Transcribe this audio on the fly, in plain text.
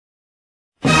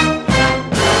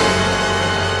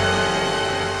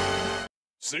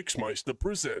Six Meister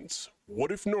presents What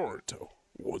If Naruto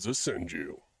Was a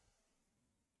Senju?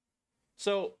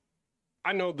 So,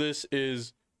 I know this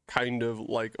is kind of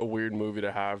like a weird movie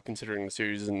to have, considering the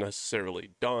series isn't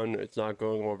necessarily done. It's not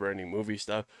going over any movie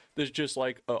stuff. There's just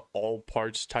like a all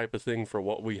parts type of thing for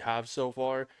what we have so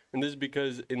far. And this is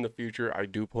because in the future, I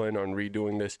do plan on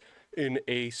redoing this in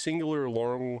a singular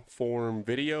long form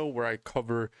video where I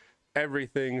cover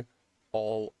everything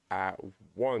all at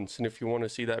once. And if you want to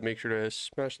see that, make sure to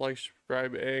smash like,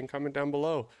 subscribe, and comment down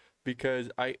below, because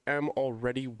I am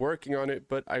already working on it,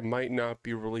 but I might not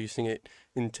be releasing it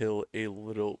until a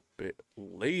little bit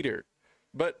later.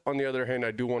 But on the other hand,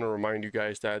 I do want to remind you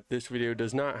guys that this video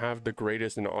does not have the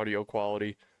greatest in audio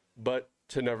quality, but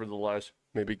to nevertheless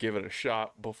maybe give it a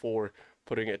shot before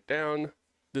putting it down.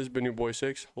 This has been your boy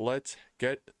Six. Let's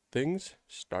get things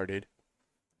started.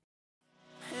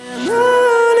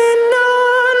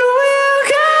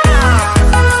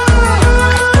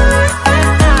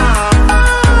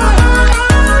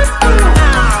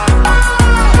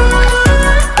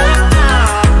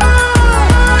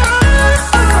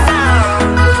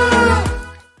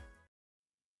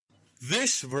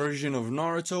 This version of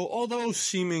Naruto, although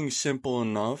seeming simple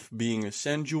enough, being a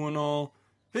Senju and all,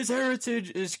 his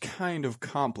heritage is kind of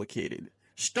complicated.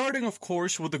 Starting, of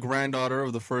course, with the granddaughter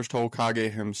of the first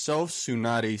Hokage himself,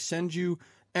 Tsunade Senju,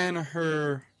 and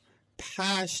her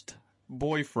past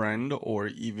boyfriend, or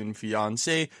even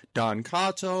fiancé,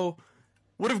 Kato,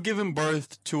 would have given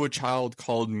birth to a child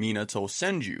called Minato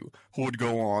Senju, who would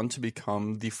go on to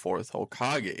become the fourth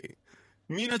Hokage.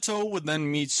 Minato would then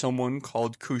meet someone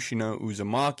called Kushina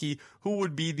Uzumaki, who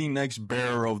would be the next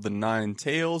bearer of the Nine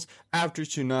Tails after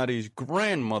Tsunade's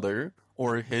grandmother,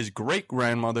 or his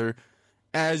great-grandmother,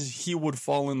 as he would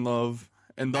fall in love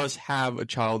and thus have a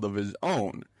child of his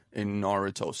own in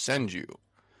Naruto Senju.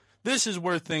 This is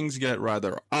where things get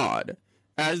rather odd,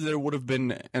 as there would have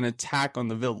been an attack on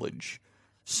the village,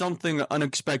 something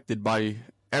unexpected by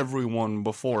everyone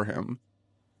before him,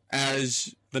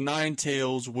 as the Nine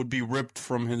Tails would be ripped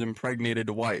from his impregnated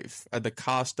wife at the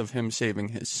cost of him saving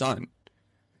his son.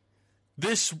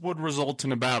 This would result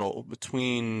in a battle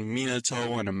between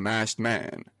Minato and a masked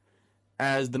man,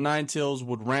 as the Nine Tails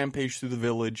would rampage through the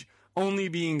village, only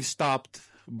being stopped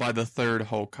by the third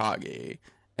Hokage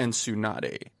and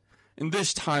Tsunade. In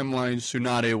this timeline,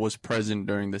 Tsunade was present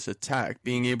during this attack,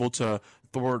 being able to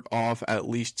thwart off at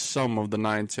least some of the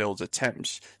Nine Tails'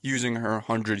 attempts, using her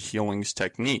 100 healings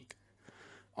technique.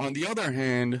 On the other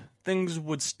hand, things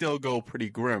would still go pretty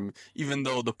grim, even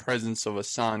though the presence of a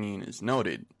Sannin is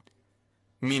noted.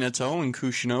 Minato and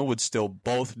Kushina would still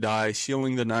both die,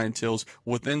 sealing the Nine Tails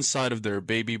within sight of their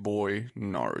baby boy,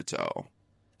 Naruto.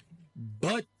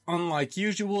 But, unlike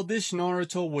usual, this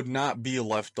Naruto would not be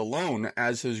left alone,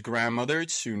 as his grandmother,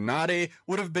 Tsunade,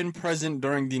 would have been present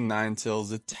during the Nine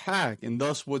Tails attack, and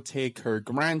thus would take her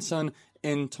grandson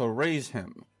in to raise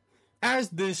him. As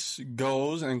this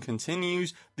goes and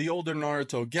continues, the older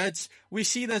Naruto gets, we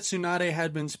see that Tsunade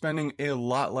had been spending a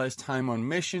lot less time on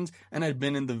missions and had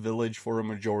been in the village for a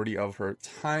majority of her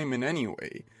time in any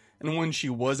way. And when she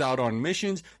was out on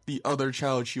missions, the other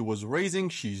child she was raising,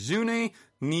 Shizune,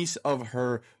 niece of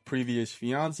her previous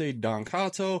fiance,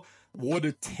 Kato,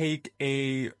 would take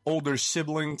a older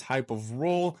sibling type of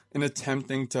role in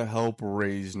attempting to help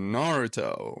raise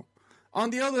Naruto. On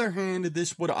the other hand,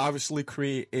 this would obviously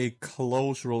create a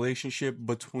close relationship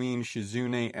between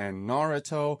Shizune and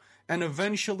Naruto, and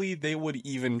eventually they would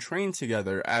even train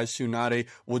together, as Tsunade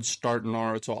would start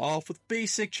Naruto off with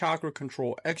basic chakra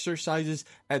control exercises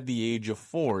at the age of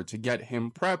 4 to get him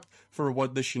prepped for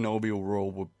what the shinobi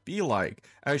world would be like,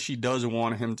 as she does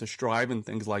want him to strive in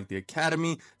things like the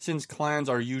academy, since clans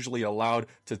are usually allowed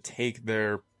to take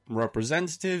their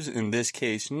representatives, in this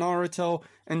case Naruto,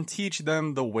 and teach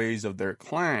them the ways of their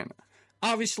clan.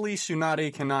 Obviously,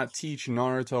 Tsunade cannot teach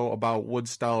Naruto about wood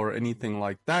style or anything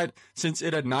like that, since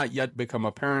it had not yet become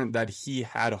apparent that he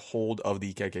had hold of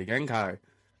the Kekkei Genkai.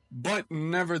 But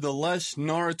nevertheless,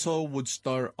 Naruto would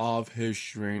start off his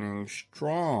training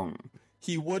strong.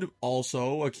 He would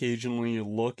also occasionally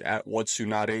look at what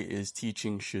Tsunade is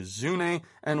teaching Shizune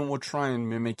and would try and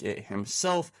mimic it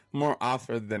himself, more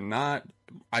often than not,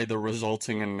 either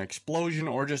resulting in an explosion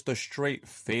or just a straight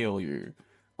failure.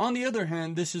 On the other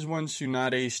hand, this is when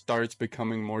Tsunade starts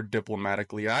becoming more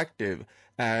diplomatically active,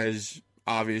 as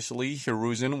obviously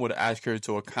Hiruzen would ask her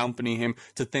to accompany him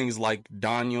to things like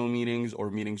daimyo meetings or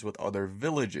meetings with other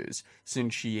villages,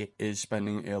 since she is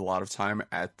spending a lot of time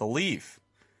at the Leaf.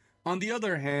 On the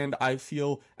other hand, I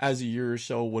feel as a year or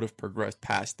so would have progressed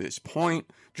past this point,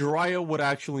 Jiraiya would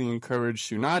actually encourage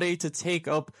Tsunade to take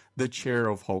up the chair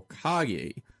of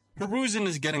Hokage, Hiruzen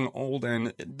is getting old,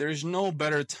 and there's no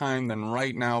better time than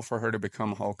right now for her to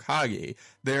become Hokage.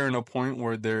 They're in a point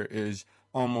where there is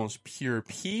almost pure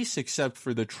peace, except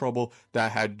for the trouble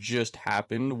that had just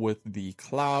happened with the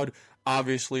cloud,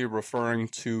 obviously referring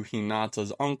to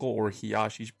Hinata's uncle or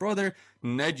Hiyashi's brother,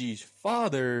 Neji's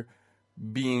father,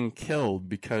 being killed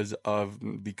because of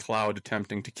the cloud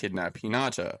attempting to kidnap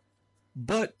Hinata.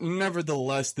 But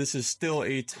nevertheless, this is still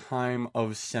a time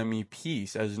of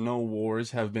semi-peace, as no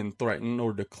wars have been threatened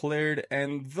or declared,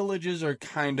 and villages are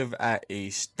kind of at a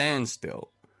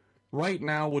standstill. Right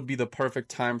now would be the perfect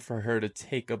time for her to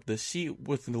take up the seat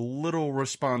with little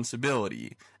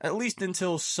responsibility, at least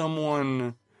until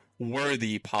someone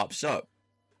worthy pops up.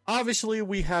 Obviously,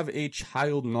 we have a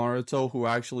child Naruto who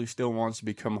actually still wants to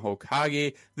become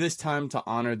Hokage, this time to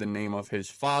honor the name of his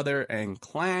father and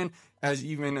clan, as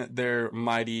even their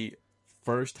mighty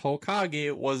first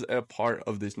Hokage was a part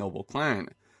of this noble clan.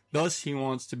 Thus, he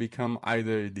wants to become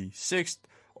either the 6th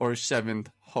or 7th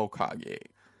Hokage.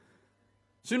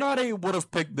 Tsunade would have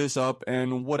picked this up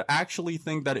and would actually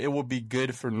think that it would be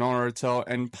good for Naruto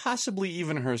and possibly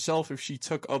even herself if she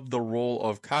took up the role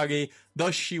of Kage,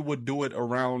 thus she would do it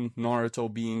around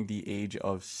Naruto being the age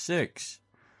of 6.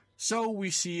 So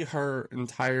we see her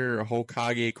entire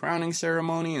Hokage crowning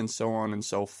ceremony and so on and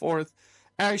so forth,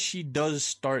 as she does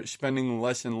start spending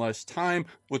less and less time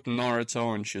with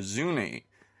Naruto and Shizune,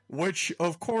 which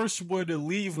of course would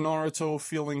leave Naruto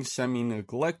feeling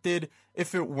semi-neglected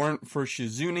if it weren't for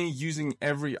Shizune using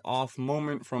every off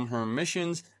moment from her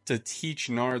missions to teach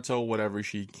Naruto whatever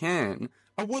she can.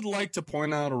 I would like to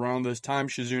point out around this time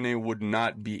Shizune would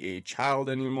not be a child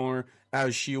anymore,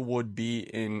 as she would be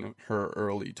in her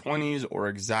early 20s or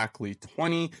exactly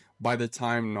 20 by the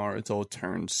time Naruto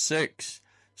turned 6.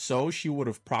 So she would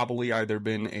have probably either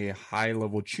been a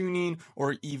high-level Chunin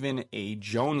or even a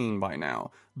Jonin by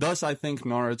now. Thus, I think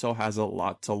Naruto has a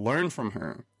lot to learn from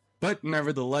her. But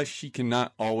nevertheless, she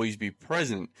cannot always be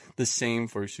present. The same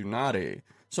for Tsunade.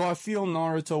 So I feel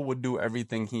Naruto would do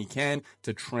everything he can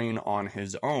to train on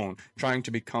his own, trying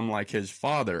to become like his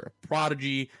father, a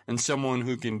prodigy, and someone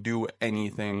who can do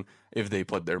anything if they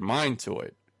put their mind to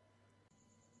it.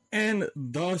 And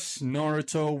thus,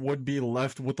 Naruto would be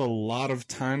left with a lot of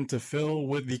time to fill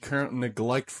with the current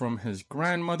neglect from his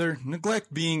grandmother.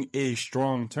 Neglect being a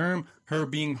strong term, her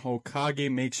being Hokage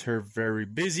makes her very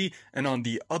busy, and on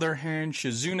the other hand,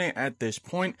 Shizune at this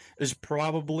point is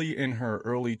probably in her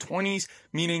early 20s,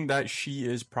 meaning that she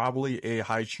is probably a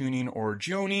high Chunin or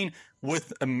Jonin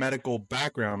with a medical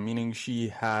background, meaning she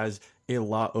has a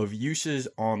lot of uses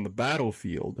on the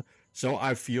battlefield. So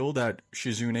I feel that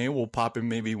Shizune will pop in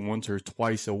maybe once or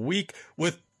twice a week,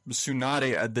 with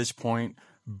Tsunade at this point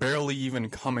barely even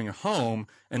coming home,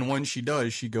 and when she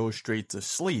does, she goes straight to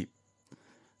sleep.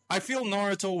 I feel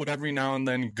Naruto would every now and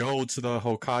then go to the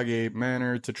Hokage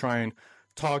manor to try and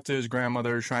talk to his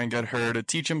grandmother, try and get her to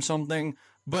teach him something,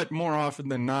 but more often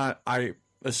than not, I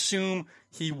assume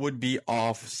he would be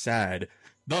off sad.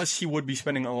 Thus, he would be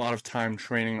spending a lot of time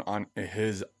training on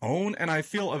his own, and I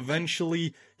feel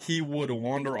eventually he would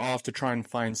wander off to try and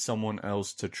find someone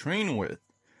else to train with.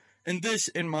 And this,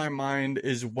 in my mind,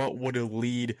 is what would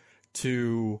lead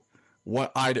to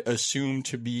what I'd assume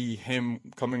to be him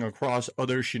coming across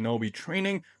other shinobi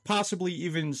training, possibly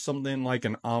even something like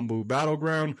an Anbu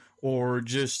battleground, or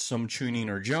just some Chunin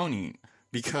or Jonin.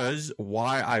 Because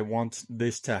why I want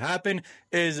this to happen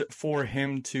is for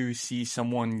him to see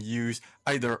someone use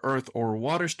either earth or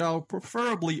water style,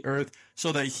 preferably earth,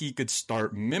 so that he could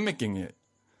start mimicking it.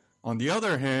 On the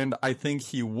other hand, I think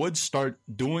he would start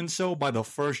doing so by the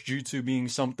first jutsu being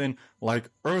something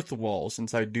like Earth Wall,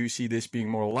 since I do see this being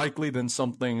more likely than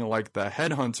something like the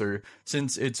Headhunter,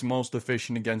 since it's most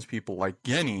efficient against people like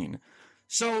Genin.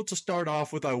 So, to start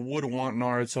off with, I would want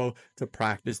Naruto to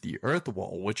practice the Earth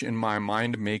Wall, which in my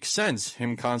mind makes sense.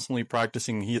 Him constantly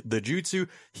practicing the jutsu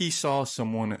he saw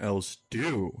someone else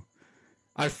do.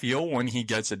 I feel when he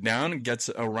gets it down, gets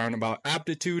a roundabout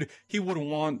aptitude, he would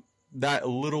want that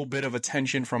little bit of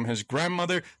attention from his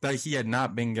grandmother that he had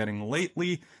not been getting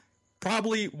lately.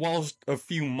 Probably whilst a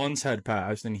few months had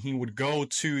passed, and he would go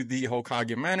to the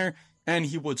Hokage Manor and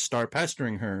he would start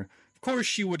pestering her. Of course,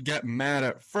 she would get mad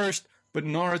at first, but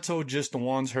Naruto just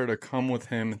wants her to come with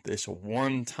him this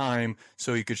one time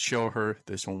so he could show her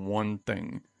this one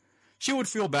thing. She would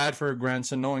feel bad for her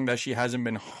grandson knowing that she hasn't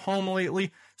been home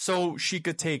lately, so she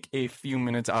could take a few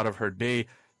minutes out of her day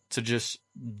to just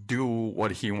do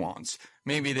what he wants.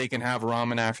 Maybe they can have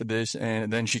ramen after this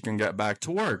and then she can get back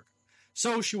to work.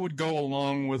 So she would go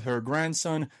along with her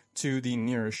grandson to the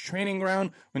nearest training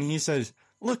ground when he says,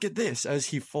 "Look at this," as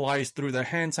he flies through the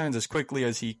hand signs as quickly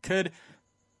as he could.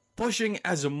 pushing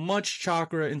as much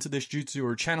chakra into this jutsu,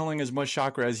 or channeling as much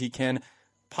chakra as he can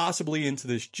possibly into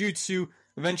this jutsu,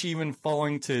 eventually even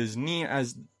falling to his knee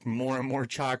as more and more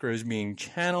chakra is being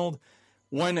channeled,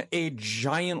 when a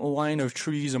giant line of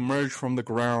trees emerge from the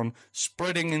ground,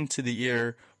 spreading into the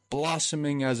air,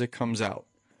 blossoming as it comes out.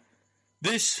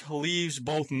 This leaves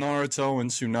both Naruto and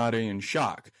Tsunade in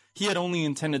shock. He had only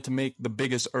intended to make the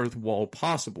biggest earth wall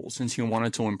possible, since he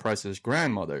wanted to impress his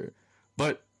grandmother.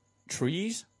 But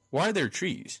trees? Why are there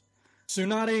trees?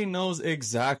 Tsunade knows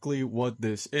exactly what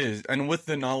this is, and with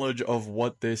the knowledge of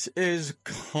what this is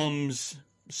comes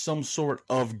some sort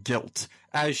of guilt,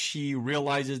 as she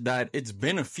realizes that it's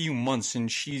been a few months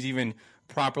since she's even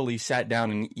properly sat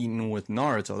down and eaten with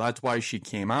Naruto. That's why she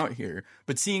came out here.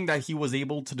 But seeing that he was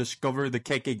able to discover the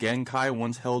Kekkei Genkai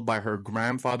once held by her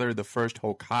grandfather, the first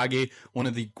Hokage, one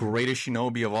of the greatest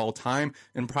shinobi of all time,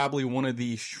 and probably one of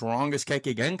the strongest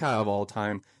Kekkei Genkai of all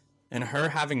time, and her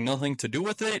having nothing to do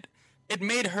with it, it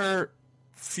made her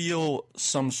feel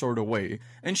some sort of way.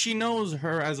 And she knows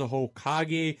her as a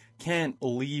Hokage can't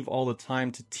leave all the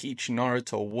time to teach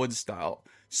Naruto wood style.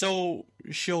 So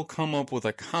she'll come up with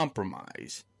a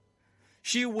compromise.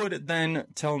 She would then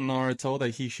tell Naruto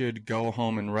that he should go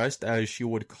home and rest, as she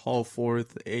would call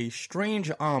forth a strange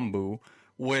Anbu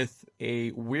with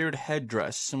a weird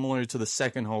headdress similar to the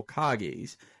second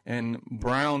Hokage's and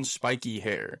brown spiky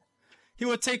hair. He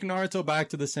would take Naruto back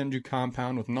to the Senju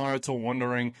compound, with Naruto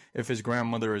wondering if his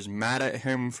grandmother is mad at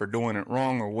him for doing it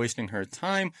wrong or wasting her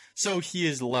time, so he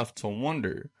is left to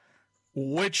wonder.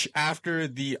 Which, after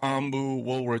the Anbu,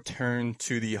 will return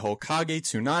to the Hokage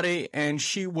Tsunade, and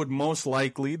she would most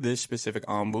likely, this specific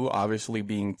Anbu obviously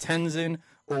being Tenzin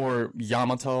or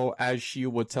Yamato, as she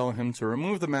would tell him to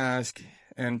remove the mask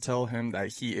and tell him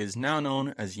that he is now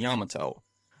known as Yamato.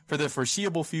 For the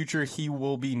foreseeable future, he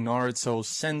will be Naruto's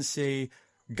sensei,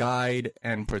 guide,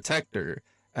 and protector,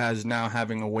 as now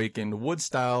having awakened wood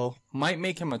style might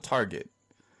make him a target.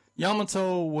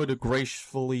 Yamato would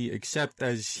gracefully accept,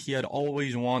 as he had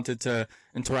always wanted to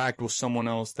interact with someone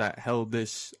else that held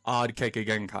this odd Kekkei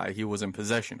Genkai he was in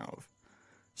possession of.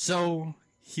 So,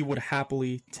 he would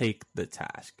happily take the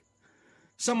task.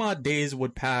 Some odd days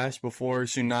would pass before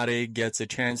Tsunade gets a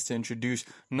chance to introduce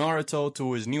Naruto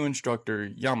to his new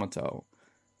instructor, Yamato.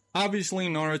 Obviously,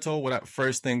 Naruto would at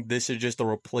first think this is just a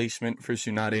replacement for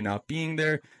Tsunade not being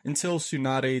there, until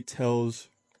Tsunade tells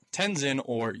Tenzin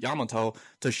or Yamato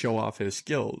to show off his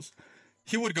skills.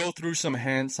 He would go through some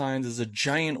hand signs as a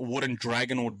giant wooden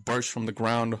dragon would burst from the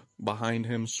ground behind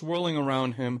him, swirling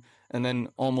around him, and then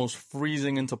almost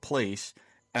freezing into place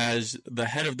as the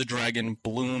head of the dragon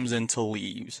blooms into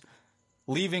leaves,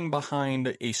 leaving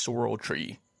behind a sorrel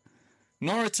tree.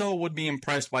 Naruto would be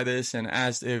impressed by this and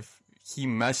asked if he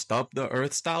messed up the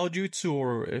earth style jutsu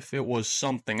or if it was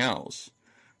something else,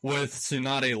 with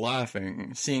Tsunade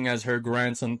laughing, seeing as her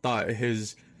grandson thought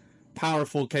his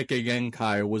powerful Kekkei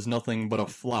Genkai was nothing but a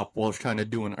flop while trying to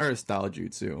do an earth style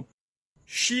jutsu.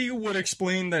 She would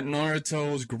explain that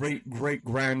Naruto's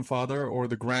great-great-grandfather, or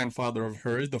the grandfather of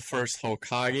hers, the first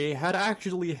Hokage, had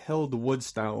actually held wood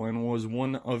style and was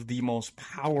one of the most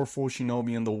powerful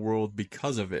shinobi in the world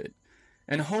because of it.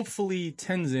 And hopefully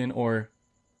Tenzin, or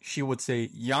she would say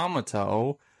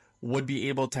Yamato, would be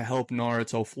able to help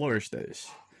Naruto flourish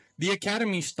this. The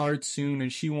academy starts soon,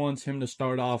 and she wants him to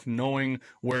start off knowing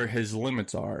where his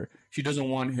limits are. She doesn't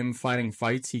want him fighting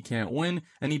fights he can't win,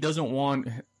 and she doesn't want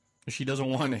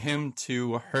him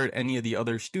to hurt any of the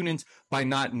other students by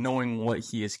not knowing what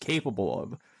he is capable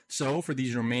of. So, for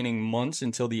these remaining months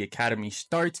until the academy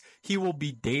starts, he will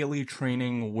be daily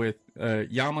training with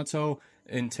Yamato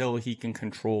until he can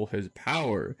control his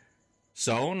power.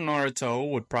 So,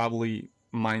 Naruto would probably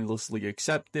mindlessly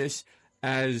accept this,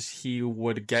 as he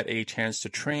would get a chance to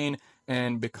train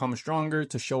and become stronger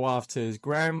to show off to his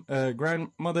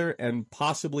grandmother and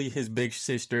possibly his big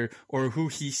sister, or who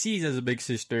he sees as a big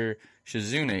sister,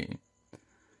 Shizune.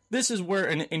 This is where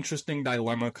an interesting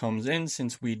dilemma comes in,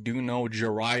 since we do know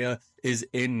Jiraiya is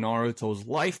in Naruto's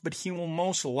life, but he will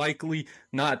most likely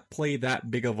not play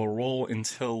that big of a role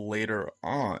until later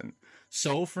on.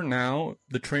 So for now,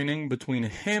 the training between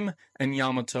him and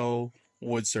Yamato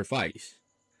would suffice.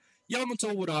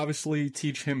 Yamato would obviously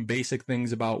teach him basic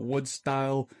things about wood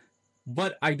style,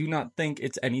 but I do not think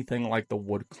it's anything like the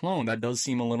wood clone. That does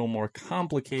seem a little more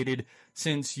complicated,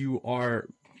 since you are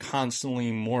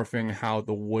constantly morphing how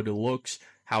the wood looks,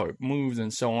 how it moves,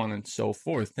 and so on and so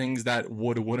forth. Things that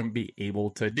wood wouldn't be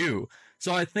able to do.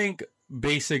 So I think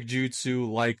basic jutsu,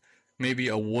 like maybe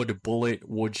a wood bullet,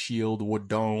 wood shield, wood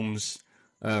domes,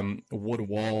 wood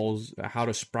walls, how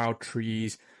to sprout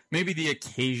trees, maybe the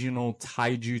occasional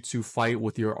taijutsu fight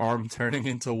with your arm turning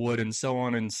into wood and so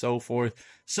on and so forth.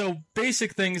 So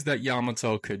basic things that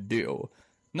Yamato could do.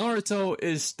 Naruto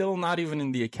is still not even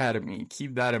in the academy,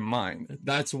 keep that in mind.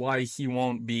 That's why he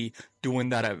won't be doing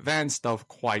that advanced stuff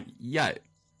quite yet.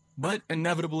 But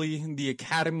inevitably, the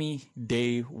academy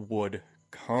day would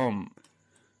come.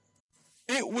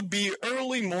 It would be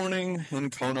early morning in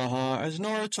Konoha as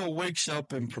Naruto wakes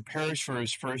up and prepares for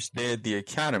his first day at the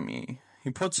academy.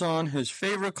 He puts on his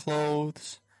favorite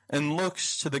clothes and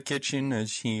looks to the kitchen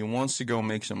as he wants to go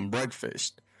make some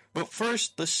breakfast. But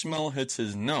first, the smell hits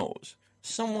his nose.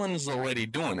 Someone's already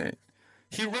doing it.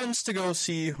 He runs to go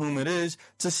see whom it is,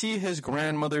 to see his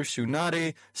grandmother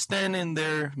Tsunade standing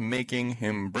there making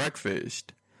him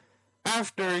breakfast.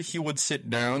 After he would sit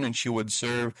down and she would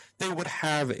serve, they would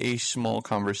have a small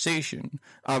conversation.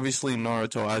 Obviously,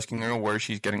 Naruto asking her where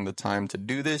she's getting the time to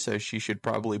do this, as she should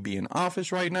probably be in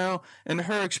office right now, and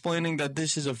her explaining that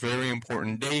this is a very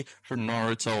important day for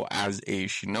Naruto as a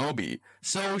shinobi.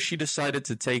 So she decided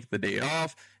to take the day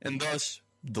off, and thus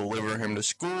deliver him to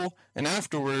school, and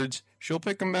afterwards, she'll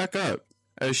pick him back up,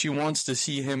 as she wants to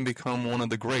see him become one of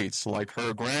the greats, like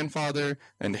her grandfather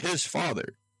and his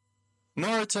father.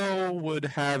 Naruto would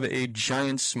have a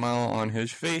giant smile on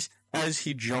his face as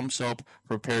he jumps up,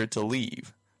 prepared to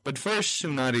leave. But first,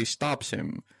 Tsunade stops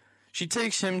him. She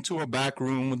takes him to a back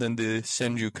room within the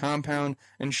Senju compound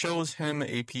and shows him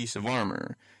a piece of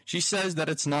armor. She says that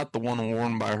it's not the one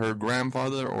worn by her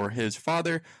grandfather or his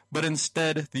father, but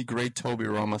instead the great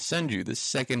Tobirama Senju, the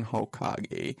second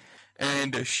Hokage.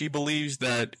 And she believes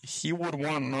that he would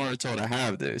want Naruto to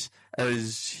have this,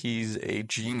 as he's a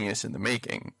genius in the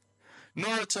making.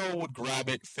 Naruto would grab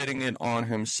it, fitting it on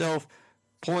himself,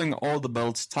 pulling all the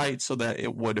belts tight so that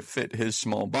it would fit his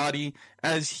small body,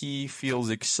 as he feels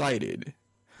excited.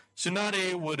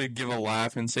 Tsunade would give a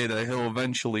laugh and say that he'll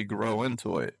eventually grow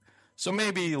into it, so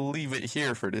maybe leave it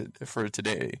here for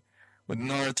today, with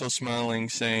Naruto smiling,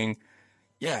 saying,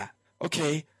 "Yeah,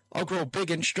 okay, I'll grow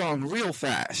big and strong real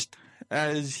fast,"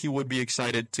 as he would be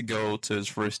excited to go to his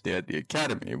first day at the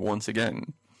academy once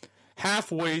again.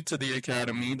 Halfway to the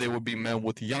academy, they would be met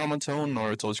with Yamato,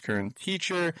 Naruto's current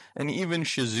teacher, and even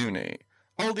Shizune.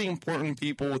 All the important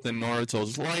people within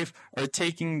Naruto's life are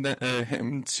taking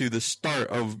him to the start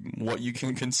of what you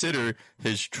can consider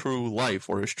his true life,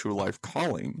 or his true life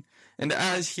calling. And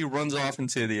as he runs off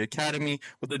into the academy,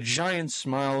 with a giant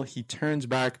smile, he turns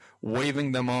back,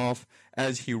 waving them off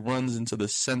as he runs into the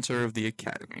center of the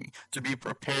academy to be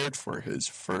prepared for his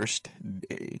first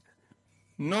day.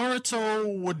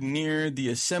 Naruto would near the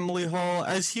assembly hall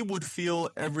as he would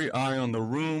feel every eye on the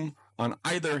room on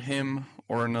either him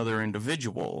or another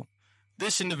individual.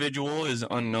 This individual is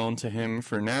unknown to him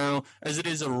for now, as it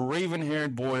is a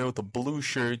raven-haired boy with a blue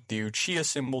shirt, the Uchiha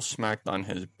symbol smacked on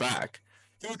his back.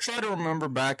 He would try to remember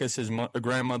back as his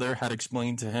grandmother had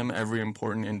explained to him every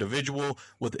important individual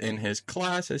within his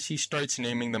class as he starts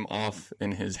naming them off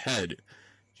in his head.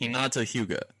 Hinata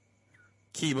Hyuga,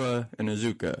 Kiba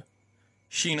Inuzuka,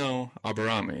 Shino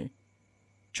Aburame,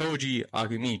 Choji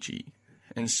Akimichi,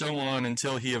 and so on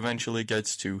until he eventually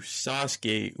gets to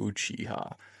Sasuke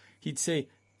Uchiha. He'd say,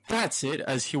 "That's it,"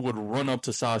 as he would run up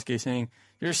to Sasuke saying,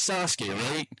 "You're Sasuke,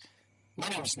 right? My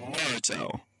name's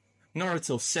Naruto.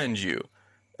 Naruto Senju."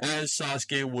 As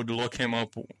Sasuke would look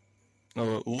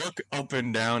up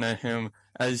and down at him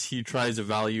as he tries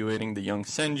evaluating the young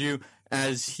Senju,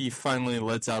 as he finally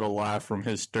lets out a laugh from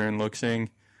his stern look saying,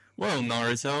 "Well,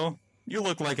 Naruto, you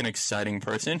look like an exciting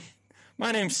person.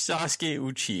 My name's Sasuke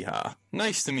Uchiha.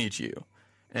 Nice to meet you."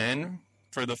 And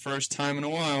for the first time in a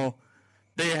while,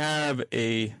 they have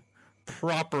a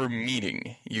proper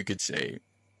meeting, you could say.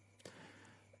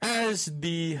 As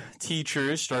the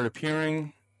teachers start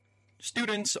appearing,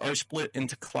 students are split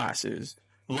into classes.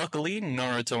 Luckily,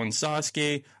 Naruto and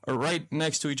Sasuke are right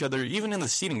next to each other, even in the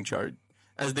seating chart,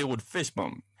 as they would fist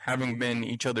bump, having been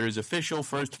each other's official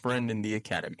first friend in the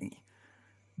academy.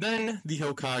 Then the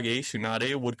Hokage,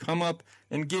 Tsunade, would come up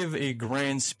and give a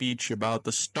grand speech about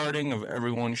the starting of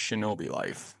everyone's shinobi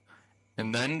life.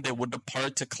 And then they would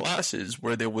depart to classes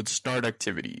where they would start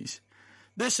activities.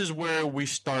 This is where we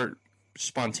start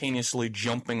spontaneously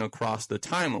jumping across the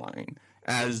timeline,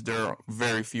 as there are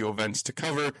very few events to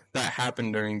cover that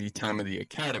happened during the time of the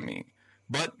academy.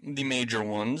 But the major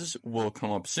ones will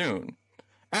come up soon.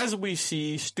 As we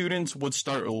see, students would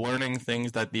start learning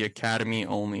things that the academy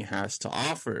only has to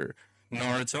offer.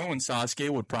 Naruto and Sasuke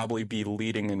would probably be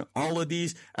leading in all of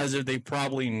these, as if they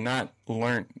probably not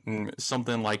learned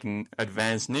something like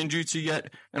advanced ninjutsu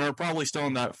yet, and are probably still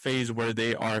in that phase where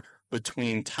they are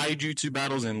between taijutsu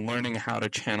battles and learning how to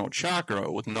channel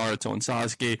chakra, with Naruto and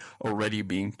Sasuke already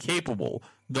being capable,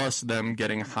 thus them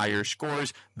getting higher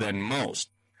scores than most.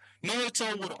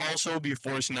 Naruto would also be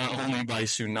forced not only by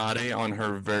Tsunade on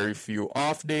her very few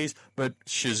off days, but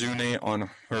Shizune on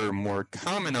her more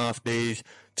common off days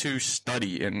to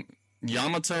study, and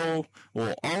Yamato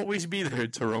will always be there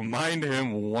to remind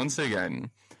him once again.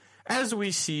 As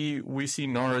we see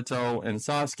Naruto and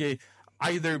Sasuke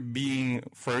either being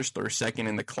first or second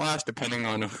in the class, depending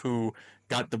on who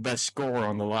got the best score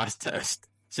on the last test,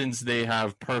 since they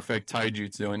have perfect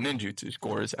taijutsu and ninjutsu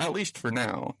scores, at least for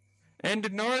now. And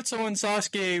Naruto and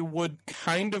Sasuke would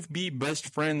kind of be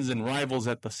best friends and rivals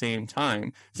at the same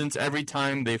time, since every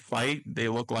time they fight, they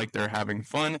look like they're having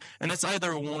fun, and it's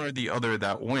either one or the other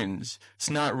that wins. It's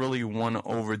not really one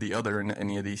over the other in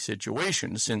any of these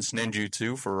situations, since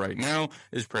ninjutsu, for right now,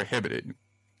 is prohibited.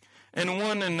 And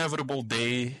one inevitable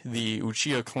day, the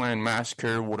Uchiha clan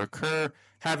massacre would occur,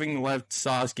 having left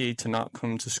Sasuke to not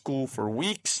come to school for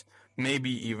weeks,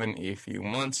 maybe even a few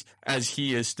months, as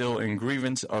he is still in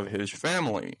grievance of his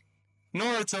family.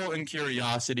 Naruto, in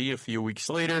curiosity, a few weeks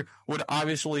later, would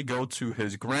obviously go to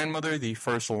his grandmother, the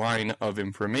first line of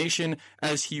information,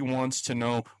 as he wants to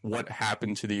know what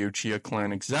happened to the Uchiha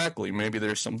clan exactly. Maybe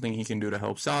there's something he can do to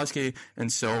help Sasuke,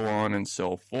 and so on and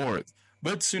so forth.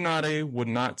 But Tsunade would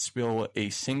not spill a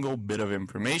single bit of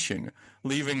information,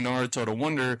 leaving Naruto to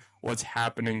wonder what's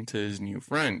happening to his new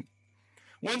friend.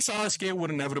 When Sasuke would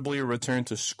inevitably return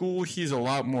to school, he's a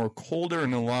lot more colder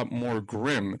and a lot more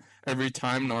grim. Every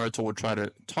time Naruto would try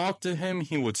to talk to him,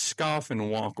 he would scoff and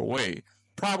walk away.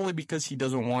 Probably because he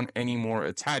doesn't want any more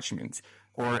attachment,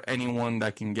 or anyone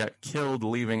that can get killed,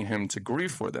 leaving him to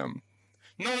grieve for them.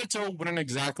 Naruto wouldn't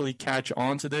exactly catch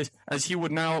on to this, as he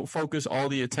would now focus all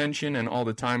the attention and all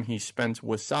the time he spent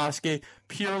with Sasuke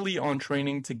purely on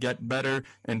training to get better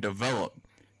and develop.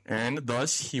 And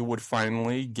thus, he would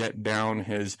finally get down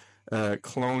his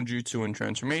clone jutsu and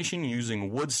transformation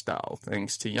using wood style,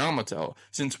 thanks to Yamato,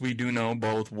 since we do know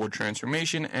both wood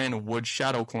transformation and wood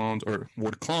shadow clones, or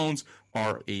wood clones,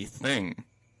 are a thing.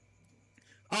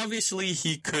 Obviously,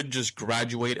 he could just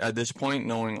graduate at this point,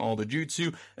 knowing all the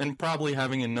jutsu, and probably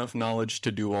having enough knowledge to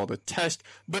do all the tests,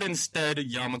 but instead,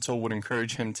 Yamato would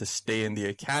encourage him to stay in the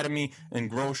academy and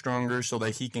grow stronger so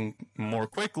that he can more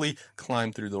quickly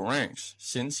climb through the ranks.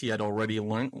 Since he had already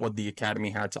learned what the academy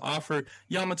had to offer,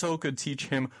 Yamato could teach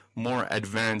him more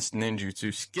advanced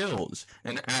ninjutsu skills,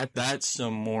 and at that,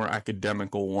 some more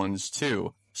academical ones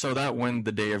too, so that when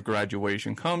the day of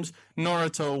graduation comes,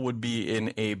 Naruto would be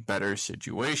in a better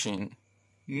situation.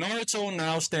 Naruto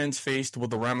now stands faced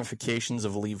with the ramifications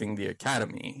of leaving the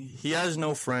academy. He has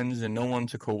no friends and no one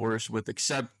to converse with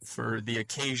except for the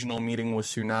occasional meeting with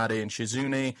Tsunade and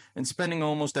Shizune, and spending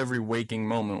almost every waking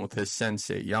moment with his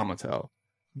sensei Yamato.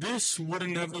 This would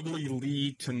inevitably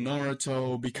lead to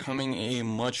Naruto becoming a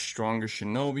much stronger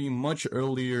shinobi much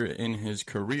earlier in his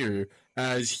career,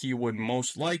 as he would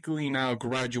most likely now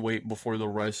graduate before the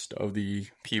rest of the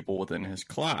people within his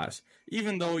class.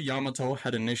 Even though Yamato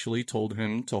had initially told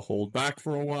him to hold back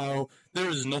for a while, there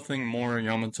is nothing more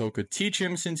Yamato could teach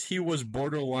him since he was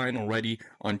borderline already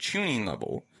on Chunin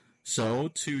level. So,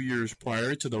 2 years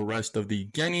prior to the rest of the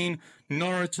Genin,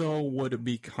 Naruto would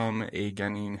become a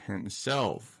Genin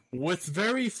himself, with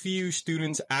very few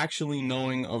students actually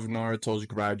knowing of Naruto's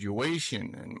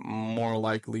graduation, and more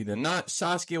likely than not,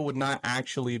 Sasuke would not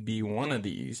actually be one of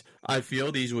these. I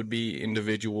feel these would be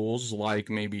individuals like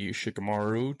maybe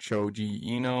Shikamaru, Choji,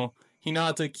 Ino,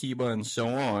 Hinata, Kiba, and so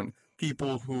on,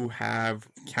 people who have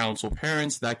council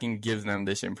parents that can give them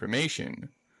this information.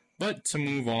 But to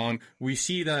move on, we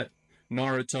see that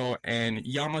Naruto and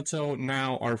Yamato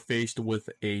now are faced with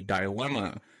a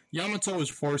dilemma. Yamato is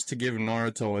forced to give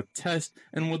Naruto a test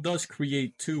and would thus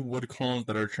create 2 wood clones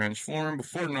that are transformed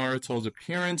before Naruto's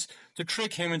appearance to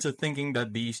trick him into thinking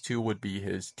that these 2 would be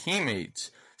his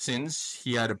teammates, since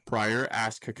he had prior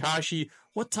asked Kakashi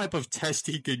what type of test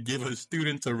he could give a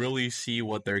student to really see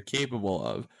what they're capable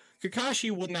of. Kakashi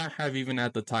would not have even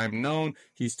at the time known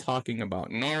he's talking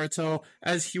about Naruto,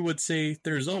 as he would say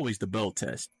there's always the bell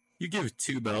test. You give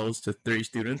 2 bells to 3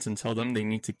 students and tell them they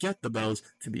need to get the bells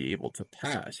to be able to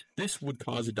pass. This would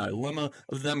cause a dilemma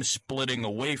of them splitting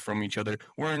away from each other,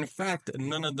 where in fact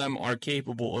none of them are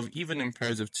capable of, even in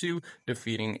pairs of 2,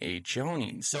 defeating a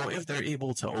Jonin. So if they're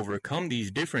able to overcome these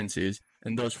differences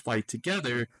and thus fight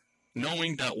together,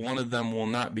 knowing that one of them will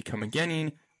not become a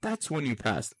Genin, that's when you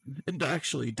pass. It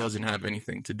actually doesn't have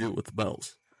anything to do with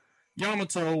bells.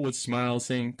 Yamato would smile,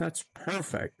 saying, "That's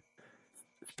perfect."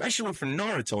 Especially for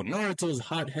Naruto. Naruto's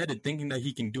hot-headed, thinking that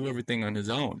he can do everything on his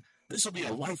own. This will be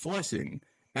a life lesson.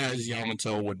 as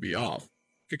Yamato would be off.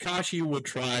 Kakashi would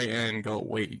try and go,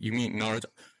 wait, you mean Naruto?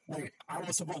 Wait, I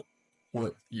was supposed...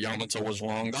 What, Yamato was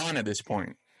long gone at this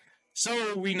point.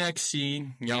 So we next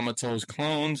see Yamato's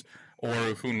clones, or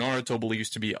who Naruto believes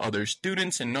to be other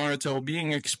students in Naruto,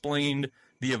 being explained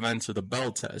the events of the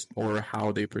bell test, or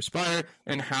how they perspire,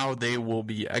 and how they will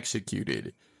be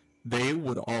executed. They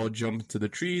would all jump into the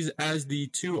trees as the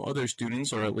two other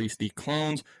students, or at least the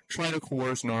clones, try to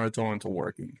coerce Naruto into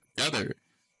working together.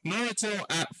 Naruto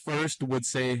at first would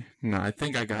say, "Nah, I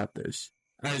think I got this,"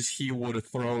 as he would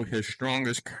throw his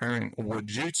strongest current wood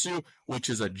jutsu, which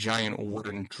is a giant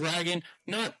wooden dragon,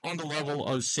 not on the level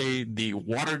of, say, the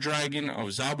water dragon of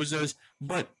Zabuza's,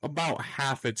 but about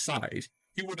half its size.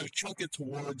 He would have chucked it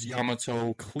towards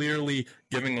Yamato, clearly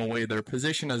giving away their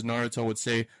position, as Naruto would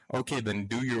say, "Okay, then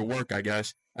do your work, I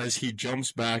guess," as he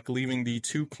jumps back, leaving the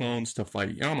two clones to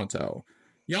fight Yamato.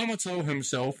 Yamato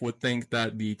himself would think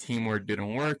that the teamwork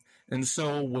didn't work, and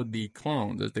so would the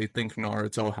clones, as they think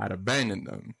Naruto had abandoned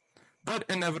them. But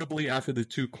inevitably, after the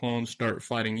two clones start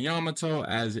fighting Yamato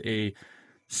as a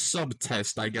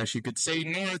subtest, I guess you could say,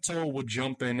 Naruto would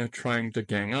jump in trying to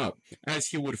gang up, as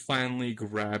he would finally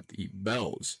grab the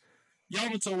bells.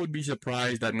 Yamato would be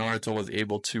surprised that Naruto was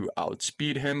able to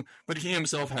outspeed him, but he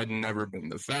himself had never been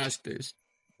the fastest.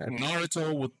 And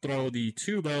Naruto would throw the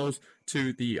two bells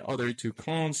to the other two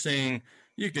clones, saying,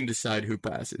 "You can decide who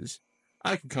passes.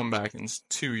 I can come back in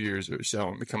 2 years or so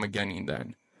and become a genin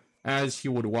then," as he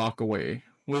would walk away,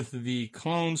 with the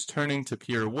clones turning to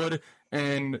pure wood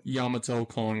and Yamato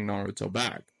calling Naruto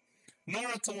back.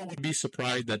 Naruto would be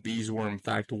surprised that these were in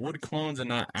fact wood clones and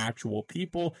not actual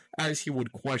people, as he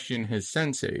would question his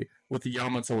sensei, with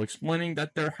Yamato explaining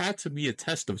that there had to be a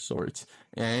test of sorts,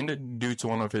 and due to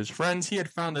one of his friends, he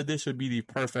had found that this would be the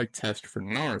perfect test for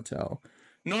Naruto.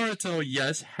 Naruto,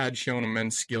 yes, had shown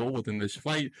immense skill within this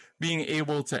fight, being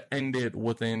able to end it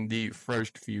within the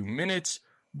first few minutes,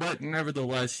 but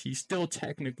nevertheless, he still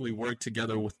technically worked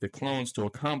together with the clones to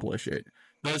accomplish it.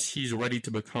 Thus, he's ready to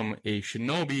become a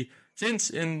shinobi, since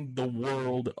in the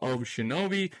world of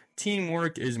shinobi,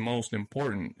 teamwork is most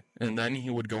important. And then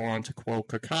he would go on to quote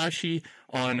Kakashi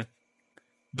on,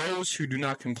 "Those who do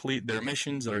not complete their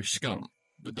missions are scum,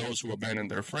 but those who abandon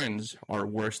their friends are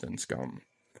worse than scum."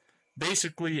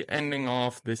 Basically ending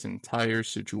off this entire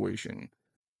situation.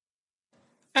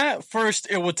 At first,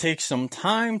 it would take some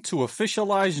time to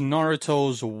officialize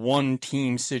Naruto's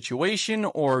one-team situation,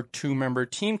 or two-member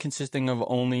team consisting of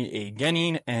only a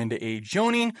Genin and a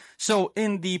Jonin, so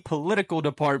in the political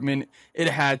department, it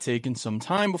had taken some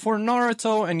time before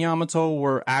Naruto and Yamato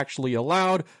were actually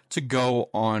allowed to go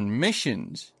on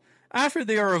missions. After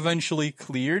they are eventually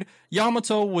cleared,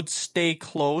 Yamato would stay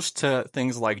close to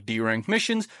things like D-rank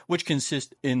missions, which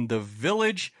consist in the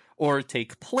village, or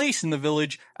take place in the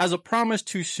village, as a promise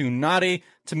to Tsunade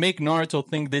to make Naruto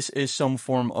think this is some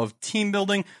form of team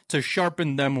building to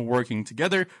sharpen them working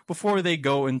together before they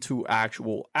go into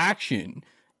actual action.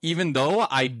 Even though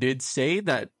I did say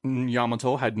that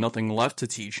Yamato had nothing left to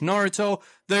teach Naruto,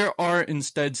 there are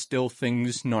instead still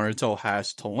things Naruto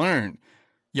has to learn.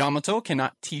 Yamato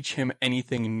cannot teach him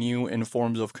anything new in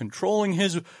forms of controlling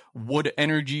his wood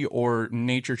energy or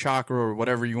nature chakra or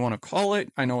whatever you want to call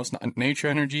it. I know it's not nature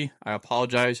energy. I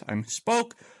apologize. I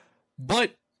misspoke.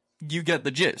 But you get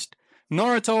the gist.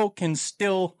 Naruto can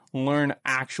still learn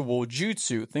actual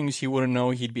jutsu, things he wouldn't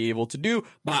know he'd be able to do,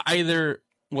 but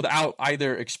without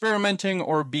either experimenting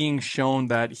or being shown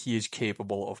that he is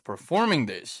capable of performing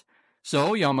this.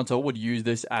 So Yamato would use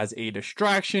this as a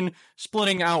distraction,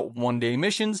 splitting out one-day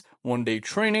missions, one-day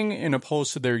training, in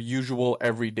opposed to their usual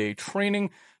everyday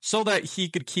training, so that he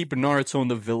could keep Naruto in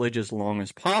the village as long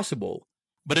as possible.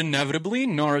 But inevitably,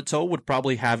 Naruto would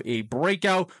probably have a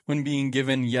breakout when being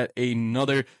given yet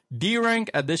another D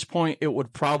rank. At this point, it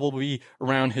would probably be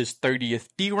around his 30th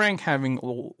D rank, having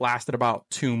lasted about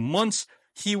 2 months.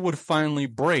 He would finally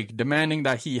break, demanding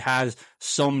that he has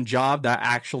some job that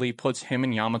actually puts him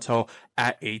and Yamato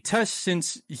at a test,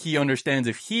 since he understands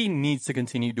if he needs to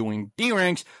continue doing D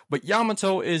ranks, but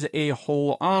Yamato is a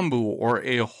whole Anbu, or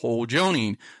a whole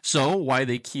Jonin. So why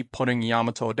they keep putting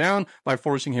Yamato down by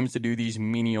forcing him to do these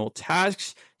menial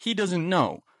tasks, he doesn't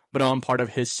know. But on part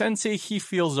of his sensei, he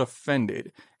feels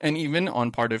offended. And even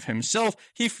on part of himself,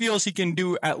 he feels he can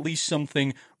do at least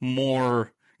something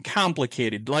more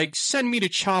complicated, like send me to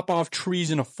chop off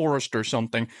trees in a forest or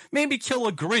something, maybe kill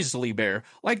a grizzly bear.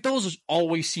 Like, those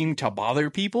always seem to bother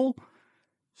people.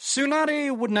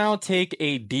 Tsunade would now take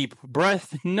a deep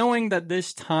breath, knowing that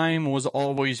this time was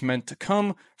always meant to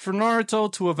come for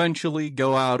Naruto to eventually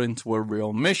go out into a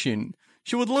real mission.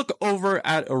 She would look over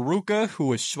at Iruka, who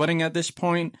was sweating at this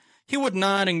point, he would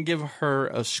nod and give her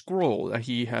a scroll that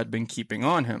he had been keeping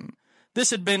on him. This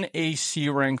had been a C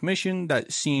rank mission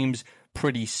that seems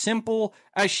pretty simple,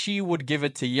 as she would give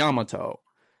it to Yamato.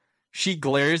 She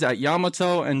glares at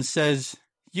Yamato and says,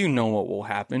 "You know what will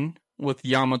happen," with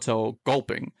Yamato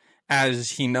gulping,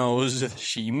 as he knows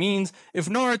she means if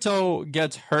Naruto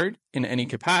gets hurt in any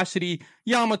capacity,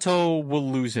 Yamato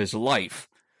will lose his life.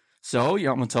 So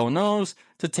Yamato knows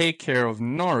to take care of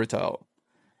Naruto.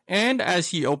 And as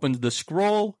he opens the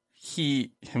scroll,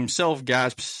 he himself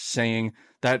gasps, saying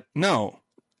that no,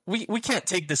 we can't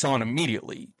take this on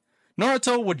immediately.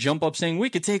 Naruto would jump up saying we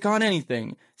could take on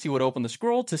anything. So he would open the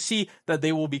scroll to see that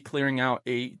they will be clearing out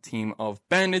a team of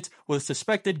bandits with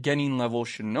suspected Genin level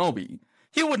shinobi.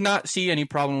 He would not see any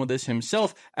problem with this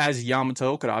himself, as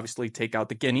Yamato could obviously take out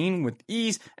the Genin with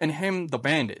ease and him the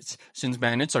bandits, since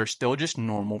bandits are still just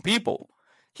normal people.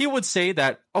 He would say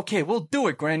that, "Okay, we'll do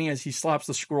it, Granny," as he slaps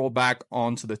the scroll back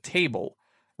onto the table,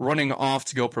 running off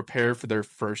to go prepare for their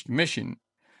first mission.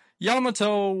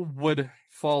 Yamato would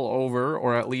fall over,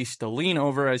 or at least lean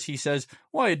over, as he says,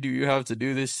 "Why do you have to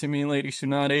do this to me, Lady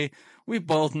Tsunade? We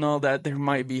both know that there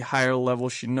might be higher level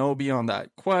shinobi on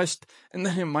that quest, and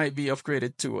then it might be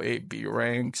upgraded to a B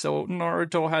rank, so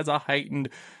Naruto has a heightened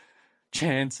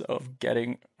chance of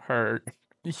getting hurt."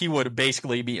 He would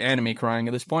basically be anime crying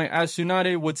at this point, as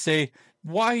Tsunade would say,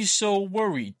 "Why so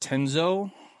worried,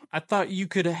 Tenzo? I thought you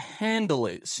could handle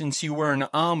it since you were an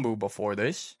Ambu before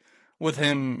this," with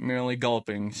him merely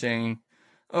gulping, saying,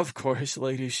 "Of course,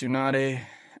 Lady Tsunade,"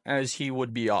 as he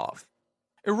would be off.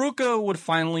 Iruka would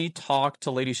finally talk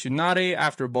to Lady Tsunade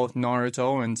after both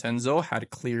Naruto and Tenzo had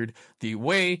cleared the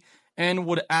way, and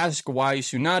would ask why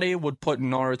Tsunade would put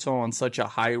Naruto on such a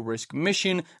high-risk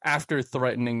mission after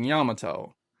threatening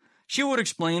Yamato. She would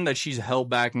explain that she's held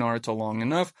back Naruto long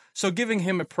enough, so giving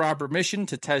him a proper mission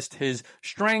to test his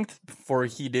strength, for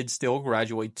he did still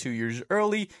graduate 2 years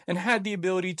early and had the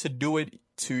ability to do it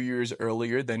 2 years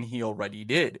earlier than he already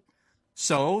did.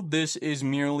 So this is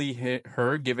merely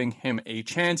her giving him a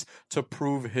chance to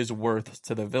prove his worth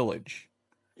to the village.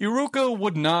 Iruka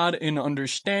would nod in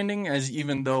understanding, as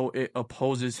even though it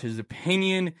opposes his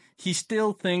opinion, he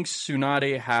still thinks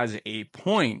Tsunade has a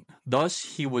point. Thus,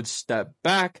 he would step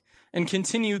back and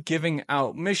continue giving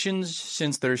out missions,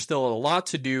 since there's still a lot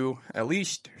to do, at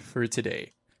least for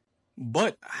today.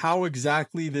 But how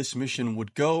exactly this mission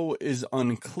would go is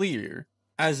unclear,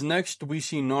 as next we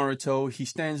see Naruto. He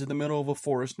stands in the middle of a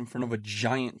forest in front of a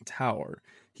giant tower.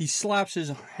 He slaps his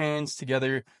hands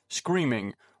together,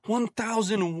 screaming,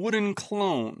 1,000 wooden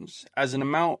clones. As an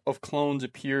amount of clones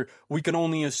appear, we can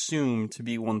only assume to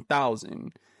be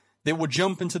 1,000. They would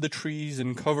jump into the trees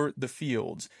and cover the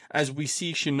fields, as we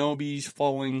see shinobis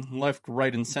falling left,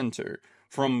 right, and center.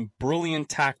 From brilliant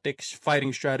tactics,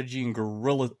 fighting strategy, and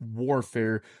guerrilla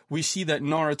warfare, we see that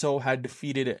Naruto had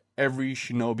defeated every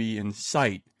shinobi in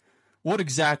sight. What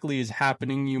exactly is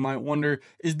happening, you might wonder,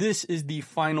 is this is the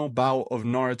final bout of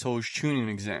Naruto's Chunin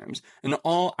exams, an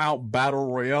all-out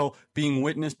battle royale being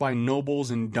witnessed by nobles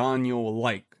and daimyo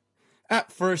alike.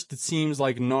 At first, it seems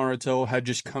like Naruto had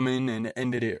just come in and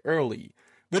ended it early,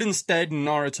 but instead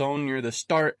Naruto, near the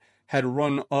start, had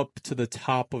run up to the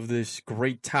top of this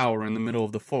great tower in the middle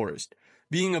of the forest.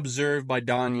 Being observed by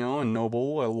daimyo and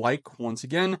noble alike once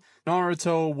again,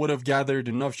 Naruto would have gathered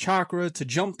enough chakra to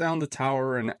jump down the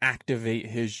tower and activate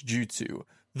his jutsu,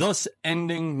 thus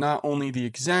ending not only the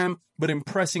exam, but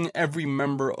impressing every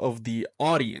member of the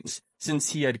audience,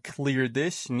 since he had cleared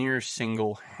this near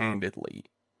single-handedly.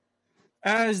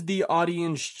 As the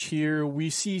audience cheer, we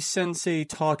see Sensei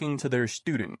talking to their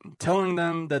student, telling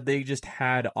them that they just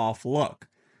had off luck.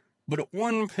 But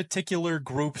one particular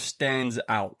group stands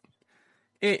out.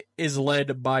 It is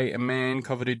led by a man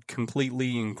covered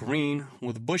completely in green,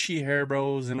 with bushy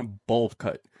hairbrows and a bowl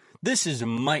cut. This is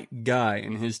Might Guy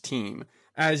and his team,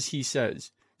 as he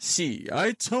says, "See,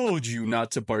 I told you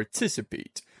not to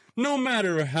participate, no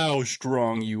matter how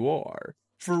strong you are.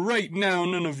 For right now,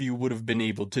 none of you would have been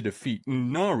able to defeat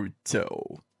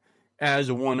Naruto."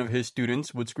 As one of his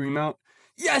students would scream out,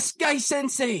 "Yes,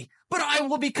 Guy-sensei, but I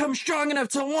will become strong enough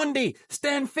to one day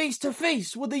stand face to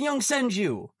face with the young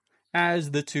Senju."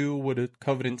 As the two would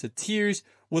cover into tears,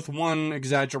 with one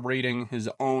exaggerating his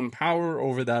own power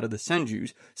over that of the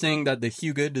Senjus, saying that the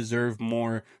Hyuga deserve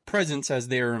more presence as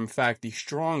they are in fact the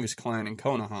strongest clan in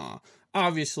Konoha,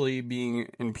 obviously being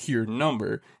in pure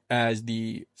number, as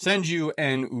the Senju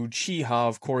and Uchiha,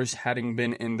 of course, having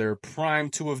been in their prime,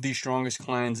 two of the strongest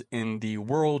clans in the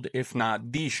world, if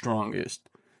not the strongest.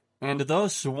 And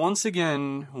thus, once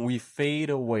again, we fade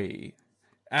away,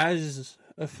 as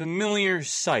a familiar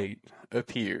sight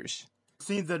appears.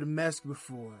 Seen the mask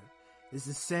before. is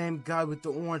the same guy with the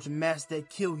orange mask that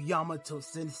killed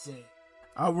Yamato-sensei.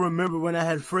 I remember when I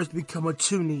had first become a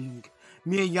tuning.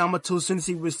 Me and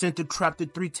Yamato-sensei were sent to trap the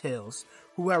Three Tails,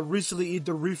 who had recently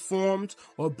either reformed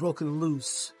or broken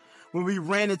loose. When we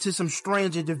ran into some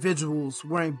strange individuals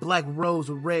wearing black robes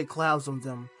with red clouds on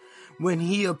them. When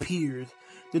he appeared,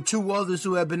 the two others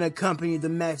who had been accompanying the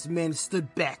masked man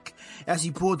stood back as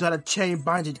he pulled out a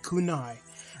chain-binded kunai.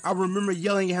 I remember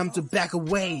yelling at him to back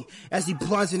away as he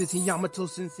plunged into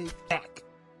Yamato-sensei's back.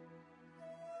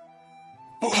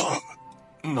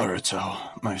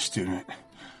 Naruto, my student.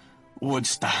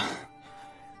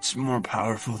 It's more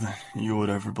powerful than you would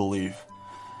ever believe.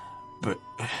 But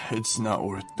it's not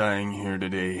worth dying here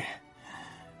today.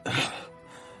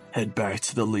 Head back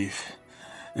to the Leaf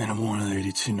and warn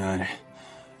Lady Tsunade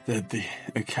that the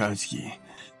Akatsuki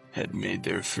had made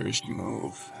their first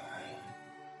move.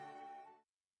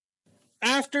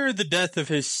 After the death of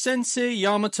his sensei,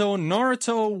 Yamato,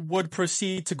 Naruto would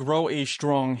proceed to grow a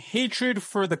strong hatred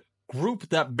for the group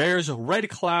that bears red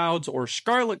clouds or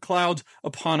scarlet clouds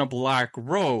upon a black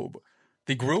robe.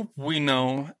 The group we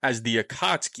know as the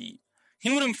Akatsuki.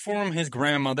 He would inform his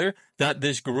grandmother that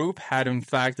this group had in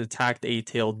fact attacked a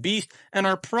tailed beast and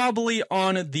are probably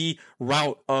on the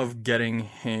route of getting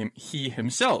he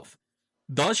himself.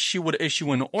 Thus, she would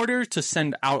issue an order to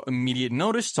send out immediate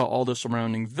notice to all the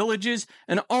surrounding villages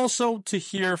and also to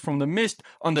hear from the mist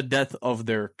on the death of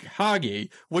their Kage,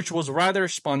 which was rather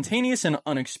spontaneous and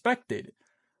unexpected.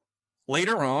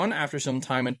 Later on, after some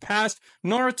time had passed,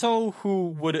 Naruto, who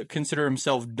would consider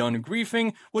himself done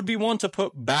griefing, would be one to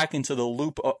put back into the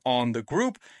loop on the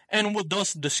group, and would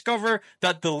thus discover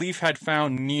that the Leaf had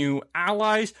found new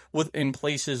allies within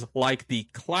places like the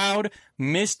Cloud,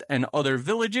 Mist, and other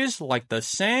villages like the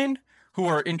Sand, who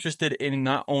are interested in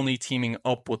not only teaming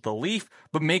up with the Leaf,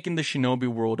 but making the shinobi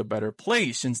world a better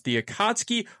place, since the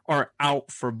Akatsuki are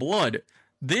out for blood.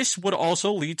 This would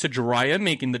also lead to Jiraiya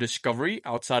making the discovery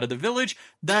outside of the village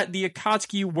that the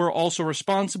Akatsuki were also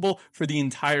responsible for the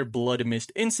entire Blood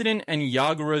Mist incident and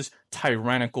Yagura's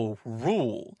tyrannical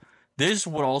rule. This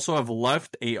would also have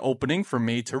left an opening for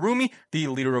Mei Terumi, the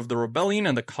leader of the rebellion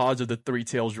and the cause of the Three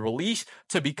Tails release,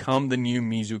 to become the new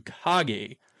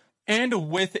Mizukage. And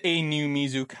with a new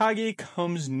Mizukage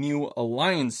comes new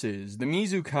alliances. The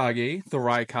Mizukage, the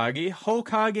Raikage,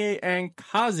 Hokage, and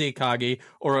Kazekage,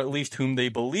 or at least whom they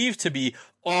believe to be,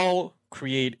 all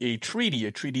create a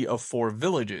treaty of 4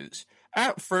 villages.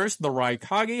 At first, the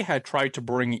Raikage had tried to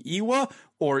bring Iwa,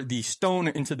 or the stone,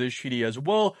 into this treaty as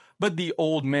well, but the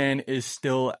old man is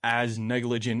still as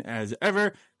negligent as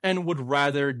ever and would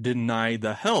rather deny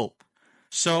the help.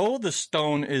 So, the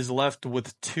stone is left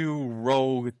with 2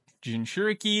 rogue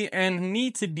Jinchuriki and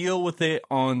need to deal with it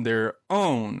on their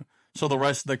own. So the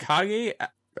rest of the Kage,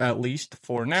 at least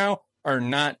for now, are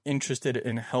not interested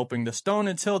in helping the stone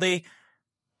until they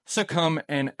succumb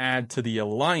and add to the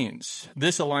alliance.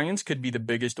 This alliance could be the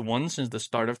biggest one since the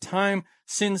start of time,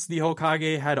 since the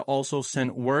Hokage had also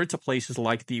sent word to places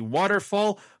like the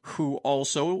Waterfall, who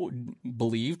also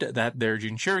believed that their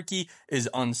Jinchuriki is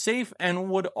unsafe and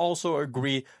would also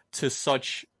agree to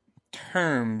such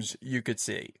terms, you could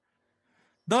say.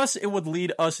 Thus, it would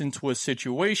lead us into a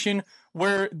situation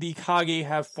where the Kage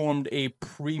have formed a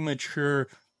premature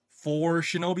 4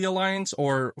 Shinobi Alliance,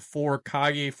 or 4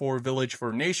 Kage, 4 Village,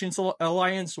 4 Nations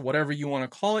Alliance, whatever you want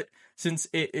to call it, since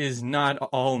it is not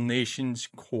all nations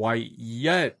quite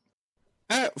yet.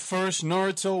 At first,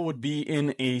 Naruto would be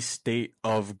in a state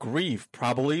of grief,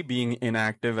 probably being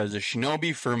inactive as a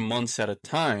shinobi for months at a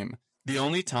time. The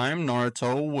only time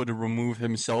Naruto would remove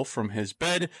himself from his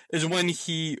bed is when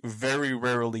he very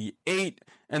rarely ate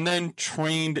and then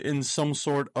trained in some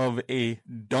sort of a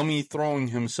dummy throwing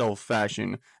himself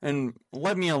fashion. And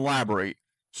let me elaborate.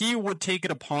 He would take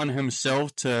it upon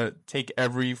himself to take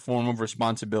every form of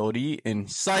responsibility in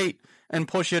sight and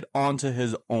push it onto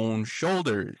his own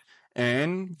shoulders.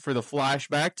 And for the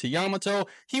flashback to Yamato,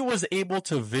 he was able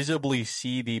to visibly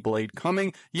see the blade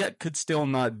coming, yet could still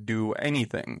not do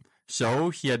anything. So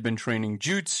he had been training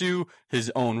jutsu,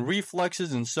 his own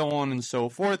reflexes, and so on and so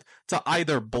forth to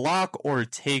either block or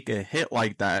take a hit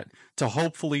like that to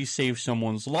hopefully save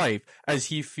someone's life, as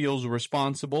he feels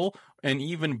responsible and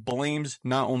even blames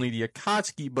not only the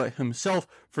Akatsuki but himself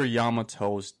for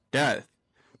Yamato's death.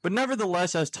 But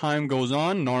nevertheless, as time goes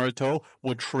on, Naruto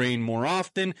would train more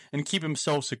often and keep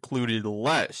himself secluded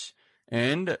less.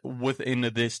 And within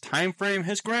this time frame,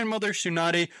 his grandmother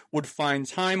Tsunade would find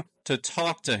time to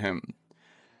talk to him.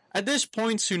 At this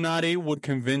point, Tsunade would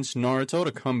convince Naruto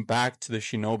to come back to the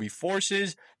shinobi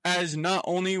forces, as not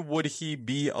only would he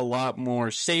be a lot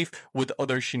more safe with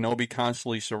other shinobi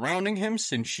constantly surrounding him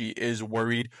since she is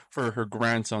worried for her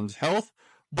grandson's health,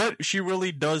 but she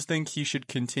really does think he should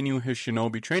continue his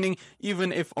shinobi training,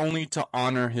 even if only to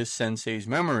honor his sensei's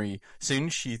memory,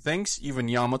 since she thinks even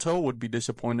Yamato would be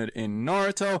disappointed in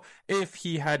Naruto if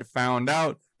he had found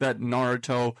out that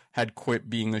Naruto had quit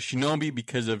being a shinobi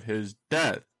because of his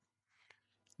death.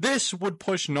 This would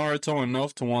push Naruto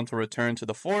enough to want to return to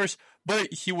the force,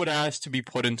 but he would ask to be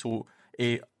put into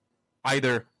a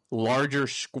either larger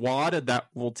squad that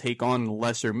will take on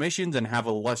lesser missions and have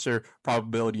a lesser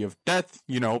probability of death,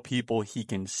 people he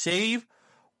can save,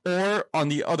 or on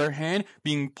the other hand,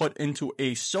 being put into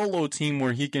a solo team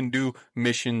where he can do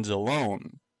missions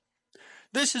alone.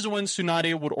 This is when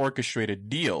Tsunade would orchestrate a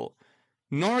deal.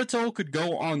 Naruto could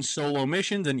go on solo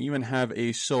missions and even have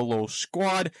a solo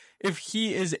squad if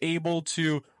he is able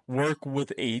to work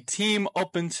with a team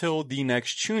up until the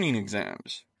next Chunin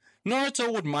exams.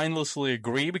 Naruto would mindlessly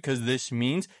agree because this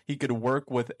means he could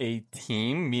work with a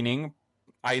team, meaning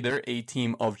either a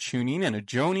team of Chunin and a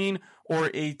Jonin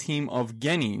or a team of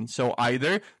Genin. So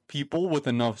either people with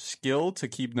enough skill to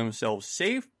keep themselves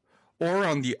safe, or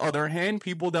on the other hand,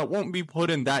 people that won't be put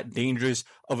in that dangerous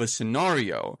of a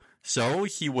scenario. So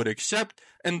he would accept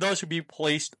and thus be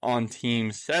placed on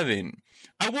Team 7.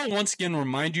 I will once again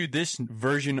remind you this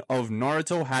version of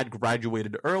Naruto had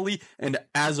graduated early and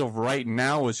as of right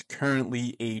now is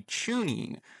currently a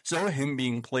Chunin. So him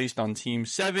being placed on Team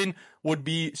 7 would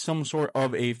be some sort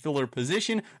of a filler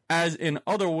position, as in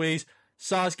other ways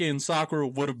Sasuke and Sakura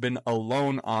would have been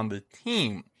alone on the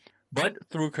team. But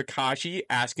through Kakashi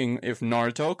asking if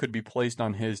Naruto could be placed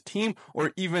on his team,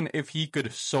 or even if he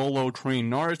could solo train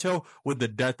Naruto with the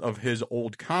death of his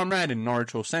old comrade and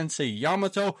Naruto sensei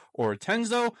Yamato or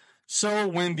Tenzo, so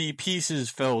when the pieces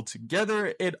fell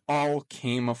together, it all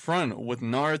came a front, with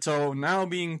Naruto now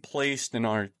being placed in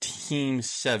our Team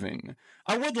 7.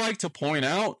 I would like to point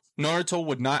out, Naruto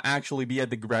would not actually be at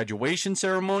the graduation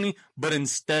ceremony, but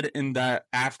instead in that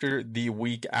after the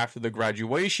week after the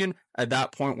graduation, at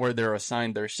that point where they're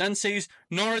assigned their senseis,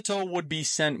 Naruto would be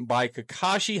sent by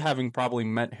Kakashi, having probably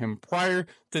met him prior,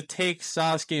 to take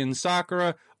Sasuke and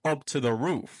Sakura up to the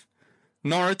roof.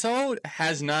 Naruto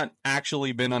has not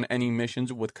actually been on any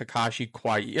missions with Kakashi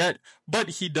quite yet, but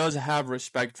he does have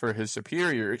respect for his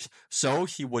superiors, so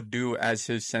he would do as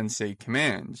his sensei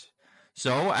commands.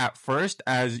 So, at first,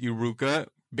 as Iruka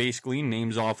basically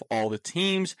names off all the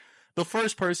teams, the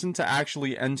first person to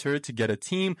actually enter to get a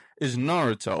team is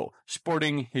Naruto,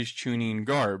 sporting his Chunin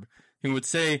garb. He would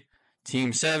say,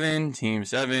 Team 7,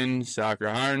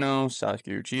 Sakura Haruno,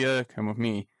 Sasuke Uchiha, come with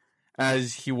me,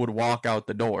 as he would walk out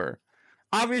the door.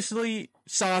 Obviously,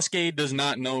 Sasuke does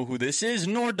not know who this is,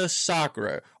 nor does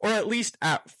Sakura, or at least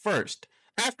at first.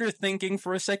 After thinking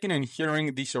for a second and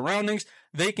hearing the surroundings,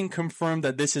 they can confirm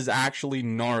that this is actually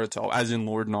Naruto, as in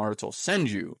Lord Naruto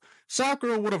Senju.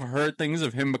 Sakura would have heard things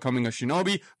of him becoming a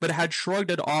shinobi, but had shrugged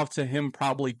it off to him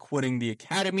probably quitting the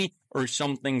academy or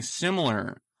something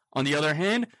similar. On the other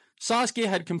hand, Sasuke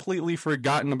had completely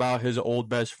forgotten about his old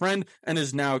best friend and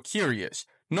is now curious.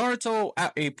 Naruto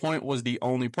at a point was the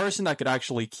only person that could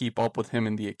actually keep up with him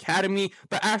in the academy,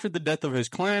 but after the death of his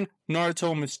clan,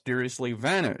 Naruto mysteriously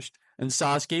vanished. And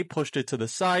Sasuke pushed it to the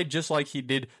side just like he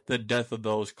did the death of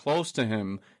those close to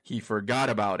him. He forgot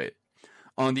about it.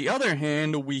 On the other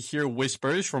hand, we hear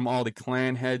whispers from all the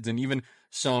clan heads and even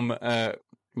some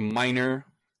minor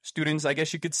students, I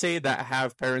guess you could say, that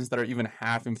have parents that are even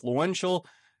half influential,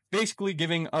 basically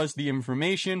giving us the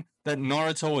information that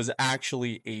Naruto is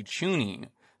actually a Chunin.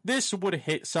 This would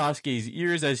hit Sasuke's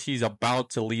ears as he's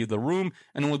about to leave the room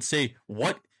and would say,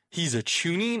 "What? He's a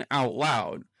Chunin?" out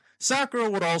loud. Sakura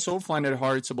would also find it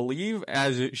hard to believe,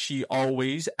 as she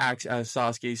always acts as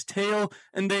Sasuke's tail,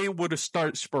 and they would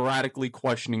start sporadically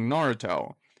questioning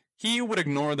Naruto. He would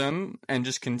ignore them and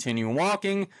just continue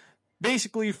walking,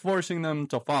 basically forcing them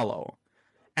to follow.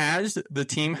 As the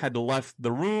team had left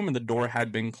the room and the door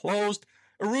had been closed,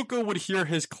 Iruka would hear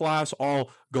his class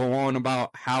all go on about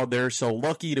how they're so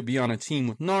lucky to be on a team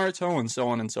with Naruto and so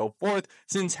on and so forth,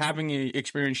 since having an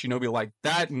experienced shinobi like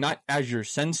that, not as your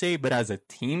sensei, but as a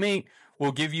teammate,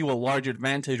 will give you a large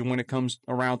advantage when it comes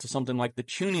around to something like the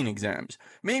Chunin exams.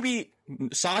 Maybe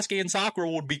Sasuke and Sakura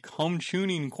would become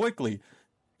Chunin quickly.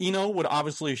 Ino would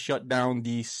obviously shut down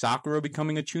the Sakura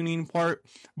becoming a Chunin part,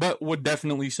 but would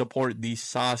definitely support the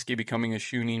Sasuke becoming a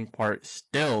Chunin part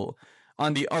still.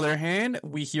 On the other hand,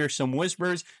 we hear some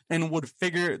whispers and would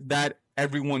figure that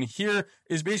Everyone here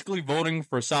is basically voting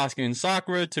for Sasuke and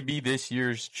Sakura to be this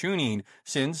year's Chunin,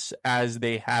 since as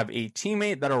they have a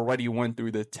teammate that already went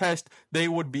through the test, they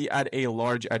would be at a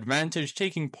large advantage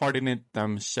taking part in it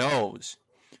themselves.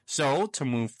 So, to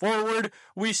move forward,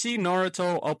 we see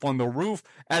Naruto up on the roof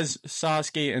as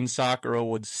Sasuke and Sakura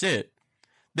would sit.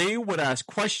 They would ask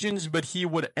questions, but he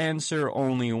would answer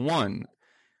only one.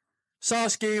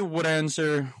 Sasuke would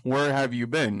answer, "Where have you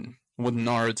been?" with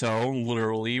Naruto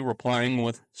literally replying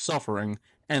with "suffering,"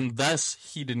 and thus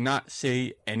he did not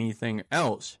say anything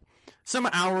else. Some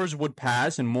hours would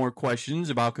pass and more questions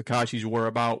about Kakashi's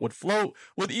whereabouts would float,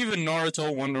 with even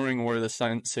Naruto wondering where the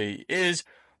sensei is,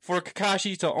 for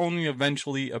Kakashi to only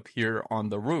eventually appear on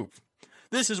the roof.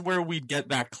 This is where we get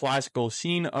that classical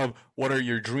scene of what are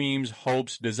your dreams,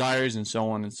 hopes, desires, and so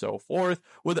on and so forth,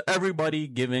 with everybody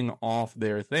giving off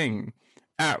their thing.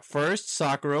 At first,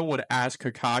 Sakura would ask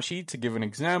Kakashi to give an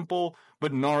example,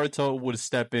 but Naruto would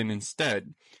step in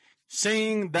instead,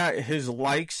 saying that his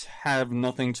likes have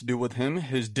nothing to do with him,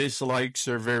 his dislikes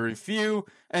are very few,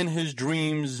 and his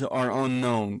dreams are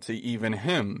unknown to even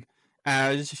him,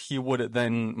 as he would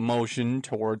then motion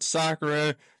towards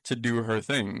Sakura to do her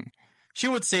thing. She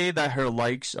would say that her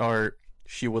likes are,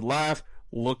 she would laugh,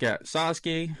 look at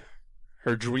Sasuke.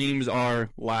 Her dreams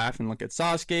are laugh and look at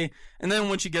Sasuke. And then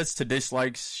when she gets to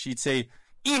dislikes, she'd say,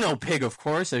 "Eno pig, of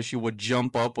course," as she would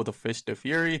jump up with a fist of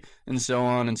fury, and so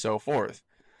on and so forth.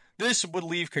 This would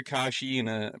leave Kakashi in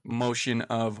a motion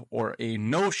of, or a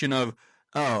notion of,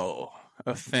 oh,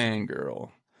 a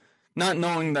fangirl. Not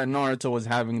knowing that Naruto was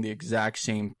having the exact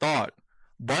same thought.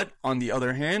 But, on the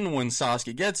other hand, when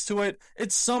Sasuke gets to it,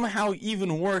 it's somehow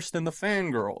even worse than the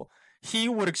fangirl. He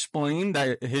would explain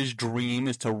that his dream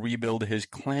is to rebuild his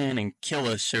clan and kill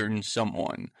a certain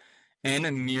someone. And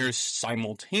near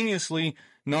simultaneously,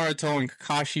 Naruto and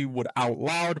Kakashi would out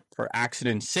loud, per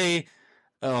accident, say,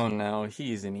 "Oh no,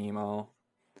 he's an emo."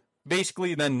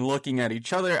 Basically then looking at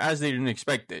each other as they didn't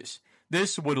expect this.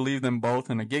 This would leave them both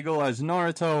in a giggle, as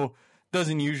Naruto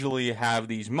doesn't usually have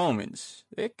these moments.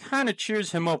 It kinda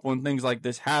cheers him up when things like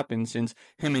this happen, since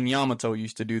him and Yamato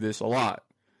used to do this a lot.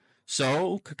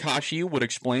 So, Kakashi would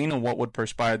explain what would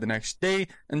perspire the next day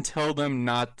and tell them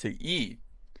not to eat.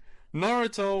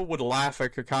 Naruto would laugh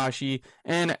at Kakashi,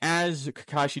 and as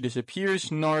Kakashi disappears,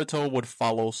 Naruto would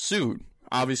follow suit.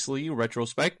 Obviously,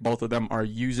 retrospect, both of them are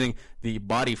using the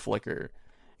body flicker.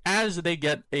 As they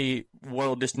get a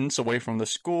well distance away from the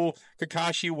school,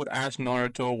 Kakashi would ask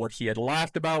Naruto what he had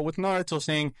laughed about, with Naruto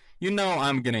saying, "You know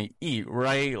I'm gonna eat,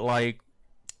 right? Like,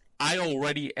 I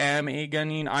already am a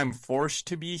Genin, I'm forced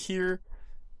to be here.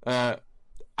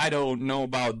 I don't know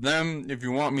about them. If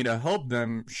you want me to help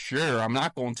them, sure, I'm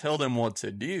not going to tell them what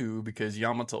to do, because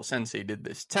Yamato-sensei did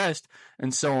this test,"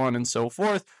 and so on and so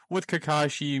forth, with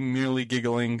Kakashi merely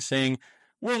giggling, saying,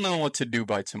 "We'll know what to do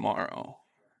by tomorrow,"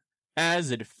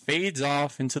 as it fades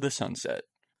off into the sunset.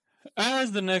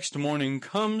 As the next morning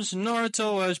comes,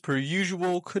 Naruto, as per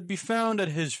usual, could be found at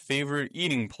his favorite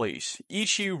eating place,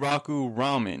 Ichiraku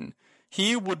Ramen.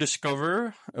 He would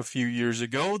discover a few years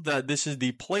ago that this is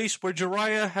the place where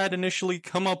Jiraiya had initially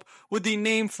come up with the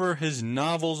name for his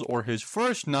novels, or his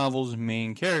first novel's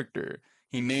main character.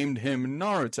 He named him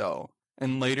Naruto.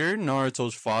 And later,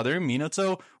 Naruto's father,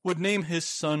 Minato, would name his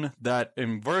son that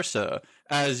in versa,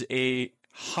 as a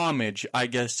homage, I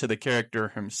guess, to the character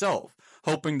himself,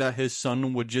 hoping that his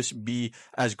son would just be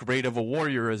as great of a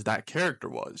warrior as that character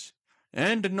was.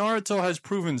 And Naruto has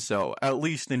proven so, at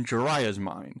least in Jiraiya's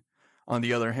mind. On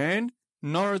the other hand,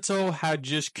 Naruto had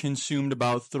just consumed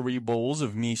about 3 bowls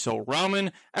of miso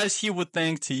ramen, as he would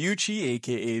thank Teuchi,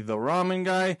 aka the ramen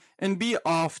guy, and be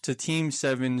off to Team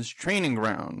 7's training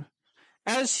ground.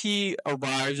 As he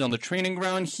arrives on the training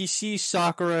ground, he sees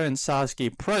Sakura and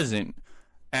Sasuke present.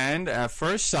 And at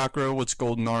first, Sakura would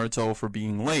scold Naruto for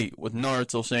being late, with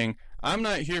Naruto saying, "I'm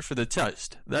not here for the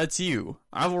test. That's you.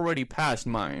 I've already passed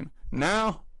mine.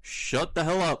 Now, shut the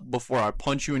hell up before I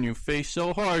punch you in your face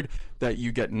so hard that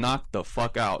you get knocked the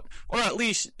fuck out." Or at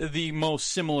least the most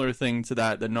similar thing to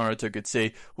that Naruto could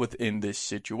say within this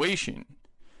situation.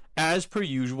 As per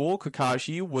usual,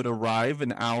 Kakashi would arrive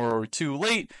an hour or 2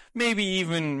 late, maybe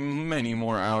even many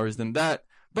more hours than that,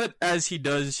 but as he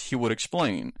does, he would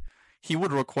explain. He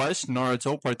would request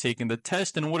Naruto partake in the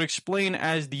test and would explain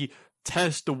as the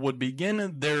test would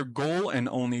begin, their goal and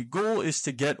only goal is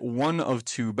to get one of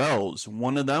 2 bells.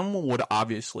 One of them would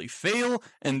obviously fail,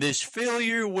 and this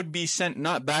failure would be sent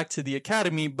not back to the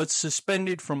academy, but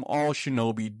suspended from all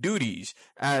shinobi duties,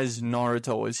 as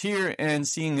Naruto is here, and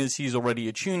seeing as he's already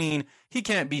a Chunin, he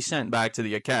can't be sent back to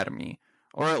the academy.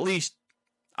 Or at least,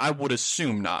 I would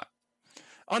assume not.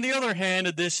 On the other hand,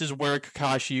 this is where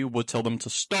Kakashi would tell them to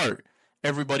start.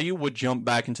 Everybody would jump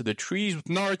back into the trees with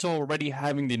Naruto already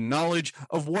having the knowledge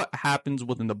of what happens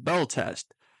within the bell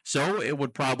test. So it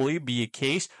would probably be a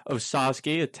case of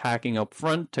Sasuke attacking up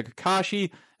front to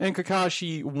Kakashi, and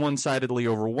Kakashi one-sidedly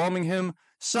overwhelming him,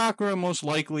 Sakura most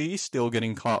likely still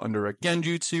getting caught under a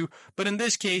genjutsu, but in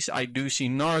this case I do see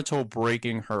Naruto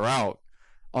breaking her out.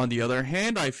 On the other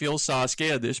hand, I feel Sasuke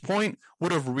at this point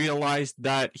would have realized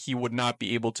that he would not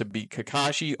be able to beat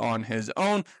Kakashi on his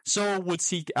own, so would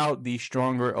seek out the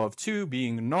stronger of two,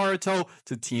 being Naruto,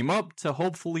 to team up to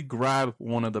hopefully grab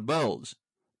one of the bells.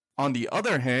 On the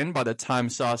other hand, by the time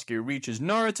Sasuke reaches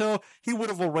Naruto, he would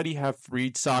have already have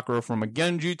freed Sakura from a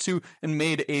genjutsu and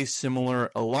made a similar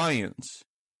alliance.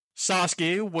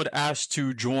 Sasuke would ask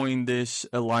to join this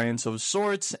alliance of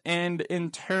sorts, and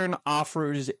in turn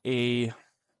offers a...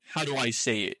 how do I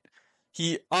say it?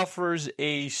 He offers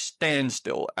a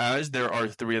standstill, as there are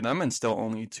 3 of them and still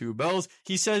only 2 bells.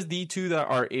 He says the 2 that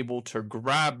are able to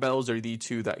grab bells are the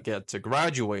 2 that get to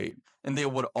graduate, and they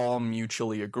would all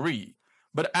mutually agree.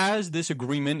 But as this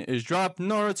agreement is dropped,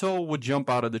 Naruto would jump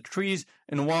out of the trees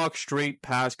and walk straight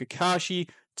past Kakashi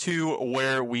to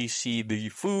where we see the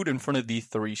food in front of the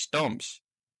 3 stumps.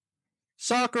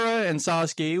 Sakura and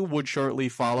Sasuke would shortly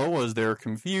follow as they're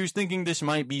confused, thinking this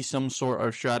might be some sort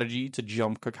of strategy to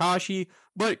jump Kakashi,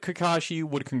 but Kakashi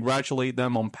would congratulate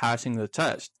them on passing the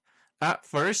test. At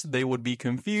first, they would be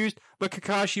confused, but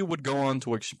Kakashi would go on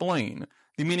to explain.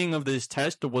 The meaning of this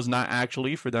test was not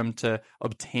actually for them to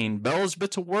obtain bells,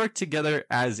 but to work together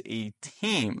as a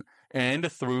team.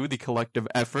 And through the collective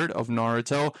effort of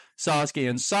Naruto, Sasuke,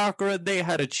 and Sakura, they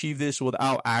had achieved this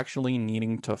without actually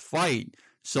needing to fight.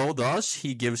 So thus,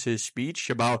 he gives his speech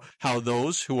about how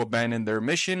those who abandon their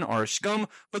mission are scum,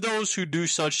 but those who do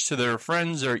such to their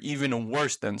friends are even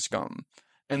worse than scum.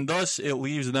 And thus, it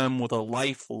leaves them with a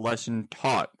life lesson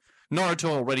taught. Naruto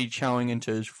already chowing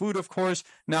into his food, of course,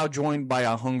 now joined by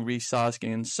a hungry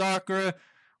Sasuke and Sakura,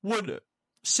 would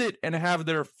sit and have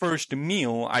their first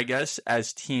meal, I guess,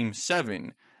 as Team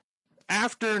 7.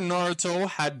 After Naruto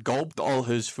had gulped all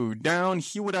his food down,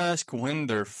 he would ask when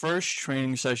their first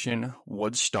training session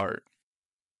would start.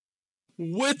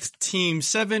 With Team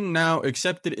 7 now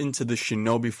accepted into the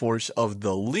shinobi force of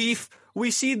the Leaf,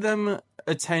 we see them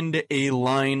attend a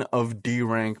line of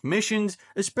D-rank missions,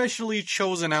 especially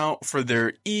chosen out for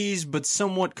their ease but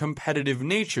somewhat competitive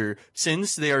nature,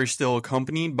 since they are still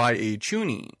accompanied by a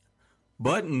Chunin.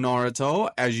 But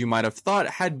Naruto, as you might have thought,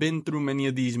 had been through many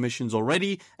of these missions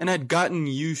already and had gotten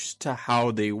used to how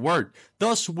they worked,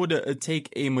 thus would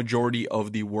take a majority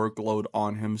of the workload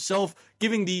on himself,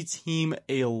 giving the team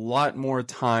a lot more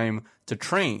time to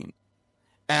train.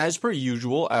 As per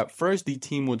usual, at first the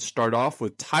team would start off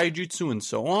with taijutsu and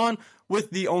so on,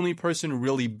 with the only person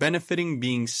really benefiting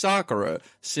being Sakura,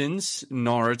 since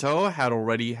Naruto had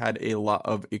already had a lot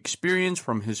of experience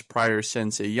from his prior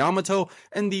sensei Yamato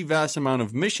and the vast amount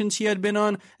of missions he had been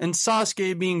on, and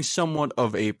Sasuke being somewhat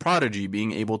of a prodigy,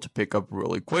 being able to pick up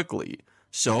really quickly.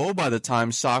 So by the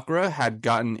time Sakura had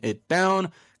gotten it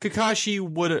down, Kakashi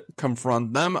would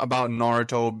confront them about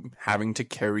Naruto having to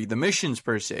carry the missions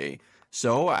per se.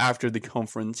 So, after the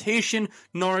confrontation,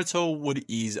 Naruto would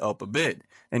ease up a bit,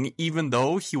 and even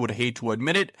though he would hate to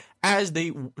admit it, as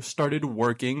they started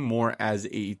working more as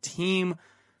a team,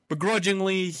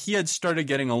 begrudgingly, he had started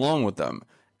getting along with them,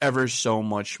 ever so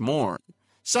much more.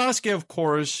 Sasuke, of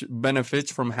course,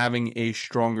 benefits from having a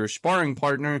stronger sparring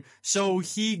partner, so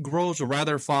he grows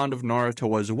rather fond of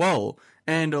Naruto as well,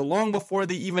 and long before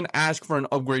they even ask for an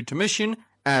upgrade to mission,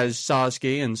 as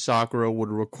Sasuke and Sakura would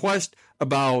request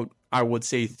about, I would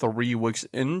say, 3 weeks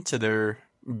into their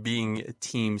being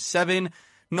Team 7,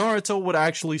 Naruto would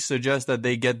actually suggest that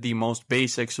they get the most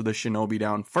basics of the shinobi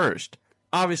down first.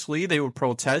 Obviously, they would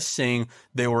protest, saying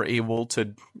they were able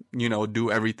to,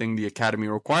 do everything the academy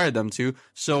required them to,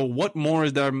 so what more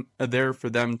is there for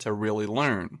them to really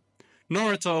learn?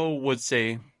 Naruto would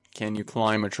say, "Can you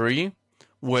climb a tree?"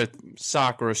 With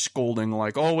Sakura scolding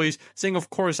like always, saying of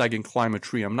course I can climb a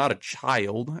tree, I'm not a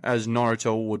child, as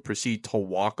Naruto would proceed to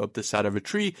walk up the side of a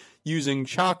tree using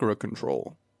chakra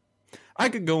control. I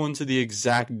could go into the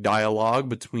exact dialogue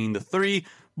between the 3,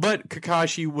 but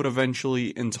Kakashi would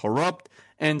eventually interrupt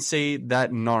and say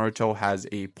that Naruto has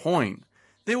a point.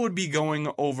 They would be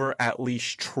going over at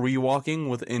least tree walking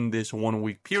within this 1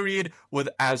 week period, with,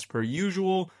 as per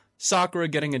usual, Sakura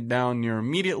getting it down near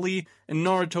immediately, and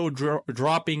Naruto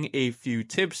dropping a few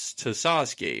tips to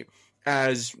Sasuke,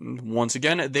 as, once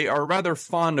again, they are rather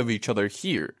fond of each other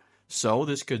here, so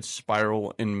this could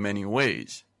spiral in many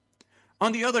ways.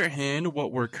 On the other hand,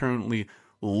 what we're currently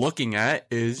looking at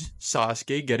is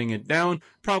Sasuke getting it down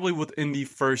probably within the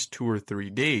first 2 or 3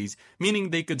 days, meaning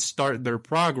they could start their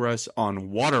progress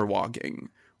on water walking,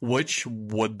 which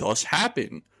would thus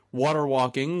happen. Water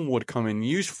walking would come in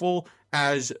useful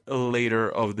as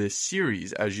later of this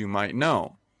series, as you might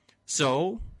know.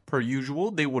 So, per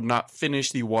usual, they would not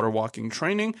finish the water walking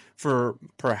training for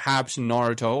perhaps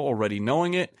Naruto already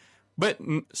knowing it, but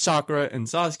Sakura and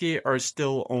Sasuke are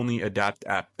still only adept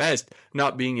at best,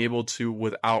 not being able to,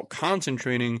 without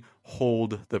concentrating,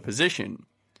 hold the position.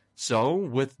 So,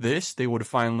 with this, they would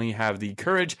finally have the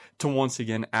courage to once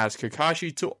again ask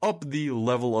Kakashi to up the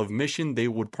level of mission they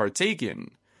would partake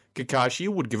in. Kakashi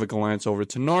would give a glance over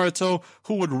to Naruto,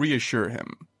 who would reassure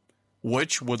him,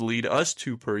 which would lead us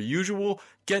to, per usual,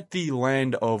 get the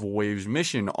Land of Waves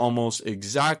mission. Almost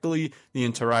exactly, the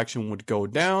interaction would go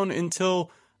down until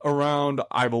around,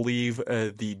 I believe,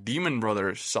 the Demon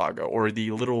Brother saga, or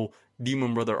the little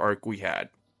Demon Brother arc we had.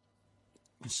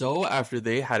 So, after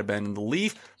they had abandoned the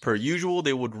leaf, per usual,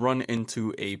 they would run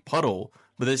into a puddle.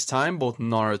 But this time, both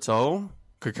Naruto,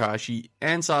 Kakashi,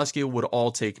 and Sasuke would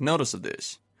all take notice of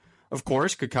this. Of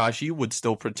course, Kakashi would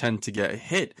still pretend to get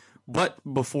hit, but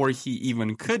before he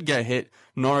even could get hit,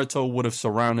 Naruto would have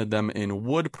surrounded them in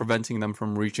wood, preventing them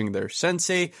from reaching their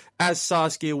sensei, as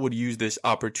Sasuke would use this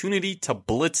opportunity to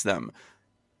blitz them,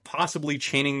 possibly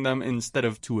chaining them instead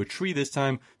of to a tree this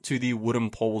time to the wooden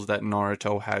poles that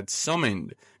Naruto had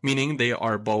summoned, meaning they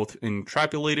are both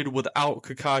entrapulated without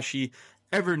Kakashi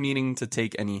ever needing to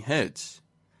take any hits.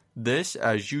 This,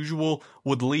 as usual,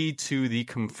 would lead to the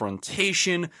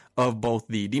confrontation of both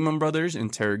the Demon Brothers,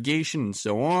 interrogation, and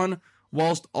so on,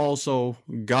 whilst also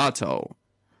Gato.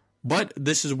 But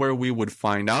this is where we would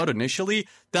find out initially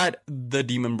that the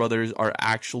Demon Brothers are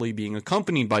actually being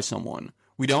accompanied by someone.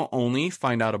 We don't only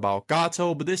find out about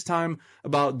Gato, but this time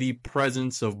about the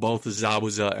presence of both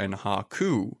Zabuza and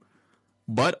Haku.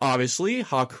 But obviously,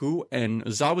 Haku and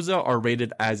Zabuza are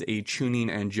rated as a Chunin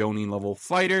and Jonin level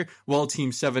fighter, while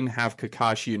Team 7 have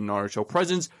Kakashi and Naruto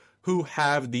presents, who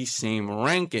have the same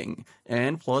ranking.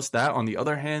 And plus that, on the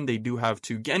other hand, they do have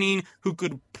two Genin, who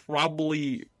could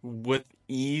probably, with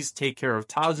ease, take care of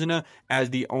Tazuna, as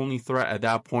the only threat at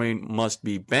that point must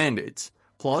be bandits.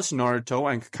 Plus,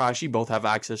 Naruto and Kakashi both have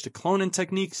access to cloning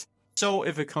techniques, so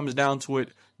if it comes down to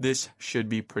it, this should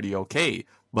be pretty okay.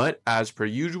 But as per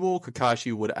usual,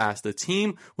 Kakashi would ask the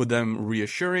team, with them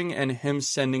reassuring and him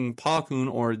sending Pakun,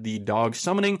 or the dog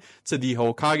summoning, to the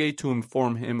Hokage to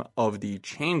inform him of the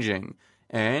changing.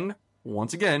 And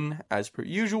once again, as per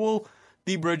usual,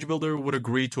 the bridge builder would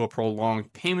agree to a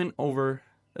prolonged payment over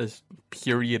a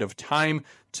period of time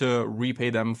to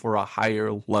repay them for a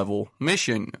higher level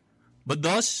mission. But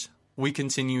thus, we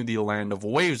continue the Land of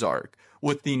Waves arc,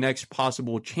 with the next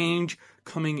possible change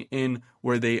coming in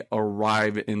where they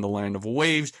arrive in the Land of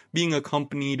Waves, being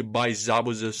accompanied by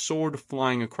Zabuza's sword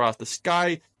flying across the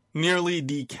sky, nearly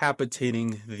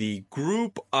decapitating the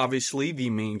group. Obviously,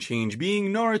 the main change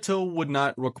being Naruto would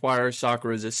not require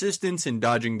Sakura's assistance in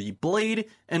dodging the blade,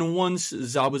 and once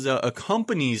Zabuza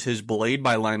accompanies his blade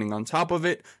by landing on top of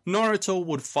it, Naruto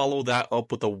would follow that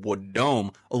up with a wood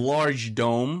dome, a large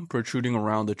dome protruding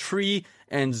around the tree,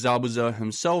 and Zabuza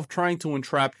himself trying to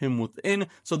entrap him within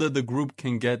so that the group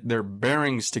can get their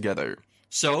bearings together.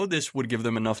 So this would give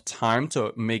them enough time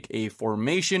to make a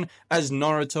formation, as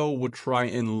Naruto would try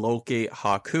and locate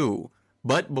Haku.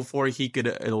 But before he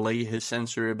could lay his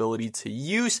sensory ability to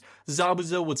use,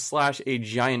 Zabuza would slash a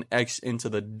giant X into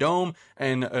the dome,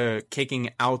 and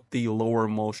kicking out the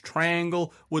lowermost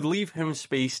triangle would leave him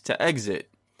space to exit.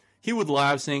 He would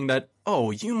laugh, saying that,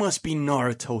 "Oh, you must be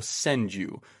Naruto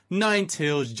Senju,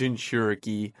 Nine-Tails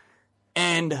Jinchuriki,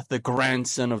 and the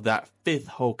grandson of that 5th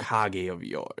Hokage of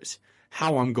yours.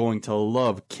 How I'm going to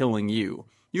love killing you.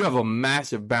 You have a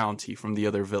massive bounty from the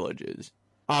other villages."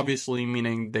 Obviously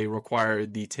meaning they require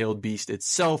the tailed beast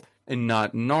itself and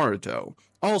not Naruto.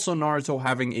 Also, Naruto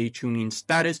having a Chunin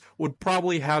status would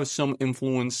probably have some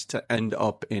influence to end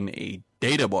up in a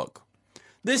databook.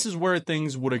 This is where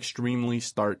things would extremely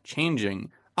start changing.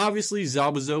 Obviously,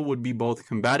 Zabuza would be both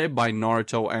combated by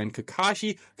Naruto and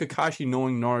Kakashi. Kakashi,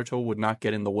 knowing Naruto would not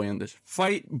get in the way in this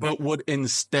fight, but would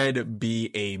instead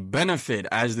be a benefit,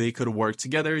 as they could work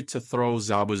together to throw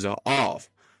Zabuza off.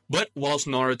 But whilst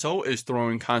Naruto is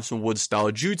throwing constant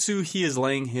wood-style jutsu, he is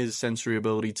laying his sensory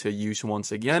ability to use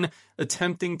once again,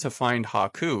 attempting to find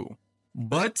Haku.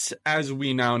 But, as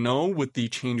we now know, with the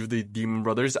change of the Demon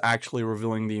Brothers actually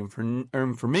revealing the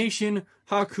information,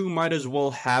 Haku might as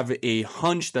well have a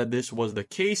hunch that this was the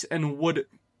case and would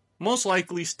most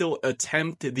likely still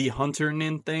attempt the Hunter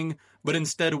Nin thing, but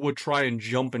instead would try and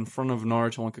jump in front of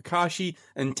Naruto and Kakashi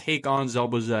and take on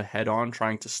Zabuza head on,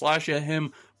 trying to slash at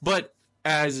him. But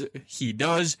as he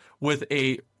does, with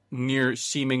a near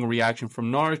seeming reaction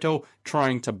from Naruto,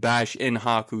 trying to bash in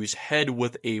Haku's head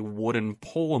with a wooden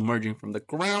pole emerging from the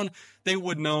ground, they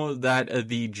would know that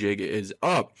the jig is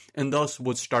up, and thus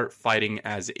would start fighting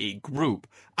as a group,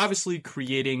 obviously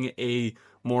creating a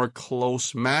more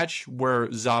close match where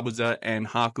Zabuza and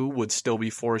Haku would still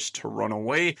be forced to run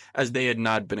away, as they had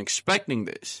not been expecting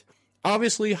this.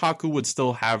 Obviously, Haku would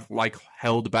still have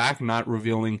held back, not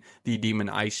revealing the Demon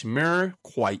Ice Mirror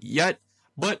quite yet,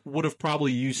 but would have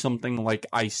probably used something like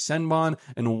Ice Senbon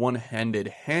and one-handed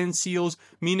hand seals,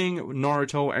 meaning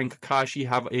Naruto and Kakashi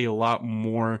have a lot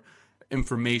more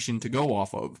information to go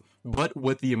off of. But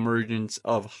with the emergence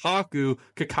of Haku,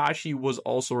 Kakashi was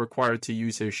also required to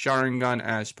use his Sharingan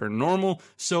as per normal,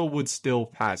 so would still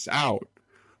pass out.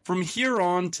 From here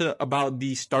on to about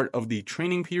the start of the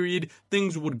training period,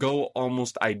 things would go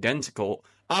almost identical.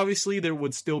 Obviously, there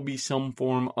would still be some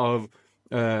form of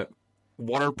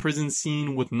water prison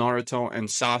scene with Naruto and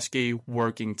Sasuke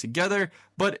working together,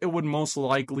 but it would most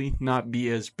likely not be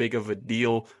as big of a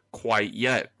deal quite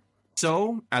yet.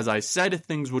 So, as I said,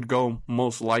 things would go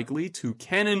most likely to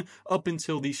canon up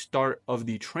until the start of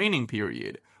the training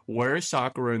period, where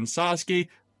Sakura and Sasuke,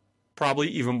 probably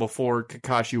even before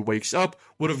Kakashi wakes up,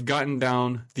 would have gotten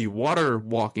down the water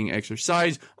walking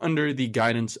exercise under the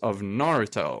guidance of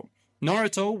Naruto.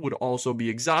 Naruto would also be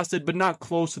exhausted, but not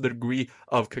close to the degree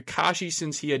of Kakashi,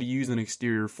 since he had used an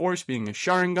exterior force, being a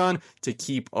Sharingan, to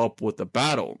keep up with the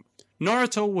battle.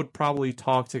 Naruto would probably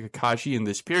talk to Kakashi in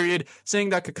this period, saying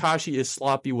that Kakashi is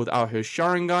sloppy without his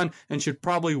Sharingan and should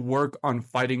probably work on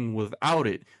fighting without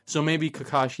it, so maybe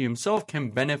Kakashi himself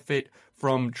can benefit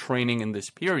from training in this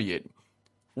period.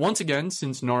 Once again,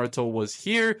 since Naruto was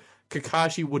here,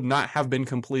 Kakashi would not have been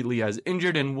completely as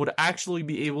injured and would actually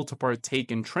be able to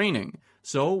partake in training.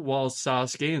 So, while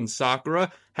Sasuke and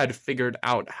Sakura had figured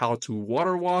out how to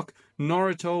water walk,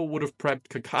 Naruto would have prepped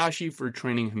Kakashi for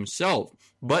training himself.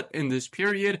 But in this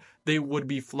period, they would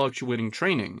be fluctuating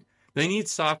training. They need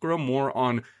Sakura more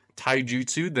on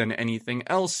taijutsu than anything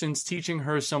else, since teaching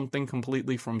her something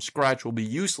completely from scratch will be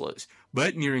useless.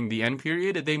 But nearing the end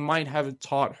period, they might have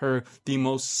taught her the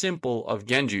most simple of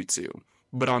genjutsu.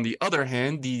 But on the other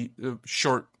hand, the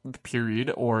short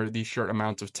period or the short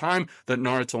amount of time that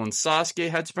Naruto and Sasuke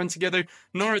had spent together,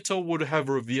 Naruto would have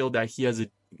revealed that he has a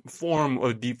form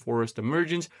of deep forest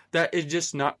emergence that is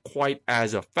just not quite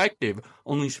as effective,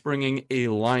 only springing a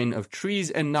line of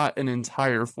trees and not an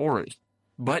entire forest.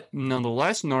 But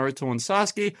nonetheless, Naruto and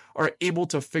Sasuke are able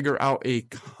to figure out a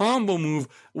combo move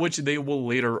which they will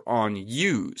later on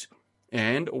use.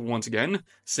 And once again,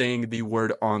 saying the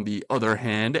word on the other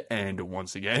hand, and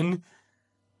once again,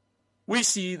 we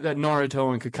see that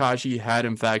Naruto and Kakashi had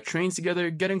in fact trained together,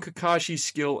 getting Kakashi's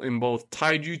skill in both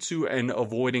taijutsu and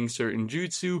avoiding certain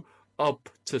jutsu up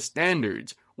to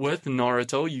standards, with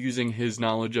Naruto using his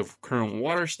knowledge of current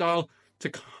water style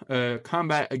to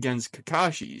combat against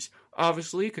Kakashi's.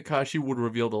 Obviously, Kakashi would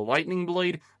reveal the lightning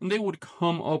blade, and they would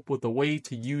come up with a way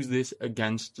to use this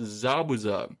against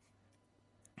Zabuza.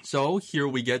 So here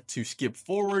we get to skip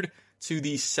forward to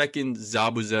the second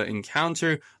Zabuza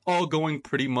encounter, all going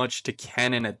pretty much to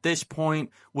canon at this point,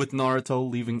 with Naruto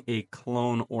leaving a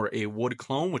clone or a wood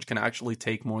clone, which can actually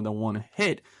take more than one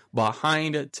hit,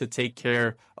 behind to take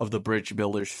care of the Bridge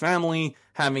Builder's family,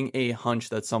 having a hunch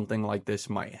that something like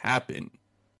this might happen.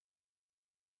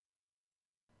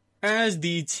 As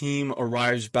the team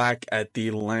arrives back at the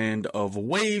Land of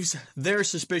Waves, their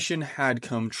suspicion had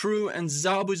come true, and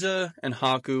Zabuza and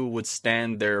Haku would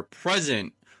stand there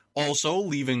present, also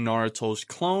leaving Naruto's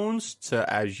clones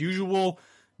to, as usual,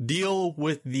 deal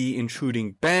with the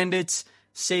intruding bandits,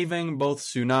 saving both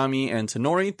Tsunami and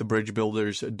Tenori, the Bridge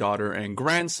Builder's daughter and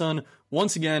grandson,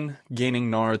 once again gaining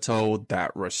Naruto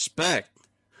that respect.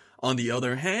 On the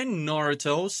other hand,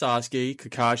 Naruto, Sasuke,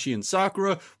 Kakashi, and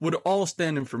Sakura would all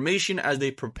stand in formation as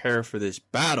they prepare for this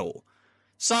battle.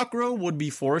 Sakura would be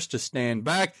forced to stand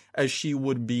back as she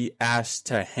would be asked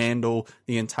to handle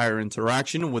the entire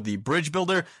interaction with the bridge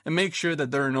builder and make sure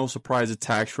that there are no surprise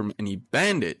attacks from any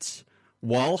bandits.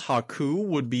 While Haku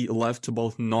would be left to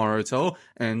both Naruto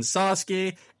and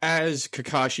Sasuke, as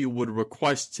Kakashi would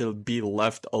request to be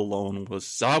left alone with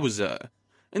Zabuza.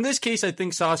 In this case, I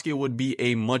think Sasuke would be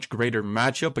a much greater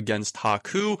matchup against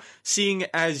Haku, seeing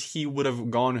as he would have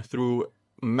gone through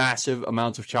massive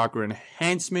amounts of chakra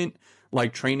enhancement,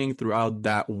 like training throughout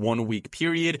that 1 week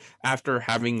period after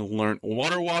having learned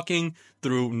water walking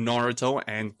through Naruto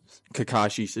and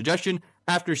Kakashi's suggestion,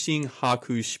 after seeing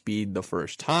Haku's speed the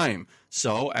first time.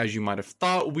 So, as you might have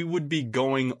thought, we would be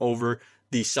going over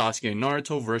the Sasuke and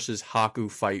Naruto versus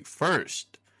Haku fight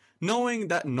first. Knowing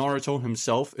that Naruto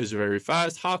himself is very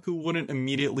fast, Haku wouldn't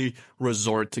immediately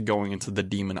resort to going into the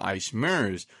Demon Ice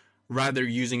Mirrors, rather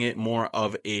using it more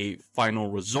of a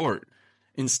final resort.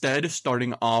 Instead,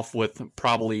 starting off with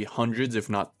probably hundreds, if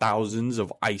not thousands,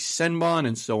 of Ice Senbon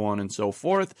and so on and so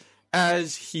forth,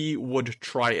 as he would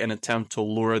try and attempt to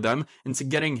lure them into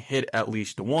getting hit at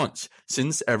least once,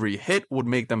 since every hit would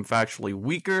make them factually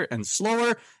weaker and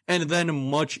slower, and then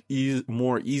much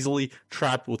more easily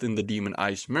trapped within the Demon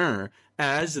Ice Mirror.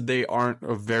 As they aren't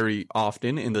very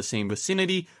often in the same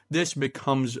vicinity, this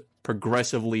becomes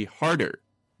progressively harder.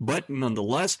 But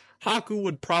nonetheless, Haku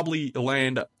would probably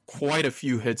land quite a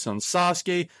few hits on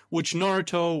Sasuke, which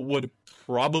Naruto would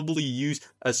probably use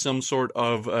as some sort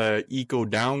of eco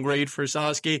downgrade for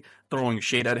Sasuke, throwing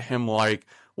shade at him like,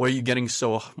 why are you getting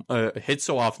so hit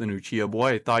so often, Uchiha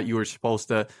boy? I thought you were supposed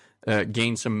to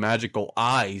gain some magical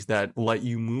eyes that let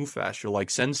you move faster like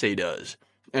Sensei does,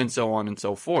 and so on and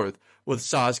so forth. With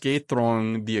Sasuke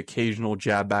throwing the occasional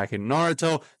jab back at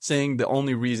Naruto, saying the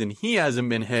only reason he hasn't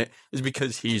been hit is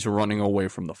because he's running away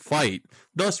from the fight.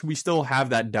 Thus, we still have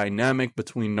that dynamic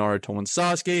between Naruto and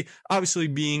Sasuke, obviously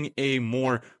being a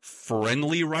more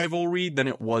friendly rivalry than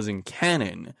it was in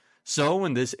canon. So,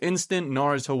 in this instant,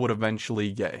 Naruto would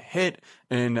eventually get hit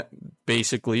and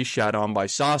basically shot on by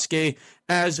Sasuke,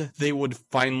 as they would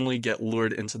finally get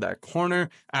lured into that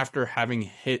corner after having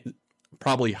hit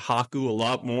probably Haku a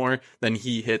lot more than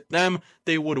he hit them.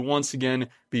 They would once again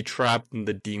be trapped in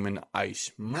the Demon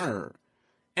Ice Mirror.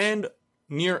 And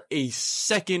near a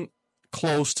second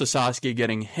close to Sasuke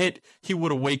getting hit, he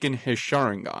would awaken his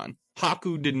Sharingan.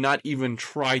 Haku did not even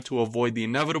try to avoid the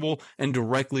inevitable and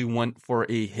directly went for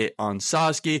a hit on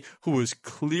Sasuke, who was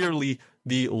clearly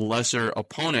the lesser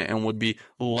opponent and would be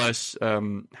less,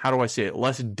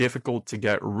 less difficult to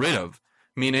get rid of.